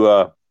somebody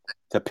to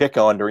pick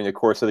on during the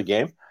course of the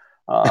game,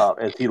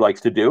 as he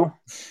likes to do.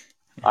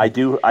 I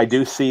do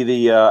see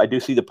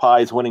the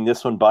Pies winning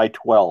this one by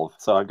 12.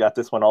 So I've got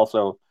this one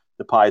also,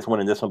 the Pies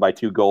winning this one by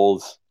 2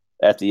 goals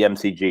at the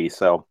MCG.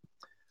 So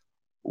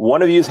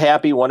one of you is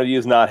happy, one of you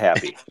is not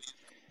happy.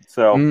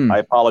 So I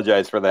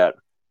apologize for that.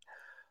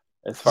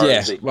 As far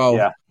as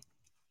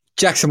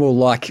Jackson will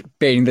like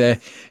beating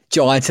the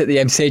Giants at the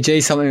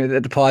MCG, something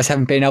that the Pies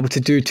haven't been able to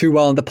do too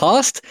well in the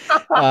past.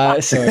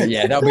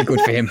 That'll be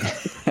good for him.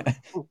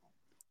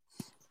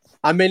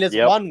 I mean, it's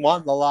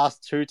 1-1 the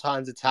last 2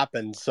 times it's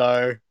happened,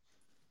 so...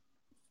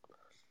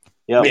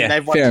 Yeah,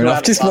 fair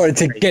enough. Just wanted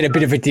to get a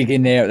bit of a dig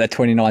in there at the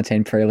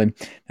 2019 prelim.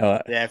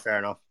 Yeah, fair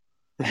enough.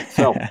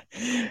 So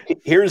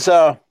here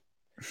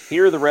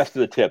are the rest of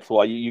the tips.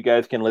 While you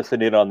guys can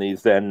listen in on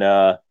these, then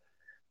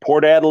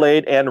Port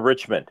Adelaide and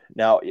Richmond.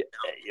 Now,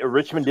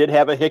 Richmond did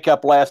have a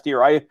hiccup last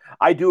year.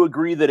 I do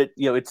agree that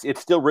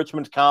it's still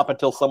Richmond's comp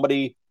until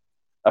somebody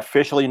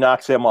officially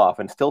knocks them off,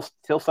 and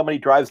till somebody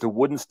drives the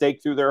wooden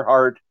stake through their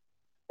heart,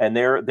 and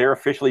they're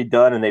officially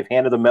done, and they've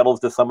handed the medals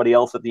to somebody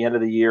else at the end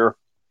of the year.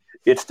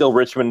 It's still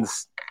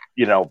Richmond's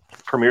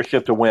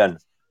premiership to win.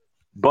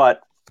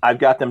 But I've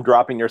got them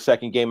dropping their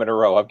second game in a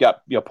row. I've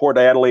got Port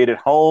Adelaide at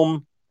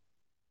home,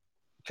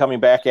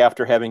 coming back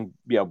after having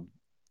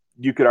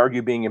you could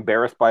argue being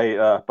embarrassed by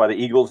the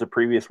Eagles the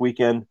previous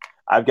weekend.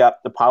 I've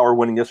got the Power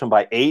winning this one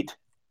by 8.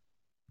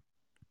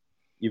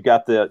 You've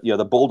got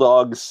the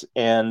Bulldogs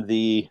and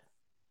the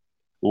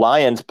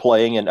Lions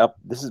playing, and up.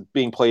 This is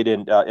being played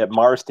in at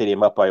Mars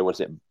Stadium up by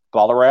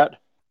Ballarat,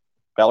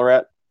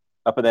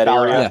 up in that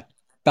area. Yeah,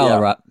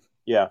 Ballarat.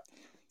 Yeah.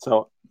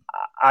 So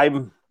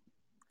I'm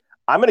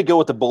going to go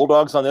with the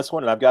Bulldogs on this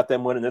one, and I've got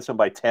them winning this one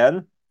by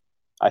 10.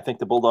 I think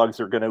the Bulldogs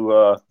are going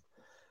to,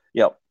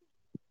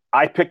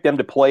 I picked them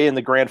to play in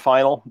the grand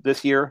final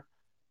this year.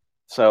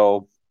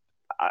 So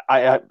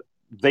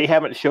they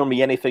haven't shown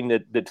me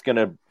anything that's going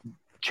to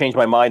change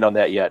my mind on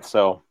that yet.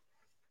 So,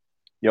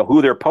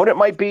 who their opponent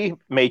might be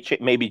may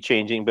be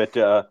changing,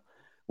 but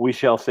we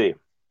shall see.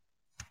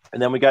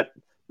 And then we got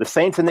the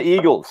Saints and the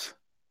Eagles.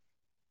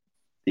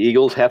 The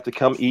Eagles have to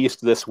come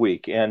east this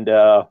week, and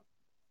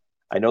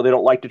I know they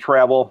don't like to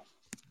travel,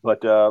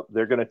 but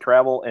they're going to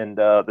travel. And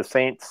the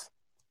Saints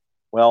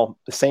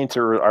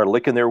are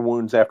licking their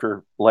wounds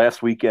after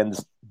last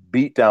weekend's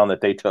beatdown that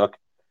they took,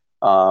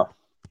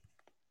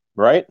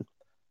 right?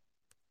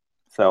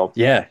 So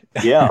yeah.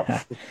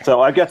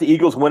 So I've got the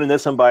Eagles winning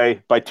this one by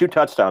 2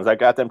 touchdowns. I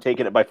got them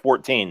taking it by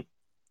 14.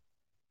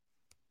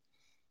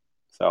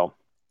 So,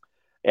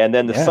 and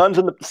then the Suns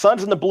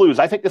and the Blues.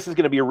 I think this is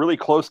going to be a really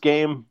close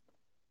game.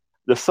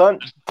 To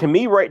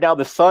me right now,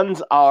 the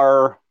Suns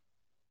are.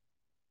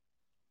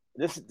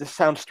 This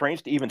sounds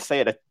strange to even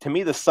say it. To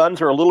me, the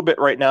Suns are a little bit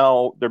right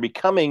now. They're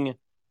becoming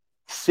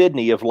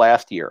Sydney of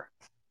last year,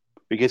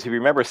 because if you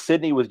remember,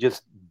 Sydney was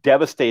just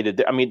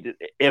devastated. I mean,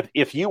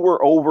 if you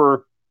were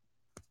over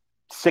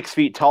 6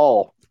 feet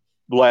tall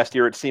last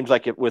year, it seems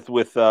like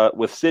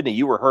with Sydney,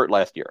 you were hurt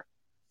last year.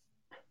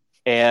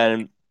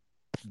 And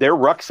their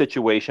ruck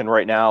situation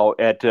right now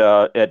at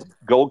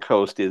Gold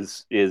Coast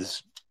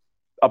is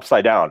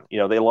upside down.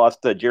 They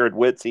lost Jared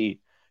Witz. He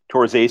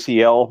tore his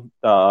ACL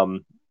a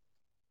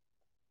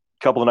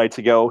couple of nights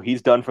ago.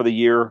 He's done for the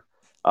year.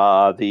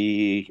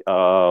 The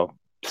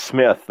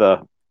Smith,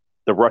 the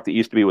ruck that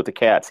used to be with the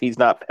Cats, he's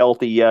not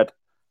healthy yet.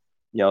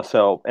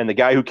 So, and the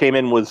guy who came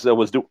in was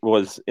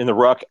in the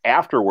ruck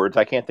afterwards.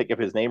 I can't think of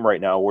his name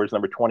right now. Where's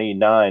number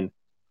 29?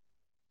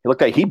 He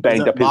looked like he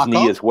banged up his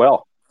knee as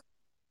well.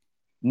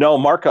 No,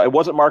 Markov. It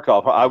wasn't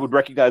Markov. I would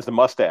recognize the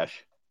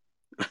mustache.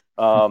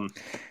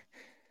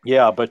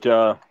 Yeah, but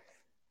no,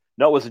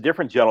 it was a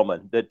different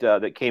gentleman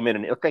that came in,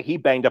 and it looked like he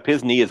banged up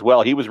his knee as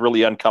well. He was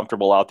really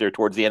uncomfortable out there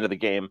towards the end of the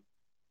game.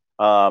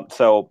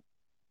 So,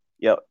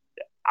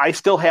 I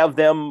still have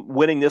them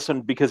winning this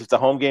one because it's a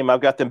home game.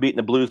 I've got them beating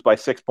the Blues by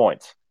 6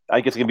 points. I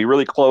think it's going to be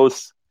really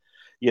close.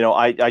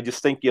 I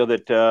just think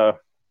that the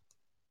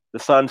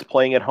Suns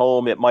playing at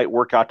home, it might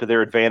work out to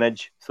their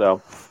advantage.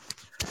 So,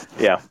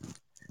 yeah.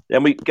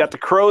 Then we got the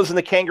Crows and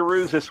the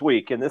Kangaroos this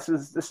week, and this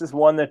is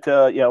one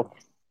that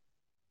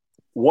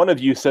one of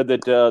you said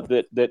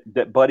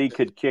that Buddy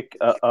could kick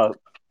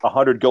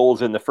 100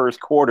 goals in the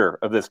first quarter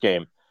of this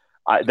game.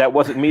 That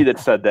wasn't me that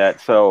said that.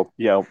 So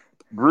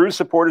Gru's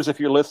supporters, if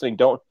you're listening,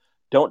 don't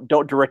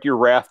direct your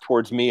wrath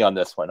towards me on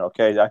this one,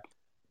 okay?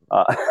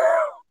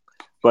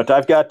 But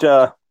I've got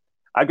the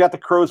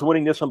Crows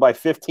winning this one by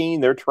 15.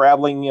 They're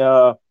traveling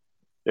to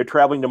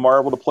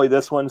Marvel to play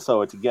this one,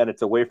 so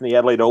it's away from the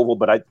Adelaide Oval,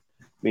 but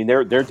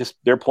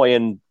they're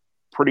playing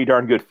pretty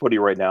darn good footy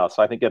right now,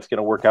 so I think that's going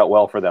to work out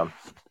well for them.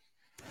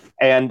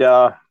 And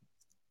the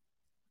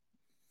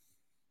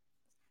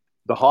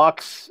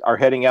Hawks are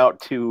heading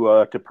out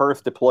to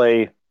Perth to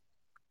play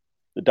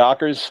the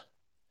Dockers.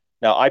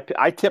 Now,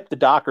 I tipped the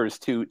Dockers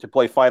to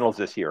play finals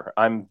this year.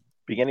 I'm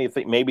beginning to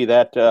think maybe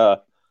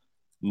that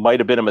might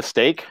have been a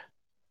mistake.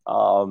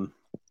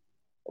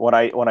 When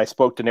I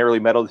spoke to Narrowly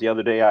Meadows the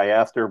other day, I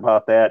asked her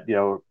about that,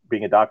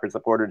 being a Dockers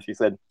supporter, and she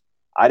said,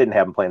 I didn't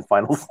have them playing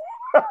finals.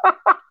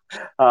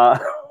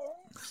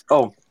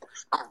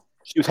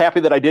 She was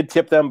happy that I did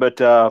tip them, but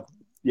I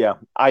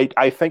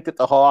think that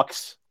the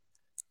Hawks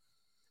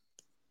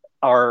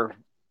are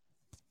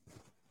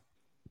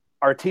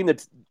a team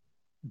that's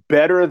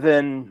better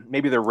than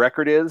maybe their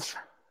record is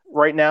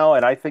right now,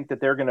 and I think that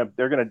they're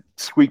gonna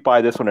squeak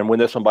by this one and win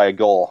this one by a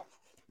goal.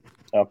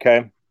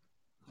 Okay,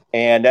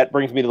 and that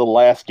brings me to the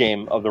last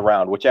game of the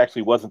round, which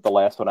actually wasn't the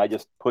last one. I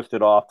just pushed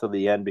it off to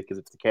the end because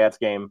it's the Cats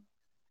game,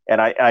 and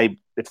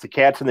it's the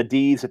Cats and the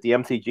D's at the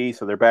MCG,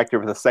 so they're back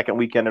there for the second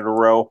weekend in a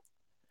row.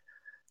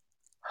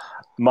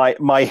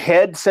 My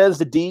head says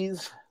the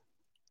D's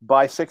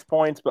by 6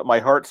 points, but my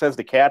heart says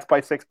the Cats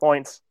by 6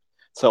 points.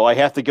 So I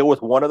have to go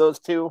with one of those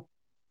two.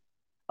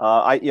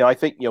 I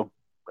think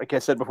like I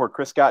said before,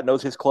 Chris Scott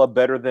knows his club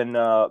better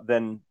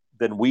than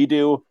we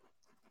do,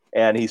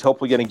 and he's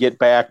hopefully going to get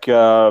back.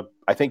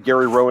 I think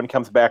Gary Rowan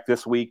comes back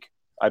this week,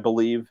 I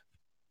believe,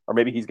 or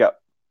maybe he's got.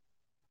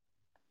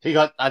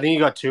 I think he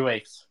got 2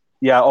 weeks.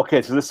 Yeah.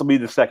 Okay. So this will be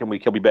the second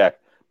week he'll be back,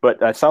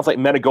 but it sounds like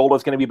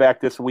Menegolda's going to be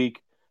back this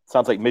week.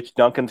 Sounds like Mitch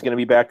Duncan's going to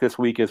be back this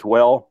week as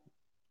well.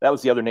 That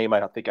was the other name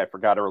I think I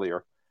forgot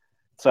earlier.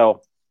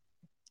 So,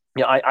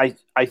 I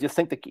just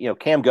think that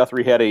Cam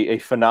Guthrie had a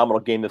phenomenal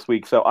game this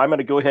week. So I'm going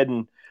to go ahead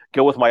and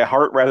go with my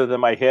heart rather than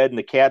my head, and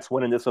the Cats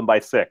winning this one by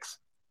 6.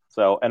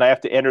 So, and I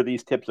have to enter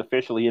these tips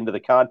officially into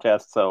the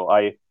contest. So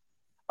I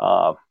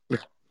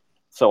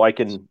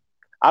can.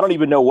 I don't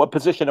even know what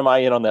position am I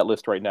in on that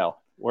list right now.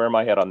 Where am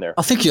I at on there?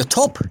 I think you're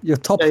top. You're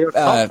top,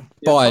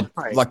 by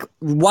like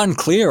one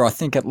clear, I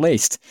think, at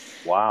least.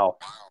 Wow.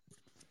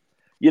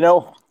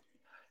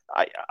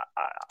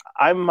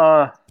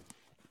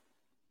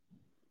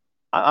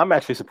 I'm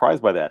actually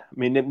surprised by that. I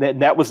mean,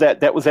 that was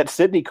that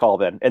Sydney call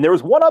then, and there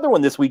was one other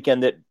one this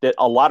weekend that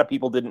a lot of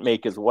people didn't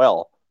make as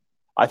well.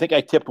 I think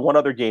I tipped one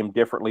other game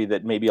differently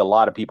that maybe a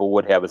lot of people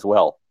would have as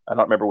well. I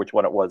don't remember which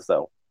one it was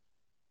though.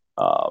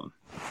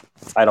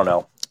 I don't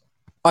know.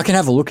 I can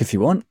have a look if you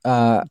want.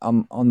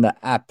 I'm on the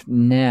app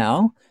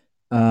now.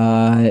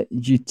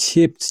 You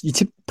tipped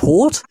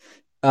Port,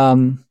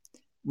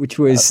 which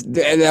was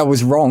that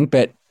was wrong,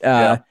 but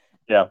yeah.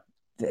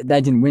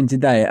 They didn't win,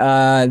 did they?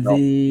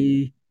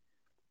 No.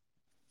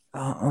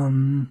 I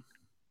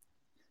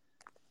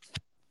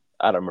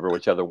don't remember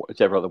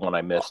whichever other one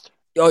I missed.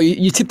 Oh,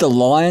 you tipped the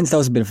Lions. That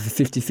was a bit of a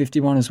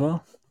 50-50 one as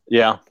well.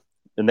 Yeah,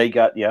 and they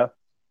got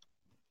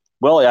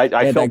Well,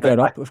 I felt that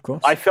up, of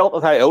course. I felt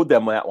that I owed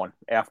them that one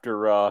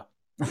after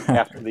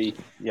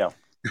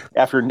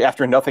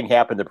after nothing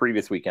happened the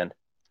previous weekend.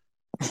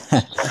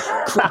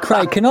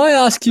 Craig, can I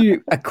ask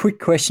you a quick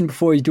question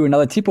before you do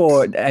another tip,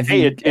 or have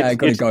you got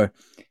to go?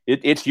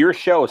 It's your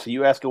show, so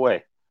you ask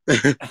away.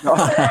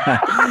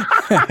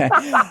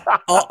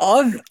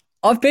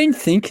 I've been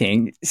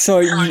thinking. So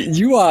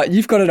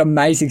you've got an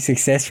amazing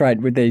success rate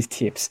with these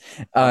tips.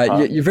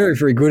 You're very,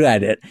 very good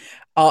at it.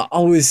 I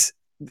was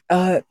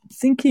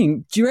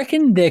thinking, do you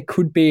reckon there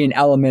could be an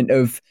element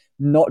of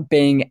not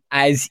being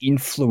as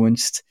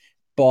influenced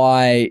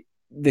by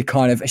the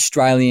kind of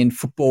Australian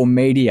football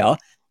media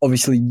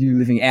obviously you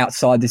living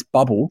outside this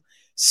bubble,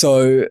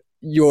 so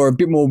you're a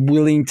bit more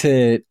willing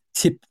to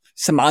tip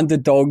some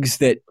underdogs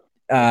that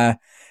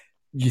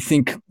you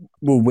think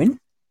will win,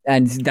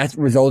 and that's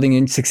resulting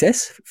in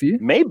success for you?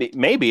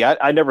 Maybe.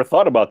 I never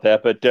thought about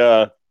that, but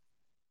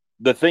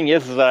the thing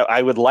is that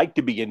I would like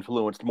to be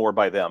influenced more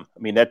by them. I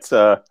mean, that's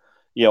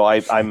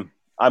I'm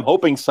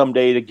hoping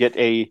someday to get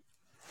a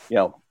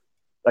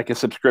like a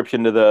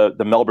subscription to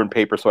the Melbourne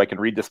paper so I can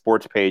read the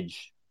sports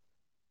page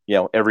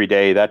every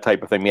day, that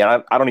type of thing.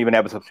 I don't even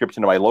have a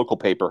subscription to my local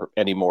paper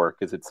anymore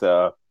because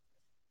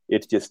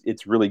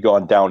it's really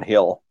gone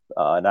downhill,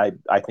 and I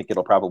think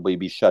it'll probably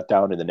be shut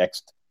down in the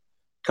next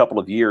couple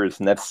of years,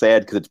 and that's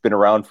sad because it's been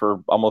around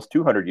for almost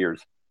 200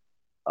 years.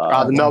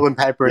 The Melbourne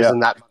paper isn't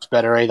that much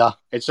better either.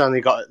 That's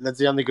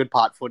the only good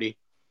part, footy.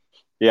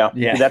 Yeah.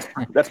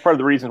 That's part of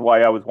the reason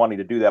why I was wanting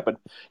to do that. But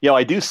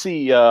I do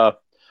see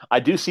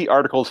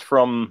articles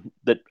from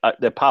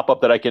that pop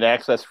up that I can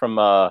access from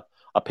a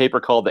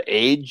paper called The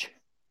Age.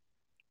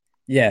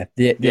 Yeah,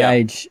 the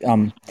Age.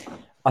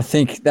 I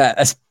think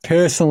that's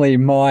personally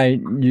my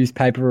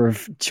newspaper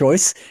of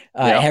choice.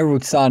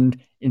 Herald Sun,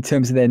 in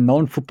terms of their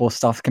non-football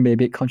stuff, can be a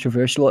bit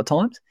controversial at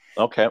times.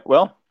 Okay,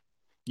 well,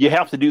 you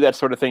have to do that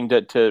sort of thing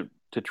to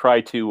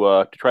try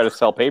to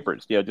sell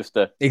papers. Just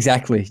to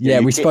exactly. Yeah,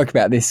 we spoke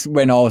about this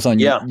when I was on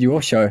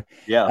your show.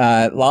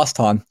 Yeah. Last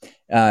time,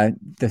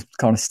 the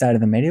kind of state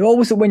of the media. Or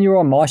was it when you were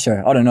on my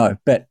show? I don't know,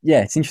 but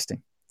yeah, it's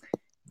interesting.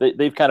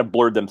 They've kind of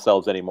blurred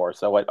themselves anymore,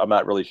 so I'm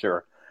not really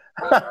sure.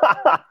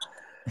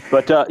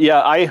 But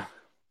I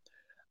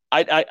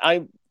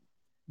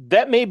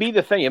that may be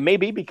the thing. It may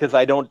be because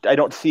I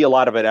don't see a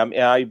lot of it.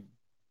 I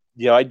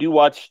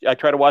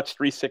try to watch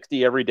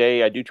 360 every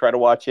day. I do try to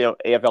watch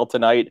AFL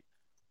Tonight.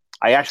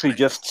 I actually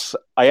just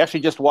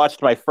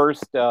watched my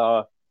first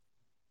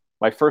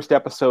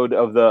episode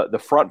of the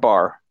Front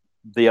Bar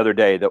the other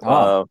day.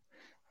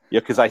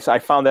 Because I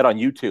found that on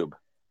YouTube,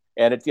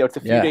 and it's a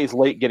few days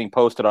late getting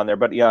posted on there.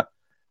 But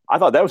I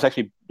thought that was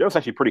actually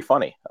pretty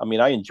funny. I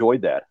mean, I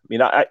enjoyed that.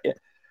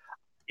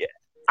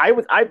 I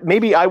mean,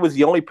 maybe I was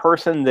the only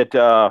person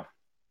that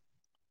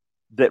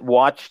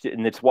watched it,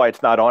 and it's why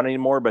it's not on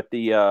anymore. But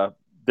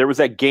there was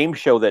that game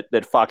show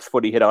that Fox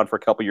Footy hit on for a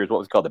couple of years. What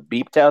was it called? The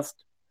Beep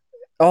Test.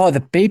 Oh,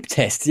 the Beep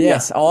Test.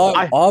 Yes,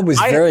 I was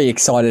very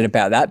excited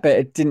about that,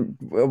 but it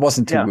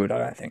wasn't too good. I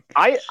don't think.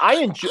 I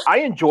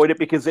enjoyed it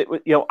because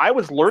I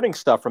was learning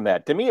stuff from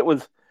that. To me,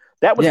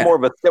 that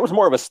was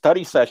more of a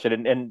study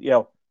session, and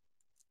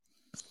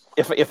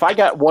if I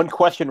got one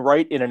question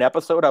right in an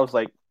episode, I was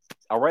like,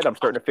 all right, I'm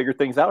starting to figure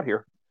things out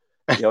here.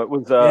 It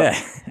was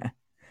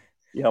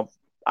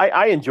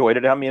I enjoyed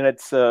it. I mean,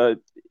 to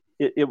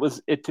me it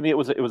was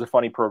a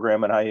funny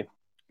program, and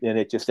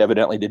it just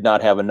evidently did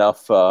not have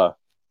enough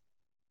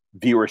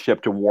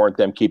viewership to warrant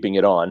them keeping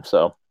it on.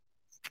 So,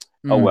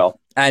 oh well.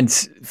 And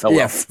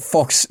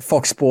Fox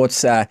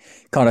Sports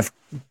kind of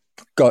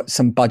got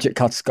some budget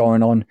cuts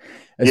going on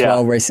as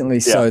well recently,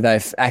 so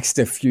they've axed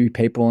a few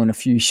people on a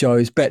few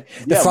shows. But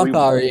the Front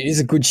Bar is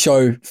a good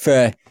show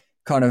for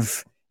kind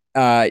of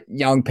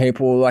young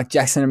people like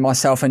Jackson and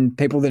myself, and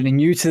people that are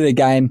new to the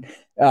game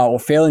or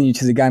fairly new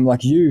to the game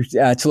like you,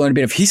 to learn a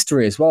bit of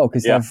history as well,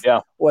 because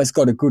they've always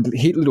got a good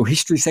little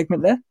history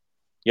segment there.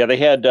 Yeah, they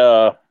had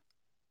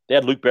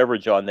Luke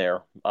Beveridge on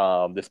there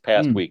this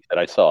past week that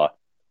I saw,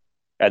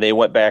 and they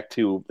went back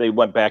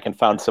and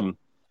found some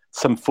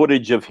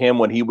footage of him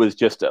when he was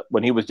just a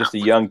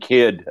young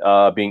kid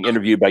being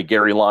interviewed by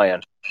Gary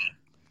Lyon,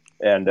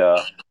 and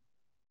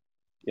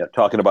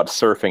talking about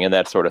surfing and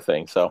that sort of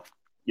thing. So,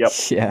 yep.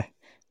 Yeah.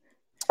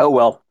 Oh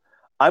well,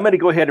 I'm going to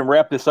go ahead and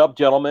wrap this up,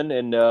 gentlemen,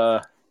 and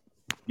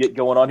get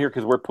going on here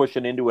because we're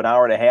pushing into an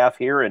hour and a half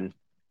here, and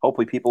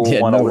hopefully people will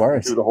want to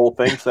listen through the whole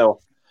thing. So,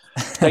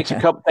 thanks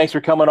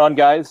for coming on,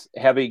 guys.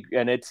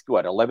 And it's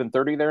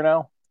 11:30 there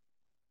now.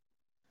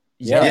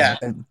 Yeah.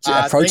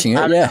 Approaching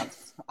it. Yeah.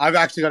 I've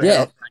actually got to head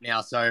off right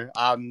now, so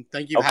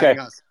thank you for having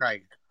us,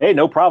 Craig. Hey,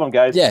 no problem,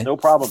 guys. Yeah, no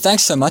problem.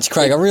 Thanks so much,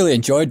 Craig. I really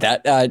enjoyed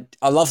that.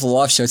 I love the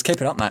live shows.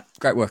 Keep it up, mate.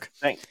 Great work.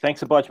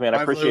 Thanks a bunch, man.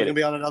 I appreciate it. We're going to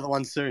be on another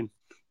one soon.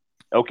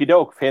 Okie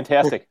doke.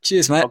 Fantastic. Cool.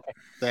 Cheers, mate. Okay.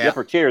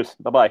 Yep. Cheers.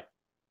 Bye-bye.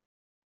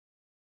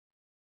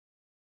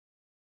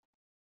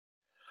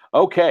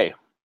 Okay.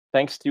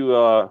 Thanks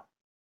to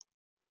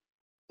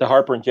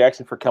Harper and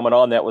Jackson for coming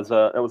on. That was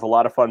a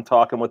lot of fun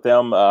talking with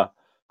them.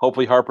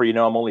 Hopefully, Harper, I'm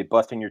only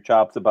busting your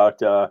chops about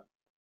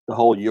the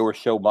whole your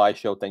show, my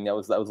show thing. That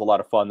was a lot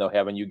of fun though,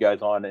 having you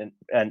guys on,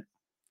 and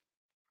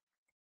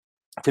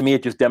to me,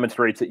 it just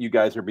demonstrates that you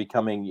guys are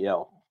becoming,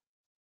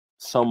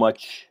 so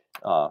much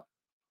of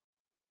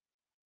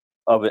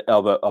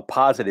a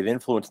positive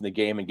influence in the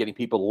game and getting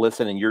people to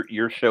listen, and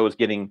your show is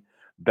getting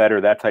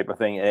better, that type of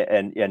thing.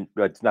 And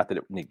it's not that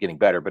it's getting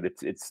better, but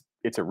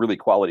it's a really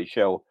quality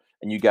show,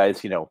 and you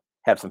guys,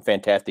 have some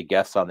fantastic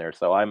guests on there.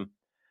 So I'm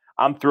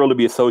thrilled to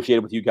be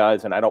associated with you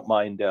guys, and I don't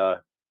mind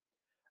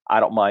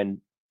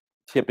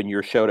tipping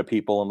your show to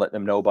people and letting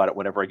them know about it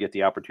whenever I get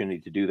the opportunity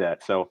to do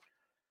that. So,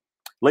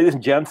 ladies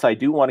and gents, I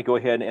do want to go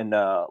ahead and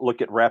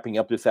look at wrapping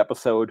up this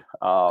episode.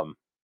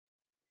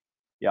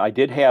 Yeah, I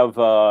did have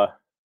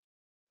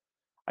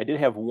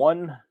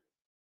one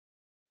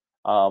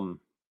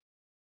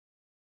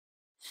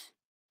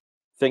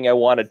thing I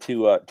wanted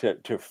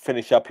to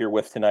finish up here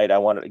with tonight. I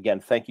want to again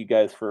thank you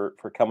guys for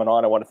coming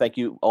on. I want to thank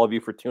you all of you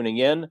for tuning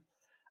in.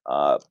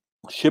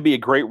 Should be a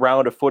great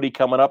round of footy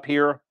coming up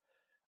here.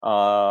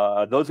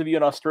 Those of you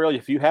in Australia,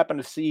 if you happen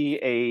to see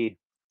a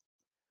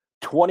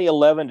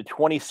 2011 to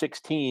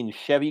 2016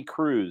 Chevy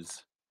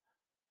Cruze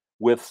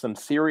with some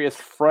serious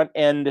front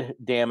end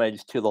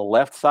damage to the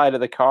left side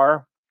of the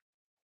car,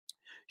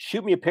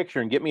 shoot me a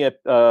picture and get me a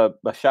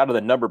shot of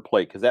the number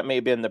plate, because that may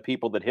have been the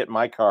people that hit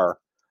my car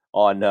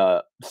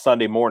on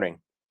Sunday morning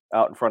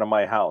out in front of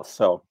my house.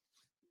 So,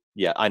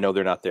 yeah, I know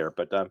they're not there,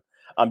 but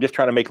I'm just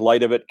trying to make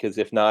light of it, because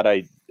if not,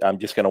 I'm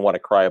just going to want to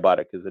cry about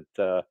it, because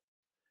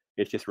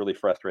it's just really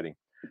frustrating.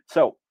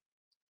 So,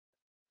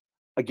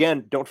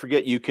 again, don't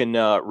forget, you can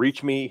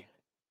reach me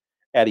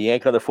at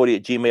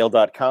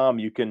yankonthefooty@gmail.com.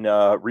 You can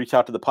reach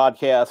out to the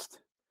podcast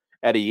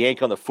at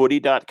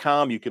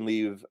yankonthefooty.com. You can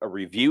leave a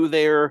review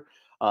there.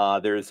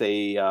 There's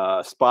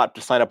a spot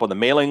to sign up on the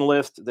mailing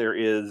list. There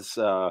is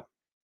a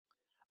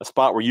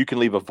spot where you can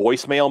leave a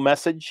voicemail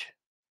message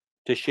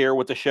to share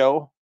with the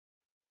show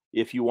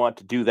if you want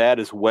to do that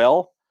as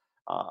well.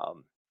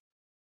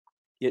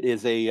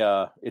 It's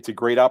a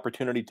great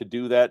opportunity to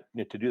do that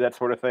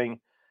sort of thing.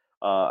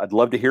 I'd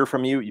love to hear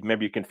from you.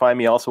 Maybe you can find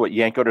me also at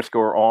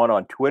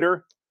yank_on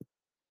Twitter.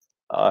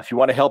 If you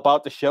want to help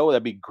out the show,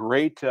 that'd be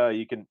great.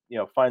 You can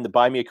find the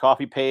Buy Me a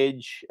Coffee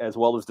page as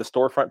well as the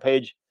storefront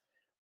page.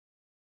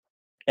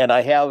 And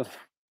I have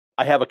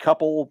a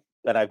couple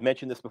that I've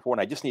mentioned this before,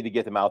 and I just need to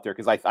get them out there,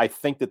 because I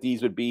think that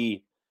these would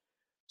be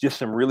just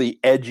some really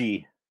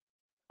edgy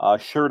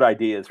shirt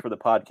ideas for the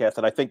podcast,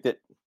 and I think that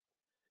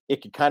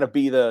it could kind of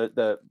be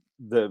the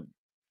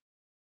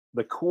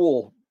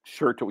cool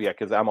shirt that we have,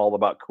 because I'm all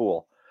about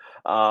cool.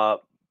 I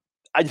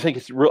just think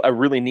it's a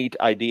really neat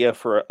idea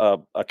for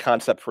a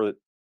concept for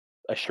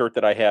a shirt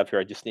that I have here.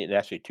 I just need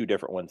actually two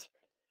different ones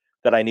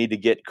that I need to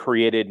get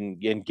created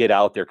and get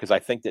out there, because I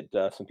think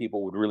that some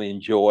people would really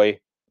enjoy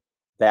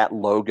that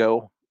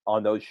logo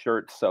on those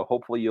shirts. So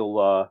hopefully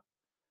you'll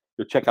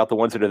check out the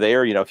ones that are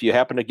there. If you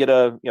happen to get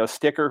a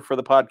sticker for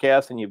the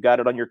podcast and you've got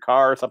it on your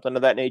car or something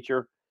of that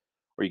nature,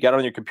 or you got it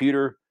on your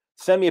computer,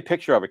 send me a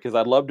picture of it, because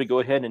I'd love to go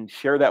ahead and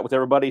share that with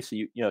everybody. So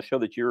you show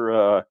that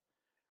you're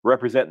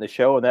representing the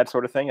show and that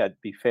sort of thing. It'd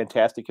be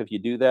fantastic if you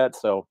do that.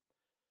 So,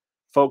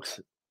 folks,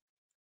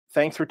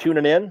 thanks for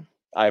tuning in.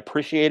 I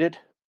appreciate it.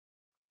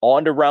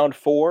 On to round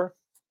 4.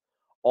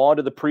 On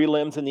to the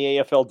prelims in the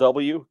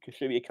AFLW. There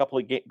should be a couple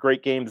of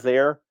great games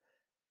there.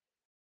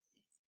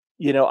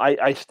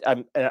 I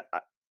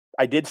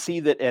did see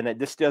that, and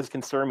this does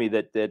concern me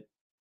that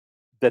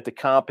the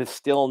comp has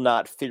still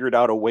not figured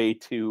out a way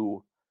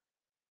to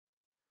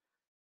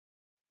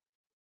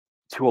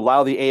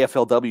allow the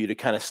AFLW to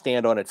kind of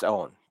stand on its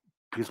own.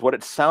 Because what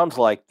it sounds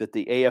like that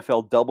the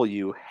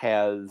AFLW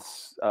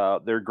has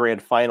their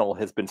grand final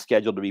has been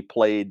scheduled to be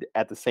played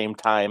at the same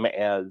time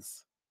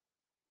as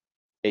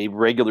a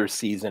regular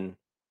season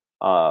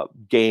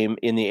game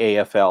in the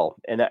AFL,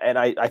 and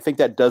I think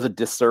that does a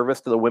disservice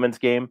to the women's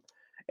game.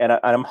 And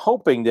I'm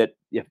hoping that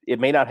if it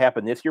may not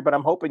happen this year, but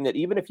I'm hoping that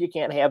even if you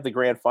can't have the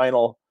grand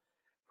final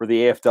for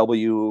the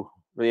AFLW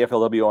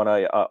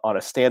on a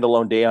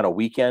standalone day on a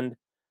weekend,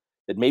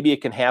 that maybe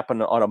it can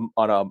happen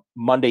on a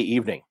Monday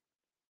evening,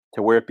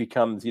 to where it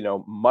becomes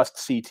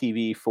must-see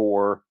TV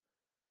for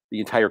the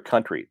entire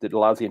country. That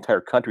allows the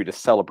entire country to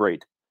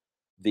celebrate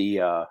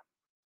the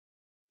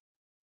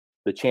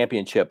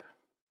championship,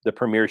 the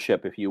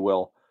premiership, if you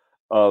will,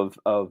 of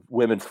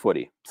women's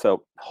footy.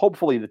 So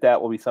hopefully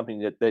that will be something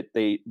that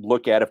they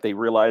look at, if they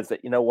realize that,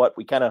 what,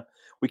 we kind of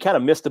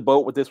missed the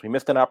boat with this. We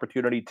missed an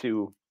opportunity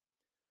to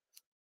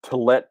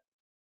let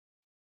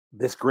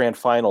this grand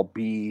final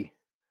be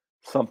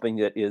something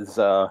that is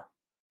that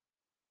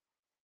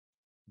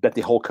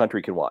the whole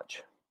country can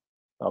watch.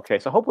 Okay,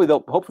 so hopefully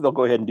they'll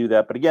go ahead and do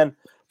that. But again,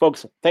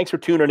 folks, thanks for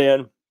tuning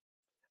in.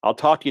 I'll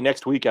talk to you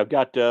next week. I've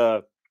got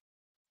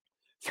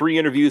 3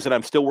 interviews that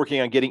I'm still working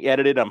on getting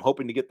edited. I'm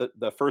hoping to get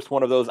the first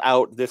one of those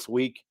out this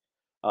week.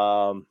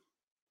 I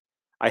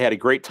had a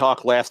great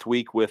talk last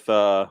week with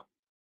Donald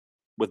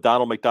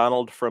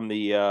McDonald from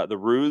the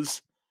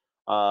Ruse.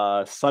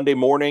 Sunday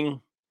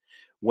morning,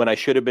 when I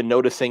should have been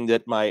noticing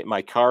that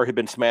my car had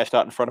been smashed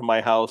out in front of my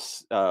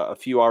house, a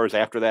few hours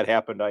after that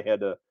happened, I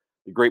had the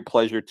great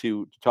pleasure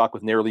to talk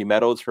with Nerly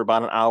Meadows for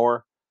about an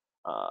hour.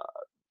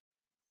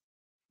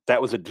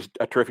 That was a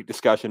terrific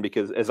discussion,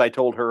 because as I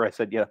told her, I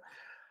said,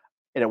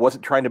 and it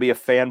wasn't trying to be a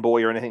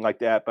fanboy or anything like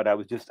that, but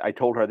I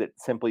told her that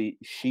simply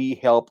she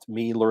helped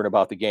me learn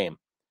about the game.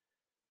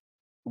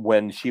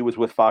 When she was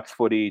with Fox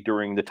Footy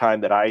during the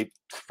time that I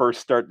first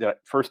started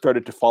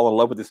to fall in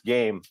love with this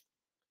game,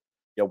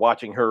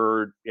 watching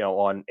her,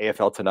 on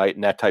AFL Tonight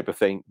and that type of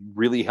thing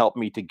really helped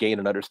me to gain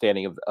an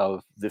understanding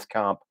of this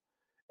comp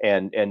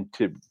and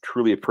to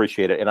truly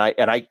appreciate it. And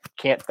I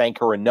can't thank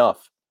her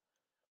enough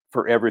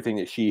for everything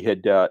that she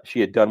had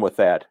done with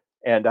that.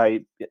 And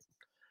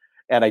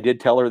I did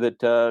tell her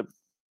that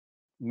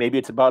maybe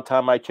it's about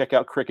time I check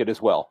out cricket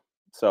as well.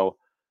 So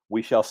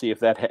we shall see if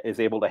that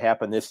is able to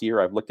happen this year.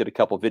 I've looked at a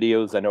couple of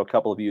videos. I know a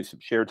couple of you have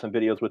shared some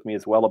videos with me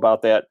as well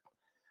about that.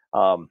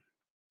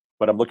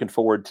 But I'm looking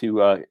forward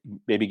to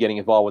maybe getting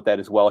involved with that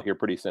as well here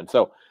pretty soon.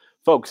 So,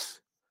 folks,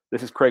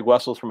 this is Craig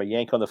Wessels from A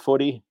Yank on the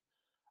Footy.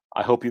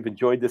 I hope you've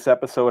enjoyed this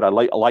episode. I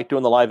like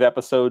doing the live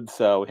episodes.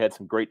 We had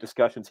some great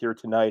discussions here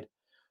tonight.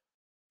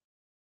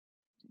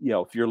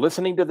 If you're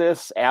listening to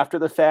this after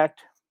the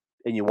fact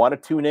and you want to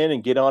tune in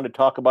and get on to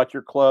talk about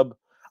your club,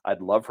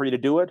 I'd love for you to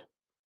do it.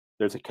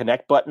 There's a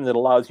connect button that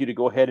allows you to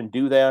go ahead and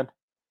do that.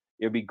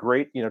 It would be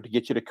great, to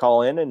get you to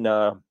call in and,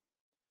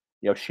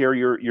 share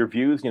your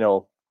views.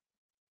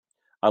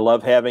 I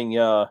love having,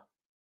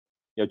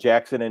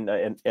 Jackson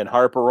and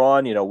Harper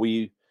on.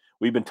 We've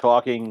been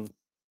talking,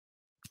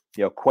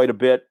 quite a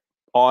bit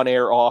on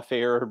air, off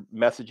air,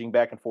 messaging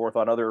back and forth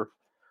on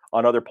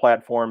other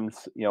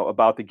platforms,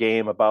 about the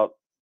game, about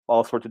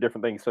all sorts of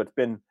different things. So it's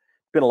been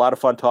a lot of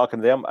fun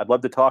talking to them. I'd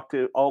love to talk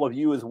to all of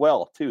you as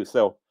well too.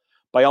 So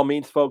by all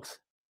means, folks,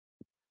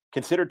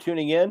 consider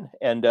tuning in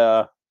and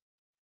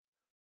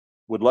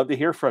would love to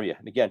hear from you.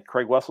 And again,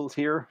 Craig Wessels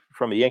here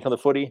from A Yank on the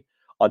Footy.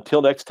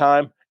 Until next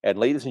time, and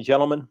ladies and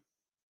gentlemen,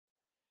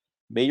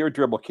 may your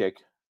dribble kick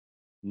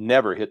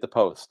never hit the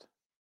post.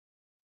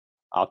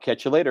 I'll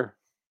catch you later.